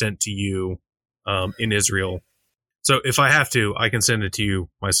something sent to you in Israel. So if I have to, I can send it to you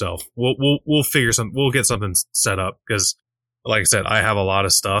myself. We'll figure something. We'll get something set up because, like I said, I have a lot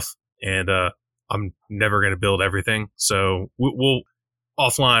of stuff, and I'm never going to build everything. So we'll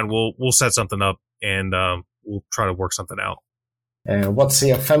offline. We'll set something up, and we'll try to work something out. What's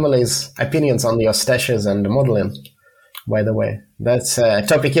your family's opinions on your stashes and modeling? By the way, that's a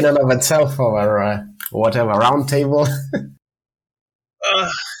topic in and of itself over whatever roundtable.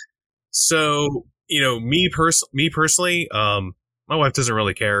 So me personally, my wife doesn't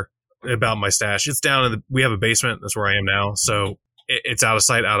really care about my stash. It's down in we have a basement. That's where I am now. So it's out of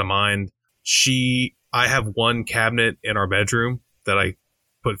sight, out of mind. I have one cabinet in our bedroom that I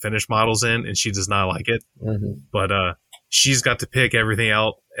put finished models in, and she does not like it. Mm-hmm. But she's got to pick everything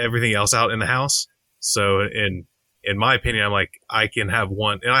else out in the house. So in my opinion, I'm like, I can have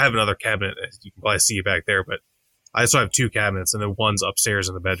one, and I have another cabinet. You can probably see it back there, but I also have two cabinets, and then one's upstairs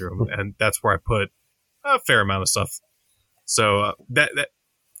in the bedroom, and that's where I put a fair amount of stuff. So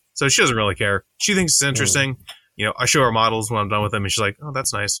so she doesn't really care. She thinks it's interesting. I show her models when I'm done with them, and she's like, "Oh,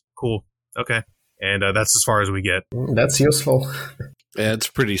 that's nice, cool, okay." And that's as far as we get. That's useful. Yeah, it's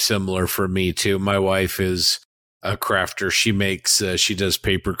pretty similar for me too. My wife is a crafter. She makes, she does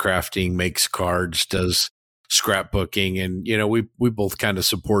paper crafting, makes cards, does scrapbooking, and we both kind of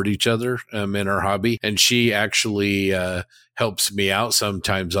support each other in our hobby. And she actually helps me out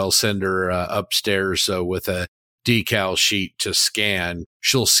sometimes. I'll send her upstairs with a decal sheet to scan.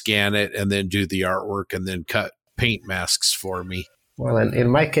 She'll scan it and then do the artwork and then cut paint masks for me. Well, in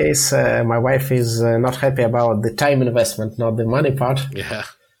my case, my wife is not happy about the time investment, not the money part. Yeah.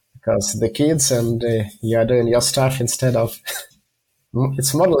 Because the kids and you're doing your stuff instead of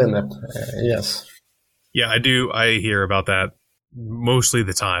it's modeling it. Yes. Yeah, I do. I hear about that mostly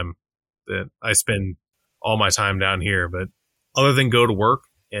the time that I spend all my time down here. But other than go to work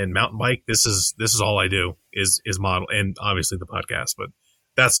and mountain bike, this is all I do is model, and obviously the podcast. But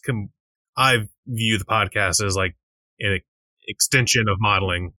I view the podcast as like an extension of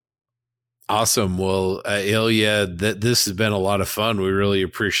modeling. Awesome. Well, Ilya, this has been a lot of fun. We really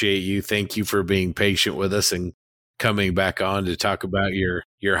appreciate you. Thank you for being patient with us and coming back on to talk about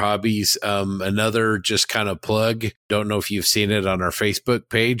your hobbies. Another just kind of plug. Don't know if you've seen it on our Facebook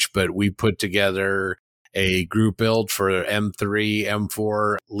page, but we put together a group build for M3,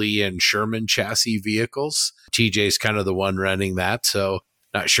 M4, Lee and Sherman chassis vehicles. TJ's kind of the one running that. So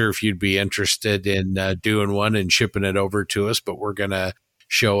not sure if you'd be interested in doing one and shipping it over to us, but we're going to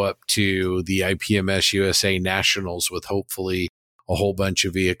show up to the IPMS USA Nationals with hopefully a whole bunch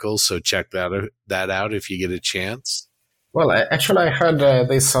of vehicles. So check that out if you get a chance. Well, actually, I heard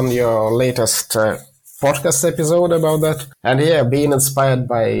this on your latest podcast episode about that. And yeah, being inspired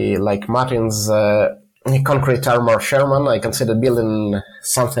by like Martin's concrete armor Sherman, I considered building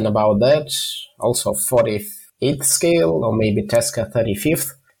something about that. Also 48th scale or maybe Tesca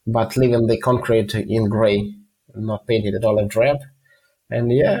 35th, but leaving the concrete in gray, not painted at olive drab. And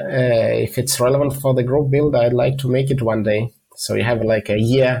yeah, if it's relevant for the group build, I'd like to make it one day. So you have like a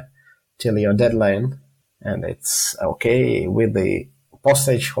year till your deadline, and it's okay with the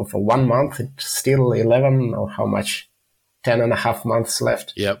postage of 1 month. It's still 11 or how much? 10 and a half months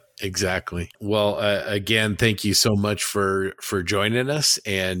left. Yep, exactly. Well, again, thank you so much for joining us,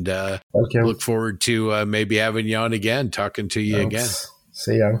 and look forward to maybe having you on again, talking to you again.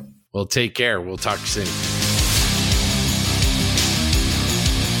 See ya. Well, take care. We'll talk soon.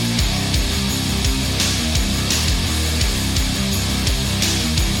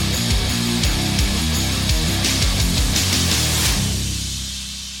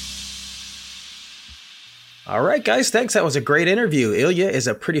 All right, guys. Thanks. That was a great interview. Ilya is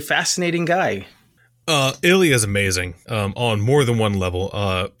a pretty fascinating guy. Ilya is amazing on more than one level.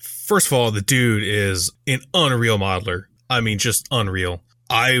 First of all, the dude is an unreal modeler. I mean, just unreal.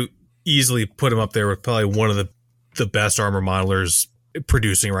 I easily put him up there with probably one of the best armor modelers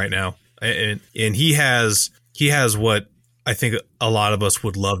producing right now. And he has what I think a lot of us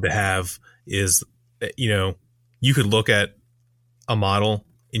would love to have is, you could look at a model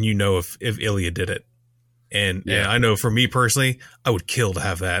and if Ilya did it. And I know for me personally, I would kill to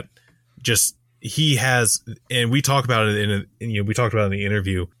have that. Just he has, and we talked about it we talked about it in the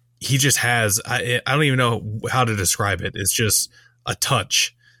interview. He just has. I don't even know how to describe it. It's just a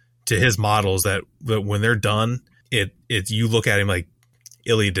touch to his models that when they're done, you look at him like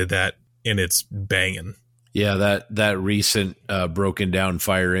Ilya did that, and it's banging. Yeah, that recent broken down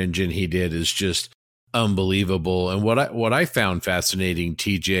fire engine he did is just unbelievable. And what I found fascinating,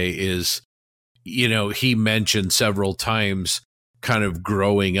 TJ, is, he mentioned several times kind of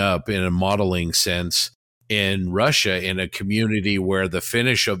growing up in a modeling sense in Russia in a community where the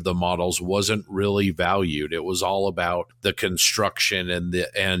finish of the models wasn't really valued. It was all about the construction and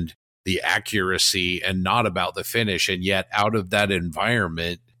the accuracy and not about the finish. And yet out of that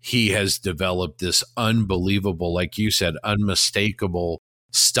environment, he has developed this unbelievable, like you said, unmistakable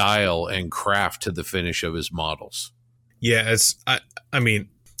style and craft to the finish of his models. Yeah, I mean,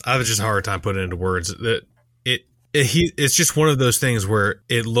 I have just a hard time putting it into words. That it's just one of those things where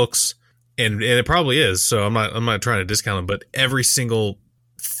it looks, and it probably is. So I'm not trying to discount him, but every single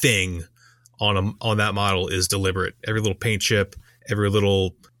thing on that model is deliberate. Every little paint chip,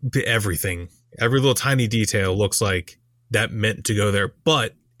 everything, every little tiny detail looks like that meant to go there,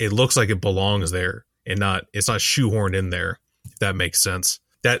 but it looks like it belongs there and it's not shoehorned in there. If that makes sense.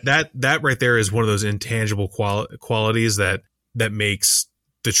 That right there is one of those intangible qualities that makes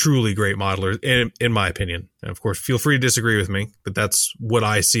the truly great modeler, in my opinion. And of course, feel free to disagree with me, but that's what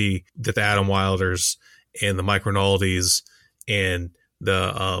I see that the Adam Wilders and the Mike Rinaldis and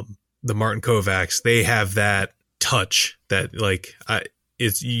the Martin Kovacs, they have that touch that I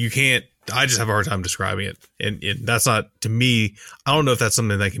just have a hard time describing it. And that's not, to me, I don't know if that's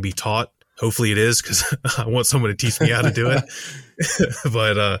something that can be taught. Hopefully it is, because I want someone to teach me how to do it.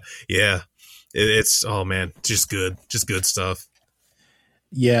 But yeah, it's, oh man, just good stuff.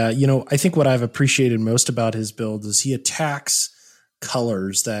 Yeah, I think what I've appreciated most about his build is he attacks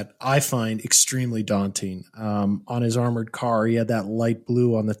colors that I find extremely daunting. On his armored car, he had that light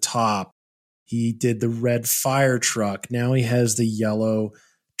blue on the top. He did the red fire truck. Now he has the yellow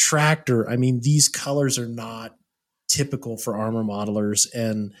tractor. I mean, these colors are not typical for armor modelers.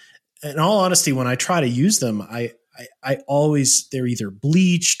 And in all honesty, when I try to use them, I always, they're either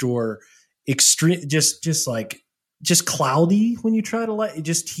bleached or extreme, just cloudy when you try to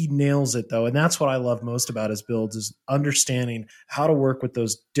he nails it though. And that's what I love most about his builds, is understanding how to work with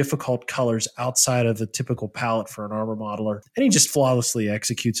those difficult colors outside of the typical palette for an armor modeler. And he just flawlessly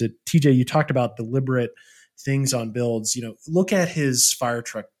executes it. TJ, you talked about deliberate things on builds. Look at his fire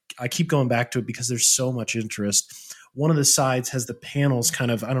truck. I keep going back to it because there's so much interest. One of the sides has the panels kind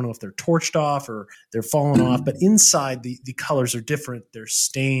of, I don't know if they're torched off or they're fallen off, but inside the colors are different. They're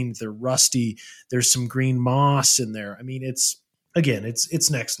stained, they're rusty. There's some green moss in there. I mean, it's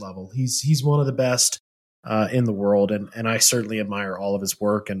next level. He's one of the best in the world. And I certainly admire all of his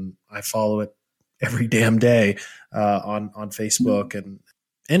work, and I follow it every damn day on Facebook and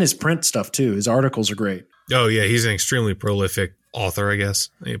his print stuff too. His articles are great. Oh yeah. He's an extremely prolific author, I guess,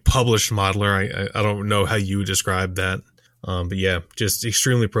 a published modeler. I don't know how you would describe that. But yeah, just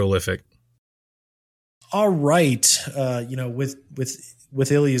extremely prolific. All right.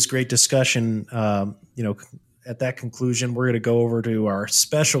 With Ilya's great discussion, at that conclusion, we're going to go over to our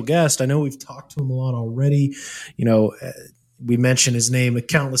special guest. I know we've talked to him a lot already. We mentioned his name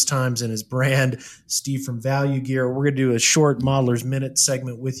countless times and his brand, Steve from Value Gear. We're going to do a short Modeler's Minute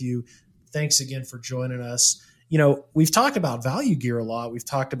segment with you. Thanks again for joining us. We've talked about Value Gear a lot. We've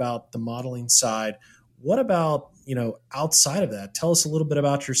talked about the modeling side. What about, outside of that? Tell us a little bit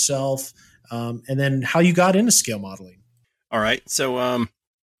about yourself, and then how you got into scale modeling. All right. So,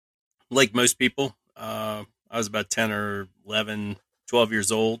 like most people, I was about 10 or 11, 12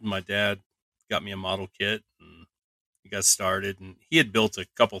 years old. My dad got me a model kit, and he got started, and he had built a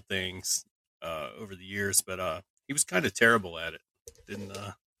couple things over the years, but he was kind of terrible at it.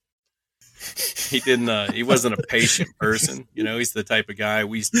 He wasn't a patient person. He's the type of guy,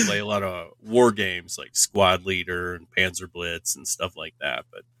 we used to play a lot of war games like Squad Leader and Panzer Blitz and stuff like that.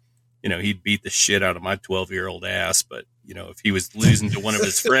 But, he'd beat the shit out of my 12-year-old ass. But, if he was losing to one of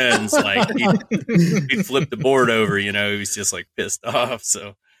his friends, like he'd flip the board over, he was just like pissed off.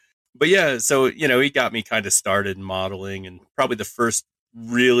 So, but yeah, so, he got me kind of started in modeling, and probably the first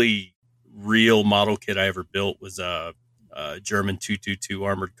really real model kit I ever built was a German 222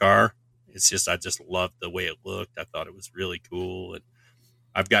 armored car. I just loved the way it looked. I thought it was really cool. And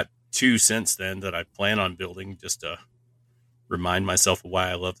I've got two since then that I plan on building just to remind myself of why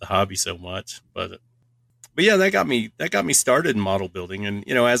I love the hobby so much. But yeah, that got me started in model building. And,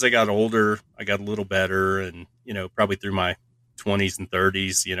 as I got older, I got a little better, and, probably through my 20s and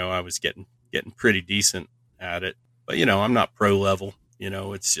 30s, I was getting pretty decent at it. But, I'm not pro level,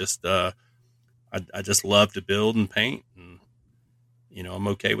 it's just, I just love to build and paint, and, I'm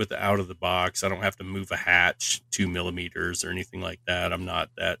okay with the out of the box. I don't have to move a hatch 2 millimeters or anything like that. I'm not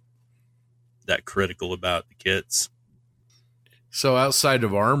that critical about the kits. So outside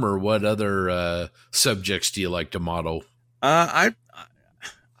of armor, what other subjects do you like to model? I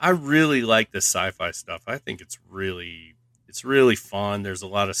really like the sci-fi stuff. I think it's really fun. There's a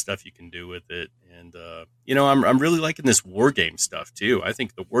lot of stuff you can do with it. And, I'm really liking this war game stuff too. I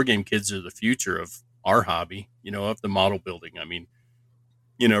think the war game kids are the future of our hobby, of the model building. I mean,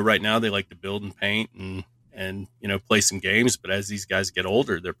 right now they like to build and paint and play some games, but as these guys get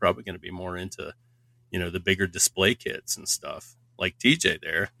older, they're probably going to be more into, the bigger display kits and stuff like TJ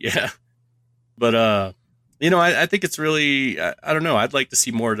there. Yeah. But, I think it's really, I don't know. I'd like to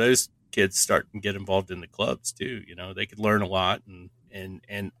see more of those kids start and get involved in the clubs too. They could learn a lot. And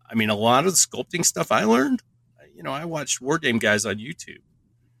I mean, a lot of the sculpting stuff I learned, I watched war game guys on YouTube,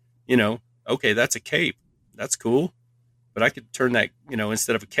 okay, that's a cape. That's cool. But I could turn that,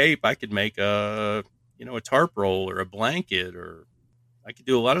 instead of a cape, I could make a tarp roll or a blanket, or I could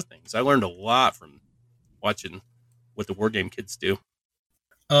do a lot of things. I learned a lot from watching what the war game kids do.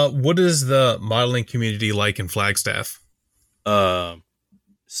 What is the modeling community like in Flagstaff?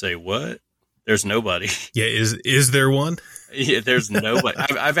 Say what? There's nobody. Yeah, is there one? Yeah, there's nobody.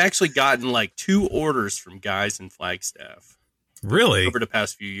 I've actually gotten like 2 orders from guys in Flagstaff. Really? Over the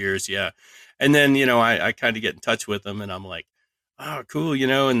past few years, yeah. And then, I kind of get in touch with them and I'm like, oh, cool,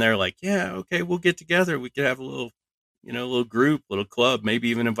 and they're like, yeah, okay, we'll get together. We could have a little, little group, little club, maybe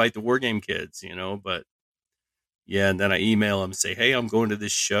even invite the war game kids, but yeah. And then I email them and say, hey, I'm going to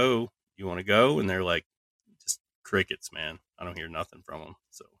this show. You want to go? And they're like, just crickets, man. I don't hear nothing from them.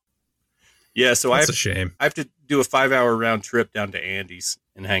 So yeah, so That's a shame. I have to do a 5-hour round trip down to Andy's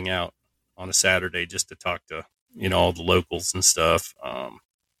and hang out on a Saturday just to talk to, all the locals and stuff.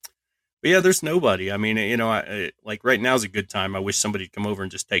 But yeah, there's nobody. I mean, I like right now is a good time. I wish somebody would come over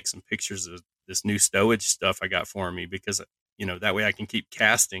and just take some pictures of this new stowage stuff I got for me, because, that way I can keep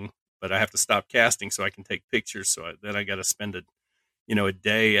casting, but I have to stop casting so I can take pictures. So then I got to spend a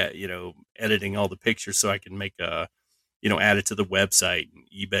day at, editing all the pictures so I can make add it to the website and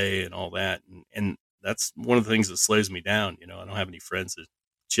eBay and all that. And that's one of the things that slows me down. I don't have any friends to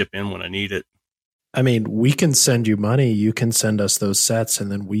chip in when I need it. I mean, we can send you money. You can send us those sets,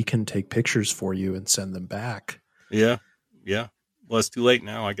 and then we can take pictures for you and send them back. Yeah. Yeah. Well, it's too late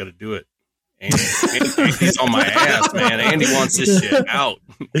now. I got to do it. Andy's on my ass, man. Andy wants this shit out.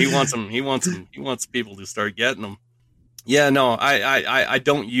 He wants them. He wants people to start getting them. Yeah, no, I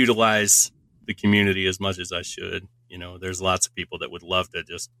don't utilize the community as much as I should. There's lots of people that would love to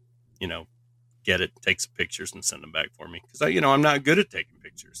just, get it, take some pictures and send them back for me. Cause I'm not good at taking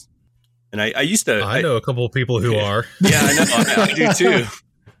pictures. And I used to, I know a couple of people who are. Yeah, I know. I do too.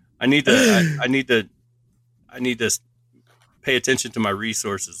 I need to pay attention to my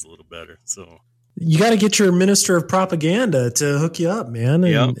resources a little better. So you got to get your minister of propaganda to hook you up, man,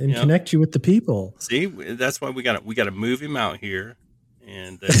 and connect you with the people. See, that's why we got to move him out here,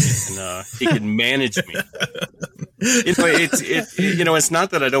 and he can manage me. It's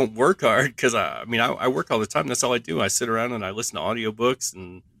not that I don't work hard, because I work all the time. That's all I do. I sit around and I listen to audiobooks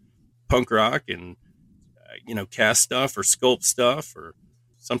and punk rock and cast stuff or sculpt stuff, or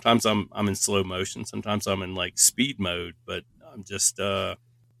sometimes I'm in slow motion, sometimes I'm in like speed mode, but I'm just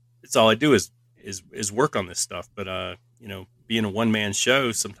it's all I do is work on this stuff. But being a one-man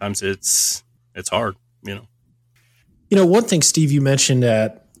show, sometimes it's hard. One thing, Steve, you mentioned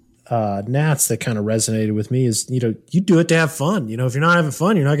at Nats that kind of resonated with me is, you do it to have fun. If you're not having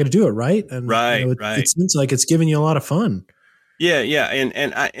fun, you're not going to do it, right? And right. It seems like it's giving you a lot of fun. Yeah,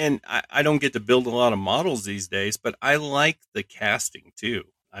 and I don't get to build a lot of models these days, but I like the casting too.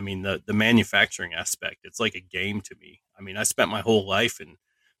 I mean, the manufacturing aspect, it's like a game to me. I mean, I spent my whole life in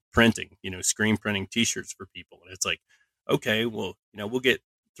printing, screen printing T-shirts for people, and it's like, okay, well, we'll get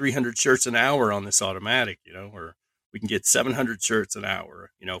 300 shirts an hour on this automatic, or we can get 700 shirts an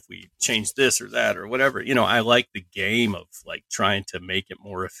hour, if we change this or that or whatever. I like the game of like trying to make it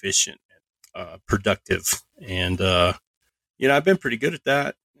more efficient and productive, and I've been pretty good at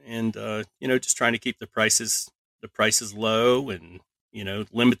that, and just trying to keep the prices low, and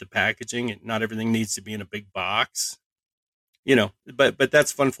limit the packaging, and not everything needs to be in a big box, but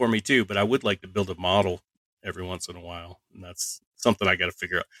that's fun for me too. But I would like to build a model every once in a while, and that's something I got to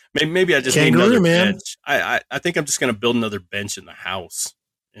figure out. Maybe I just need another bench. I think I'm just going to build another bench in the house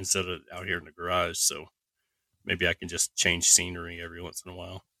instead of out here in the garage. So maybe I can just change scenery every once in a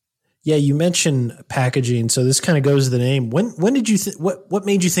while. Yeah, you mentioned packaging, so this kind of goes to the name. When did you what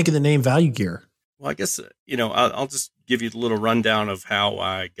made you think of the name Value Gear? Well, I guess I'll just give you a little rundown of how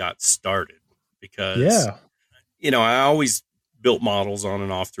I got started, because I always built models on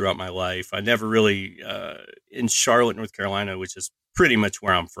and off throughout my life. I never really in Charlotte, North Carolina, which is pretty much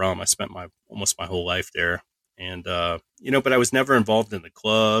where I'm from. I spent almost my whole life there, and but I was never involved in the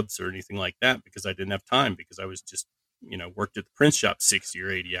clubs or anything like that because I didn't have time, because I was just worked at the print shop 60 or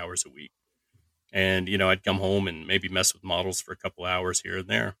 80 hours a week. And, I'd come home and maybe mess with models for a couple hours here and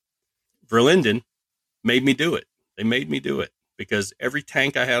there. Verlinden made me do it. They made me do it because every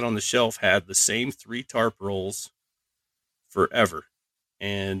tank I had on the shelf had the same 3 tarp rolls forever.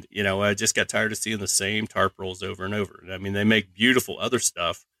 And, I just got tired of seeing the same tarp rolls over and over. I mean, they make beautiful other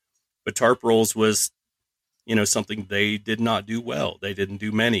stuff, but tarp rolls was, something they did not do well. They didn't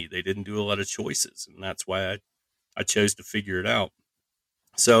do many. They didn't do a lot of choices. And that's why I chose to figure it out.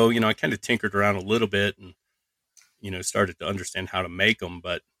 So, I kind of tinkered around a little bit and, started to understand how to make them.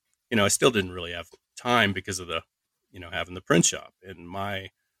 But, I still didn't really have time because of the, having the print shop. And my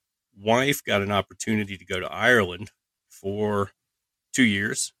wife got an opportunity to go to Ireland for 2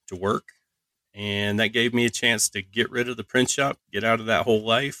 years to work. And that gave me a chance to get rid of the print shop, get out of that whole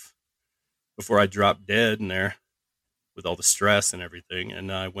life before I dropped dead in there with all the stress and everything.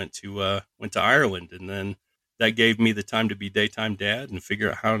 And I went to Ireland, and then that gave me the time to be daytime dad and figure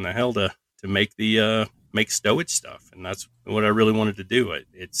out how in the hell to make the make stowage stuff. And that's what I really wanted to do.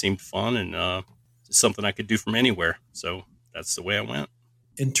 It seemed fun and something I could do from anywhere. So that's the way I went.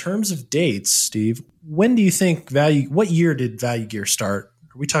 In terms of dates, Steve, when do you think what year did Value Gear start?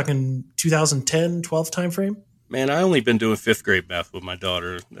 Are we talking 2010, 12 timeframe? Man, I only been doing 5th grade math with my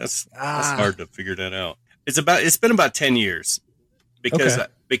daughter. That's hard to figure that out. It's been about 10 years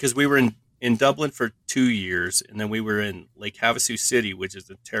because we were in Dublin for 2 years, and then we were in Lake Havasu City, which is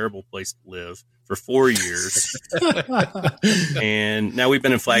a terrible place to live, for 4 years. And now we've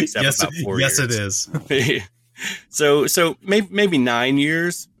been in Flagstaff about 4 years. Yes, it is. So maybe 9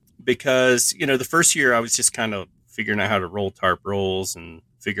 years, because, the first year I was just kind of figuring out how to roll tarp rolls and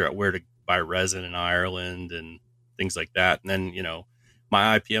figure out where to buy resin in Ireland and things like that. And then,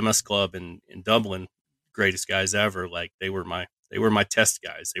 my IPMS club in Dublin, greatest guys ever, like they were my test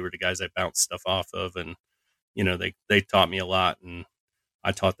guys. They were the guys I bounced stuff off of, and, they taught me a lot and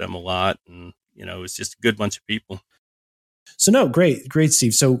I taught them a lot, and, it was just a good bunch of people. So no, great,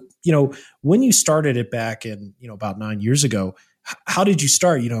 Steve. So, when you started it back in, about 9 years ago, how did you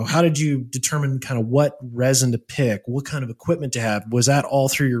start? How did you determine kind of what resin to pick, what kind of equipment to have? Was that all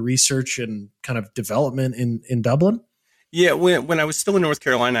through your research and kind of development in Dublin? Yeah, when I was still in North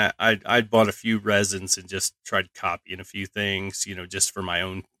Carolina, I bought a few resins and just tried copying a few things, just for my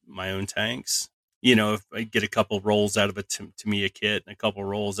own tanks. If I get a couple rolls out of a Tamiya kit and a couple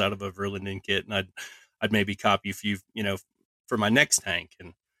rolls out of a Verlinden kit, and I'd maybe copy a few, for my next tank.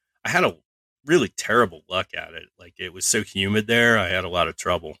 And I had a really terrible luck at it. Like, it was so humid there, I had a lot of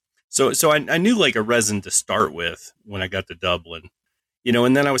trouble. So I knew like a resin to start with when I got to Dublin.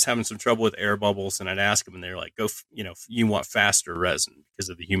 And then I was having some trouble with air bubbles, and I'd ask them, and they're like, you want faster resin because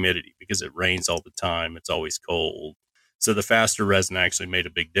of the humidity, because it rains all the time. It's always cold. So the faster resin actually made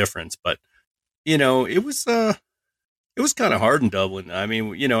a big difference. But, it was kind of hard in Dublin. I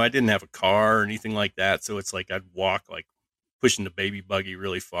mean, I didn't have a car or anything like that. So it's like, I'd walk like pushing the baby buggy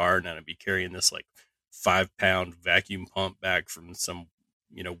really far, and then I'd be carrying this like 5-pound vacuum pump back from some,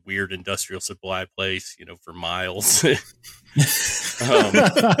 weird industrial supply place, for miles. And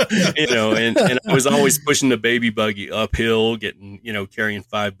I was always pushing the baby buggy uphill, getting, carrying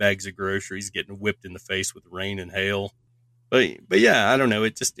 5 bags of groceries, getting whipped in the face with rain and hail. But yeah, I don't know.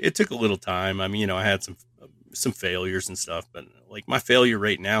 It took a little time. I mean, I had some failures and stuff, but like my failure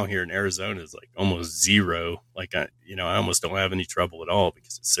rate now here in Arizona is like almost 0. Like I almost don't have any trouble at all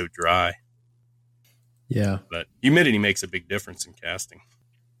because it's so dry. Yeah. But humidity makes a big difference in casting.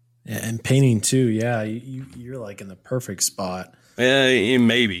 And painting too. Yeah. You're like in the perfect spot.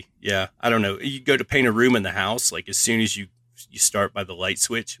 Maybe. Yeah. I don't know. You go to paint a room in the house, like as soon as you start by the light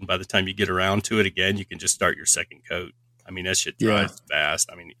switch, and by the time you get around to it again, you can just start your second coat. I mean, that shit dries fast.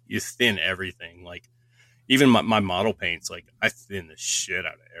 I mean, you thin everything. Like even my model paints, like I thin the shit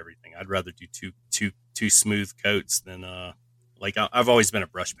out of everything. I'd rather do two smooth coats than like I've always been a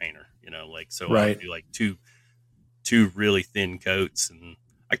brush painter, like so right. I'll do like two really thin coats, and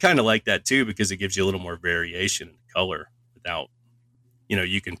I kind of like that too because it gives you a little more variation in color without,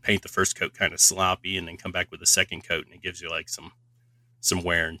 you can paint the first coat kind of sloppy and then come back with the second coat, and it gives you like some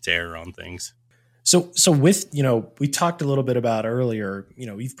wear and tear on things. So with, we talked a little bit about earlier,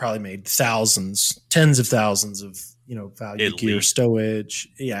 you've probably made thousands, tens of thousands of, Value Gear stowage.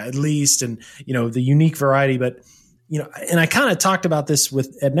 Yeah, at least. And, the unique variety, but, and I kind of talked about this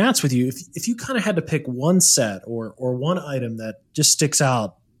at Nats with you. If you kind of had to pick one set or one item that just sticks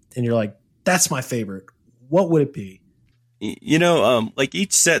out and you're like, that's my favorite, what would it be? Like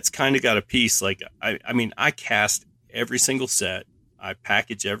each set's kind of got a piece. Like, I mean, I cast every single set. I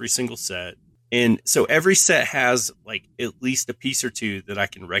package every single set. And so every set has like at least a piece or two that I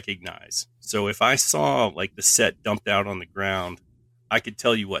can recognize. So if I saw like the set dumped out on the ground, I could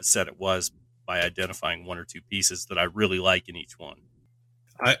tell you what set it was by identifying one or two pieces that I really like in each one.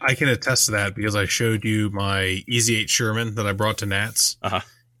 I can attest to that because I showed you my Easy 8 Sherman that I brought to Nats,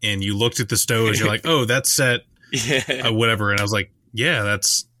 and you looked at the stove and you're like, "Oh, that's set, whatever." And I was like, "Yeah,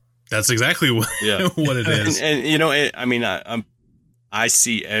 that's exactly what what it is." And you know, I mean, I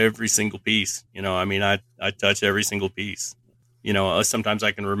see every single piece. You know, I mean, I touch every single piece. You know, sometimes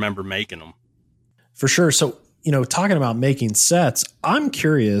I can remember making them. For sure. So, you know, talking about making sets, I'm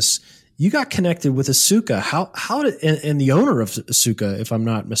curious. You got connected with Asuka. How did and the owner of Asuka, if I'm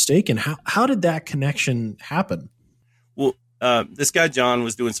not mistaken, how did that connection happen? Well, this guy John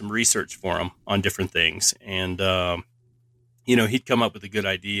was doing some research for him on different things, and you know, he'd come up with a good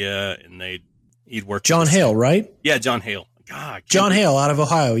idea, and he'd work. John Hale, right? Yeah, John Hale. God, John Hale out of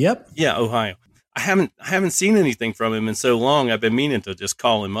Ohio. Yep. Yeah, Ohio. I haven't seen anything from him in so long. I've been meaning to just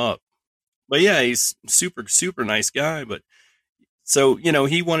call him up. But yeah, he's super, super nice guy. But so, you know,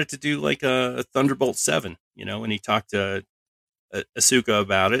 he wanted to do like a Thunderbolt 7, you know, and he talked to Asuka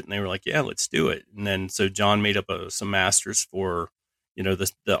about it, and they were like, yeah, let's do it. And then so John made up some masters for, you know,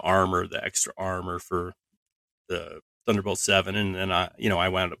 the armor, the extra armor for the Thunderbolt 7. And then I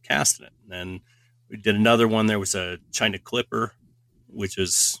wound up casting it. And then we did another one. There was a China Clipper, which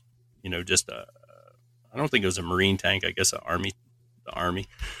was, you know, just I don't think it was a Marine tank. I guess the Army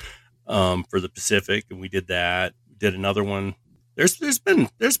for the Pacific, and we did that. We did another one. There's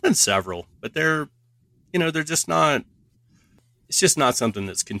been several, but they're just not. It's just not something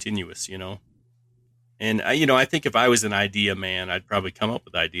that's continuous, you know. And I think if I was an idea man, I'd probably come up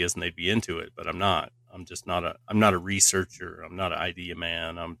with ideas and they'd be into it. But I'm not. I'm not a researcher. I'm not an idea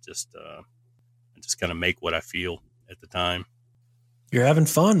man. I just kind of make what I feel at the time. You're having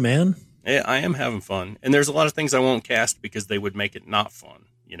fun, man. Yeah, I am having fun. And there's a lot of things I won't cast because they would make it not fun.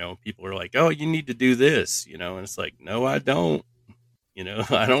 You know, people are like, oh, you need to do this, you know, and it's like, no, I don't. You know,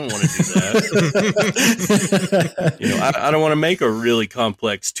 I don't want to do that. You know, I don't want to make a really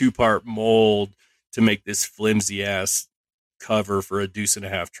complex 2-part mold to make this flimsy ass cover for a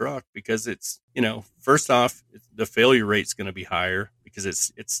deuce-and-a-half truck because it's, you know, first off, the failure rate's going to be higher because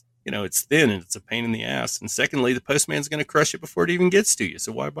it's you know, it's thin and it's a pain in the ass. And secondly, the postman's going to crush it before it even gets to you.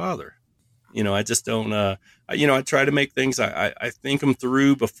 So why bother? You know, I just don't, I try to make things, I think them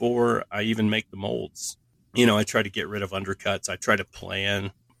through before I even make the molds. You know, I try to get rid of undercuts. I try to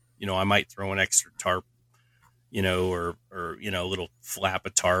plan, you know, I might throw an extra tarp, you know, or, you know, a little flap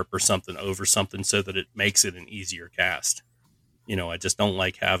of tarp or something over something so that it makes it an easier cast. You know, I just don't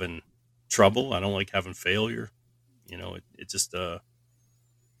like having trouble. I don't like having failure. You know, it just,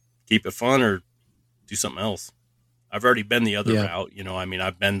 keep it fun or do something else. I've already been the other route. You know, I mean,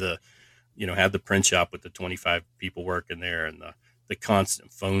 I've been had the print shop with the 25 people working there and the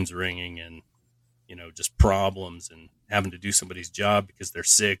constant phones ringing and, you know, just problems and having to do somebody's job because they're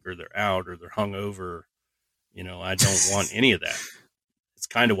sick or they're out or they're hungover. You know, I don't want any of that. It's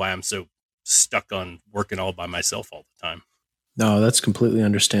kind of why I'm so stuck on working all by myself all the time. No, that's completely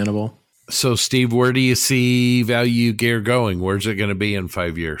understandable. So, Steve, where do you see Value Gear going? Where's it going to be in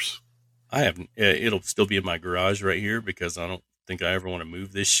 5 years? It'll still be in my garage right here because I don't think I ever want to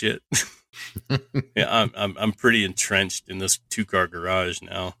move this shit. Yeah, I'm pretty entrenched in this 2-car garage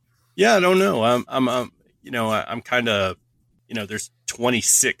now. Yeah, I don't know. I'm kind of, you know, there's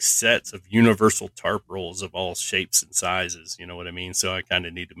 26 sets of universal tarp rolls of all shapes and sizes. You know what I mean? So I kind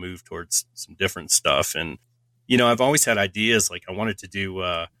of need to move towards some different stuff. And, you know, I've always had ideas like I wanted to do,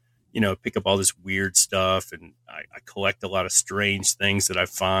 you know, pick up all this weird stuff. And I collect a lot of strange things that I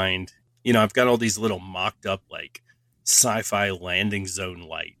find. You know, I've got all these little mocked up like sci-fi landing zone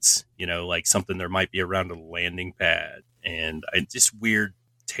lights, you know, like something there might be around a landing pad and just weird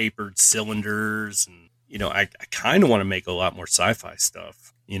tapered cylinders. And, you know, I kind of want to make a lot more sci-fi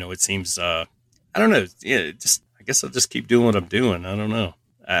stuff. You know, it seems, I don't know. Yeah, I guess I'll just keep doing what I'm doing. I don't know.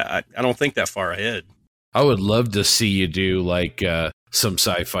 I don't think that far ahead. I would love to see you do like, some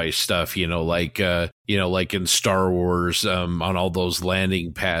sci-fi stuff, you know, like in Star Wars, on all those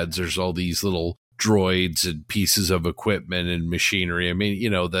landing pads, there's all these little droids and pieces of equipment and machinery. I mean, you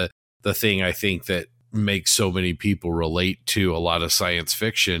know, the thing I think that makes so many people relate to a lot of science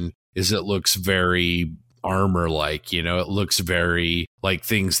fiction is it looks very armor-like, you know, it looks very like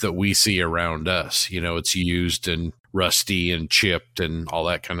things that we see around us. You know, it's used and rusty and chipped and all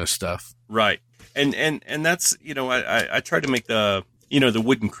that kind of stuff. Right. And that's, you know, I try to make the, you know, the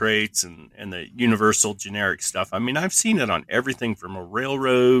wooden crates and the universal generic stuff. I mean, I've seen it on everything from a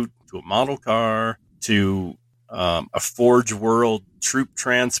railroad to a model car to a Forge World troop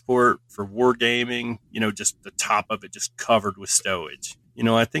transport for wargaming, you know, just the top of it just covered with stowage. You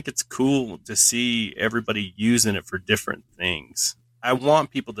know, I think it's cool to see everybody using it for different things. I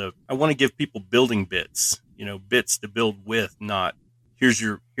want to give people building bits, you know, bits to build with, not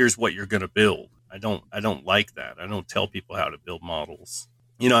here's what you're going to build. I don't like that. I don't tell people how to build models.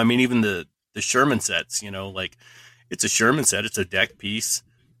 You know, I mean, even the Sherman sets, you know, like it's a Sherman set, it's a deck piece,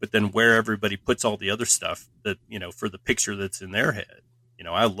 but then where everybody puts all the other stuff that, you know, for the picture that's in their head, you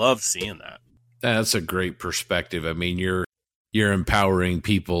know, I love seeing that. That's a great perspective. I mean, you're empowering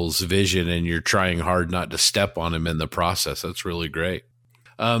people's vision and you're trying hard not to step on them in the process. That's really great.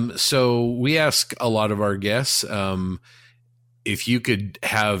 So we ask a lot of our guests, if you could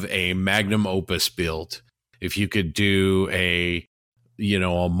have a magnum opus built, if you could do a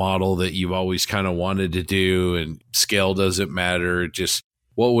model that you've always kind of wanted to do and scale doesn't matter, just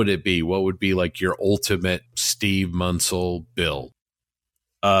what would it be? What would be like your ultimate Steve Munsell build?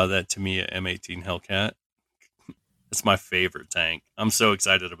 That to me, M18 Hellcat. It's my favorite tank. I'm so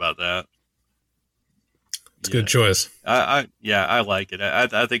excited about that. It's a good choice. I like it.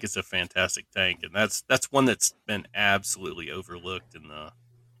 I think it's a fantastic tank, and that's one that's been absolutely overlooked in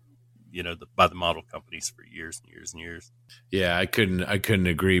by the model companies for years and years and years. Yeah, I couldn't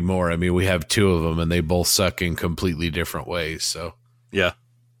agree more. I mean, we have two of them, and they both suck in completely different ways. So yeah.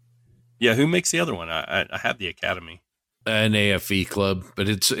 Who makes the other one? I have the Academy. An AFE club, but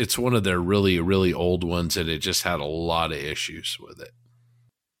it's one of their really, really old ones, and it just had a lot of issues with it.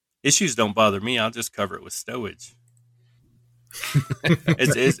 Issues don't bother me. I'll just cover it with stowage.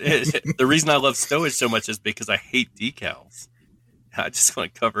 The reason I love stowage so much is because I hate decals. I just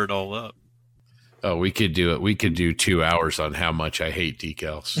want to cover it all up. Oh, we could do it. We could do 2 hours on how much I hate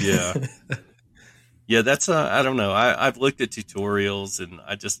decals. Yeah. Yeah, that's I don't know. I've looked at tutorials and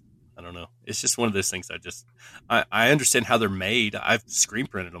I don't know. It's just one of those things I understand how they're made. I've screen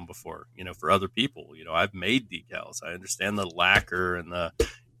printed them before, for other people. I've made decals. I understand the lacquer and the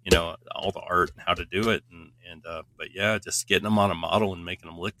all the art and how to do it. But yeah, just getting them on a model and making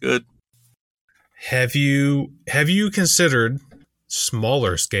them look good. Have you considered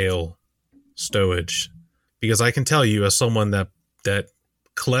smaller scale stowage? Because I can tell you, as someone that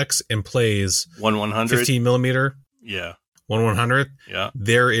collects and plays 1/100 15 millimeter, yeah, 1/100, yeah,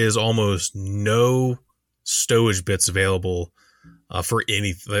 there is almost no stowage bits available for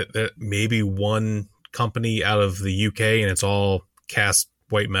any. Maybe one company out of the UK, and it's all cast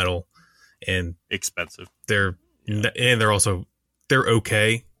white metal and expensive. They're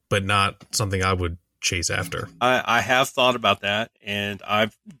okay, but not something I would chase after. I have thought about that, and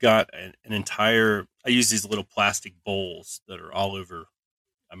I've got an entire. I use these little plastic bowls that are all over.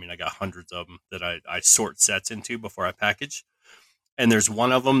 I mean, I got hundreds of them that I sort sets into before I package, and there's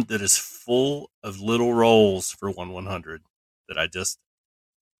one of them that is full of little rolls for 1/100 that I just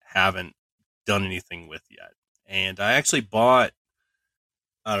haven't done anything with yet. And I actually bought,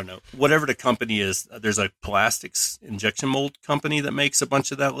 I don't know, whatever the company is. There's a plastics injection mold company that makes a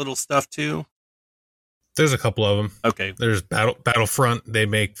bunch of that little stuff too. There's a couple of them. Okay. There's Battlefront. They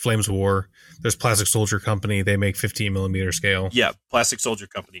make Flames of War. There's Plastic Soldier Company. They make 15 millimeter scale. Yeah, Plastic Soldier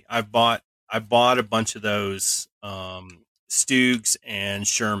Company. I bought a bunch of those Stugs and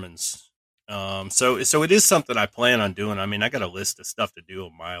Shermans. So it is something I plan on doing. I mean, I got a list of stuff to do a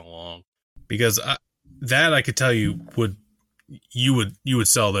mile long. Because I could tell you you would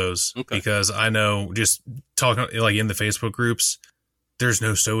sell those. Okay. Because I know, just talking like in the Facebook groups, there's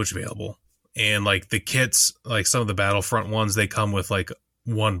no stowage available. And like the kits, like some of the Battlefront ones, they come with like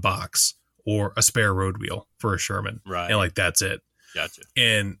one box or a spare road wheel for a Sherman. Right. And like, that's it. Gotcha.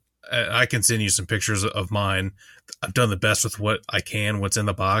 And I can send you some pictures of mine. I've done the best with what I can, what's in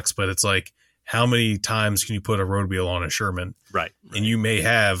the box, but it's like, how many times can you put a road wheel on a Sherman? Right. And you may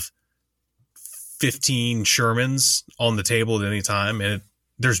have 15 Shermans on the table at any time, and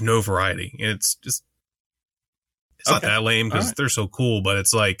there's no variety. And it's not that lame because they're so cool, but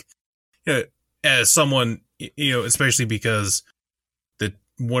it's like, as someone, especially because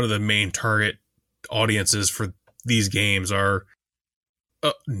one of the main target audiences for these games are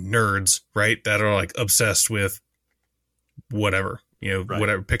nerds, right? That are like obsessed with whatever,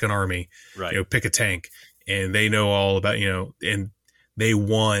 whatever, pick an army, right? Pick a tank, and they know all about, and they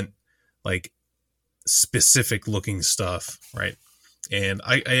want like specific looking stuff, right? And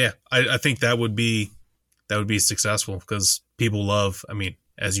I think that would be successful because people love, I mean,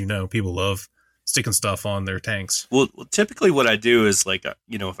 as you know, people love sticking stuff on their tanks. Well, typically what I do is like,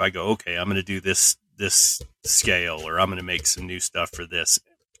 if I go, okay, I'm going to do this scale, or I'm going to make some new stuff for this.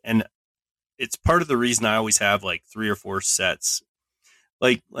 And it's part of the reason I always have like 3 or 4 sets.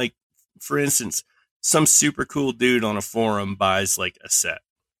 Like for instance, some super cool dude on a forum buys like a set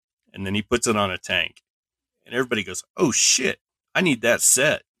and then he puts it on a tank and everybody goes, oh shit, I need that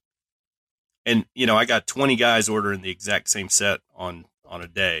set. And, I got 20 guys ordering the exact same set on a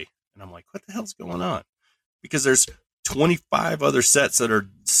day. And I'm like, what the hell's going on? Because there's 25 other sets that are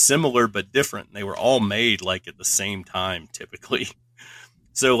similar but different. And they were all made like at the same time, typically.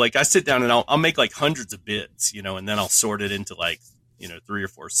 So like I sit down and I'll make like hundreds of bits, you know, and then I'll sort it into like, you know, 3 or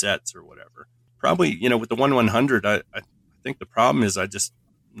 4 sets or whatever. Probably, you know, with the 1/100, I think the problem is I'm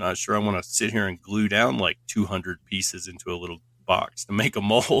not sure I want to sit here and glue down like 200 pieces into a little box to make a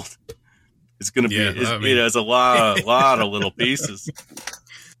mold. It's going to it has a lot of little pieces.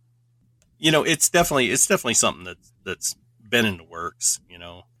 You know, it's definitely something that's been in the works, you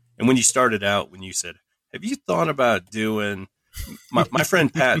know. And when you started out, when you said, have you thought about doing my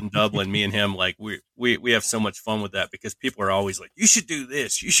friend Pat in Dublin, me and him, like we have so much fun with that because people are always like, you should do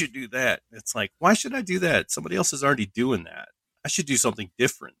this, you should do that. It's like, why should I do that? Somebody else is already doing that. I should do something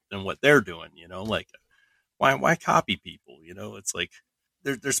different than what they're doing, you know, like why copy people? You know, it's like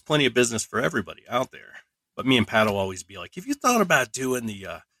there's plenty of business for everybody out there. But me and Pat will always be like, have you thought about doing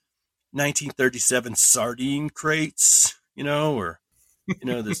the 1937 sardine crates, you know, or, you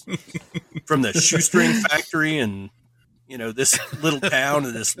know, this from the shoestring factory and, you know, this little town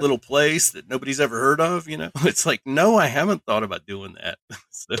and this little place that nobody's ever heard of, you know? It's like, no, I haven't thought about doing that.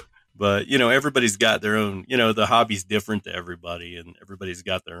 So, but, you know, everybody's got their own, you know, the hobby's different to everybody and everybody's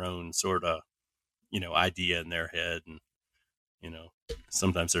got their own sort of, you know, idea in their head. And, you know,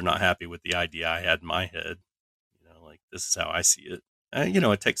 sometimes they're not happy with the idea I had in my head. You know, like, this is how I see it. And, you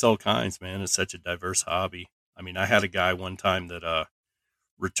know, it takes all kinds, man. It's such a diverse hobby. I mean, I had a guy one time that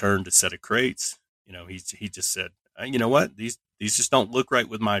returned a set of crates. You know, he just said, you know what? These just don't look right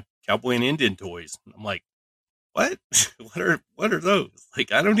with my cowboy and Indian toys. And I'm like, what? what are those?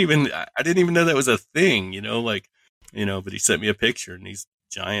 Like, I didn't even know that was a thing, you know, like, you know, but he sent me a picture and these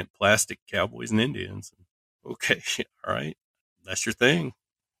giant plastic cowboys and Indians. Okay. All right. That's your thing.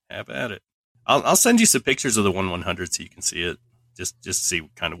 Have at it. I'll send you some pictures of the 1/100 so you can see it. Just see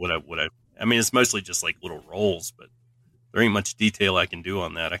kind of what I mean, it's mostly just like little rolls, but there ain't much detail I can do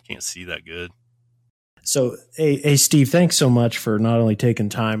on that. I can't see that good. So, hey, Steve, thanks so much for not only taking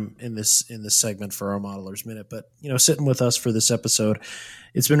time in this segment for our Modelers Minute, but, you know, sitting with us for this episode.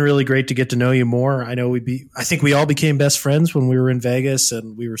 It's been really great to get to know you more. I know I think we all became best friends when we were in Vegas,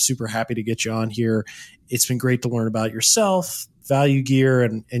 and we were super happy to get you on here. It's been great to learn about yourself, Value Gear,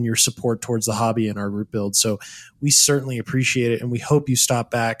 and your support towards the hobby and our group build. So we certainly appreciate it, and we hope you stop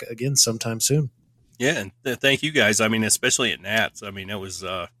back again sometime soon. Yeah, and thank you guys. I mean, especially at Nats. I mean, it was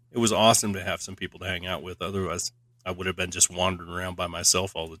awesome to have some people to hang out with. Otherwise, I would have been just wandering around by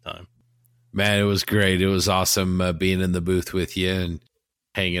myself all the time. Man, it was great. It was awesome being in the booth with you and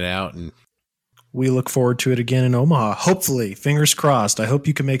hanging out. And we look forward to it again in Omaha. Hopefully, fingers crossed. I hope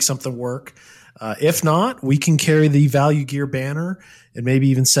you can make something work. If not, we can carry the Value Gear banner and maybe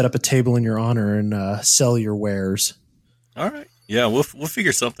even set up a table in your honor and sell your wares. All right. Yeah, we'll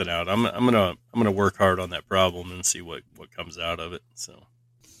figure something out. I'm gonna work hard on that problem and see what comes out of it.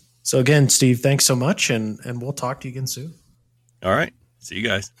 So again, Steve, thanks so much, and we'll talk to you again soon. All right. See you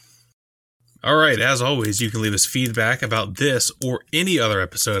guys. All right. As always, you can leave us feedback about this or any other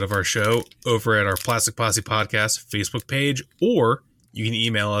episode of our show over at our Plastic Posse Podcast Facebook page, or you can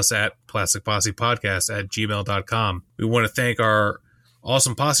email us at plasticpossepodcast@gmail.com. We want to thank our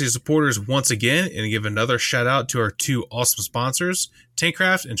awesome Posse supporters once again and give another shout out to our 2 awesome sponsors,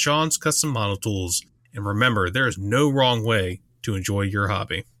 Tankcraft and Sean's Custom Model Tools. And remember, there is no wrong way to enjoy your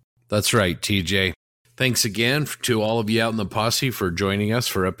hobby. That's right, TJ. Thanks again to all of you out in the Posse for joining us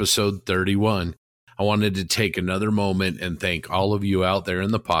for episode 31. I wanted to take another moment and thank all of you out there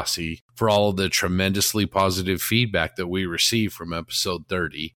in the Posse for all of the tremendously positive feedback that we received from episode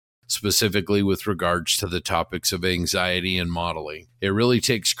 30. Specifically with regards to the topics of anxiety and modeling. It really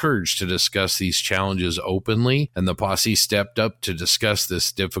takes courage to discuss these challenges openly, and the Posse stepped up to discuss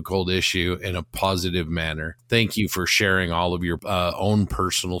this difficult issue in a positive manner. Thank you for sharing all of your own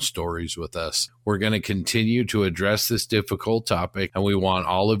personal stories with us. We're going to continue to address this difficult topic, and we want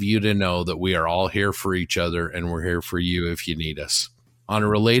all of you to know that we are all here for each other, and we're here for you if you need us. On a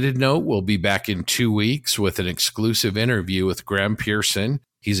related note, we'll be back in 2 weeks with an exclusive interview with Graham Pearson.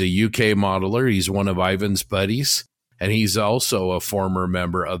 He's a UK modeler. He's one of Ivan's buddies, and he's also a former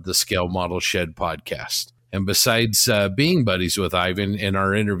member of the Scale Model Shed podcast. And besides being buddies with Ivan, in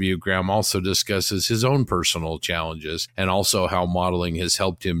our interview, Graham also discusses his own personal challenges and also how modeling has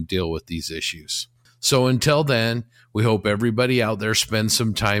helped him deal with these issues. So until then, we hope everybody out there spends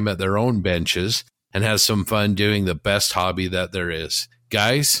some time at their own benches and has some fun doing the best hobby that there is.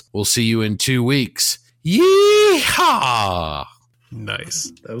 Guys, we'll see you in 2 weeks. Yeehaw!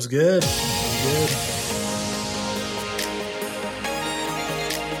 Nice. That was good.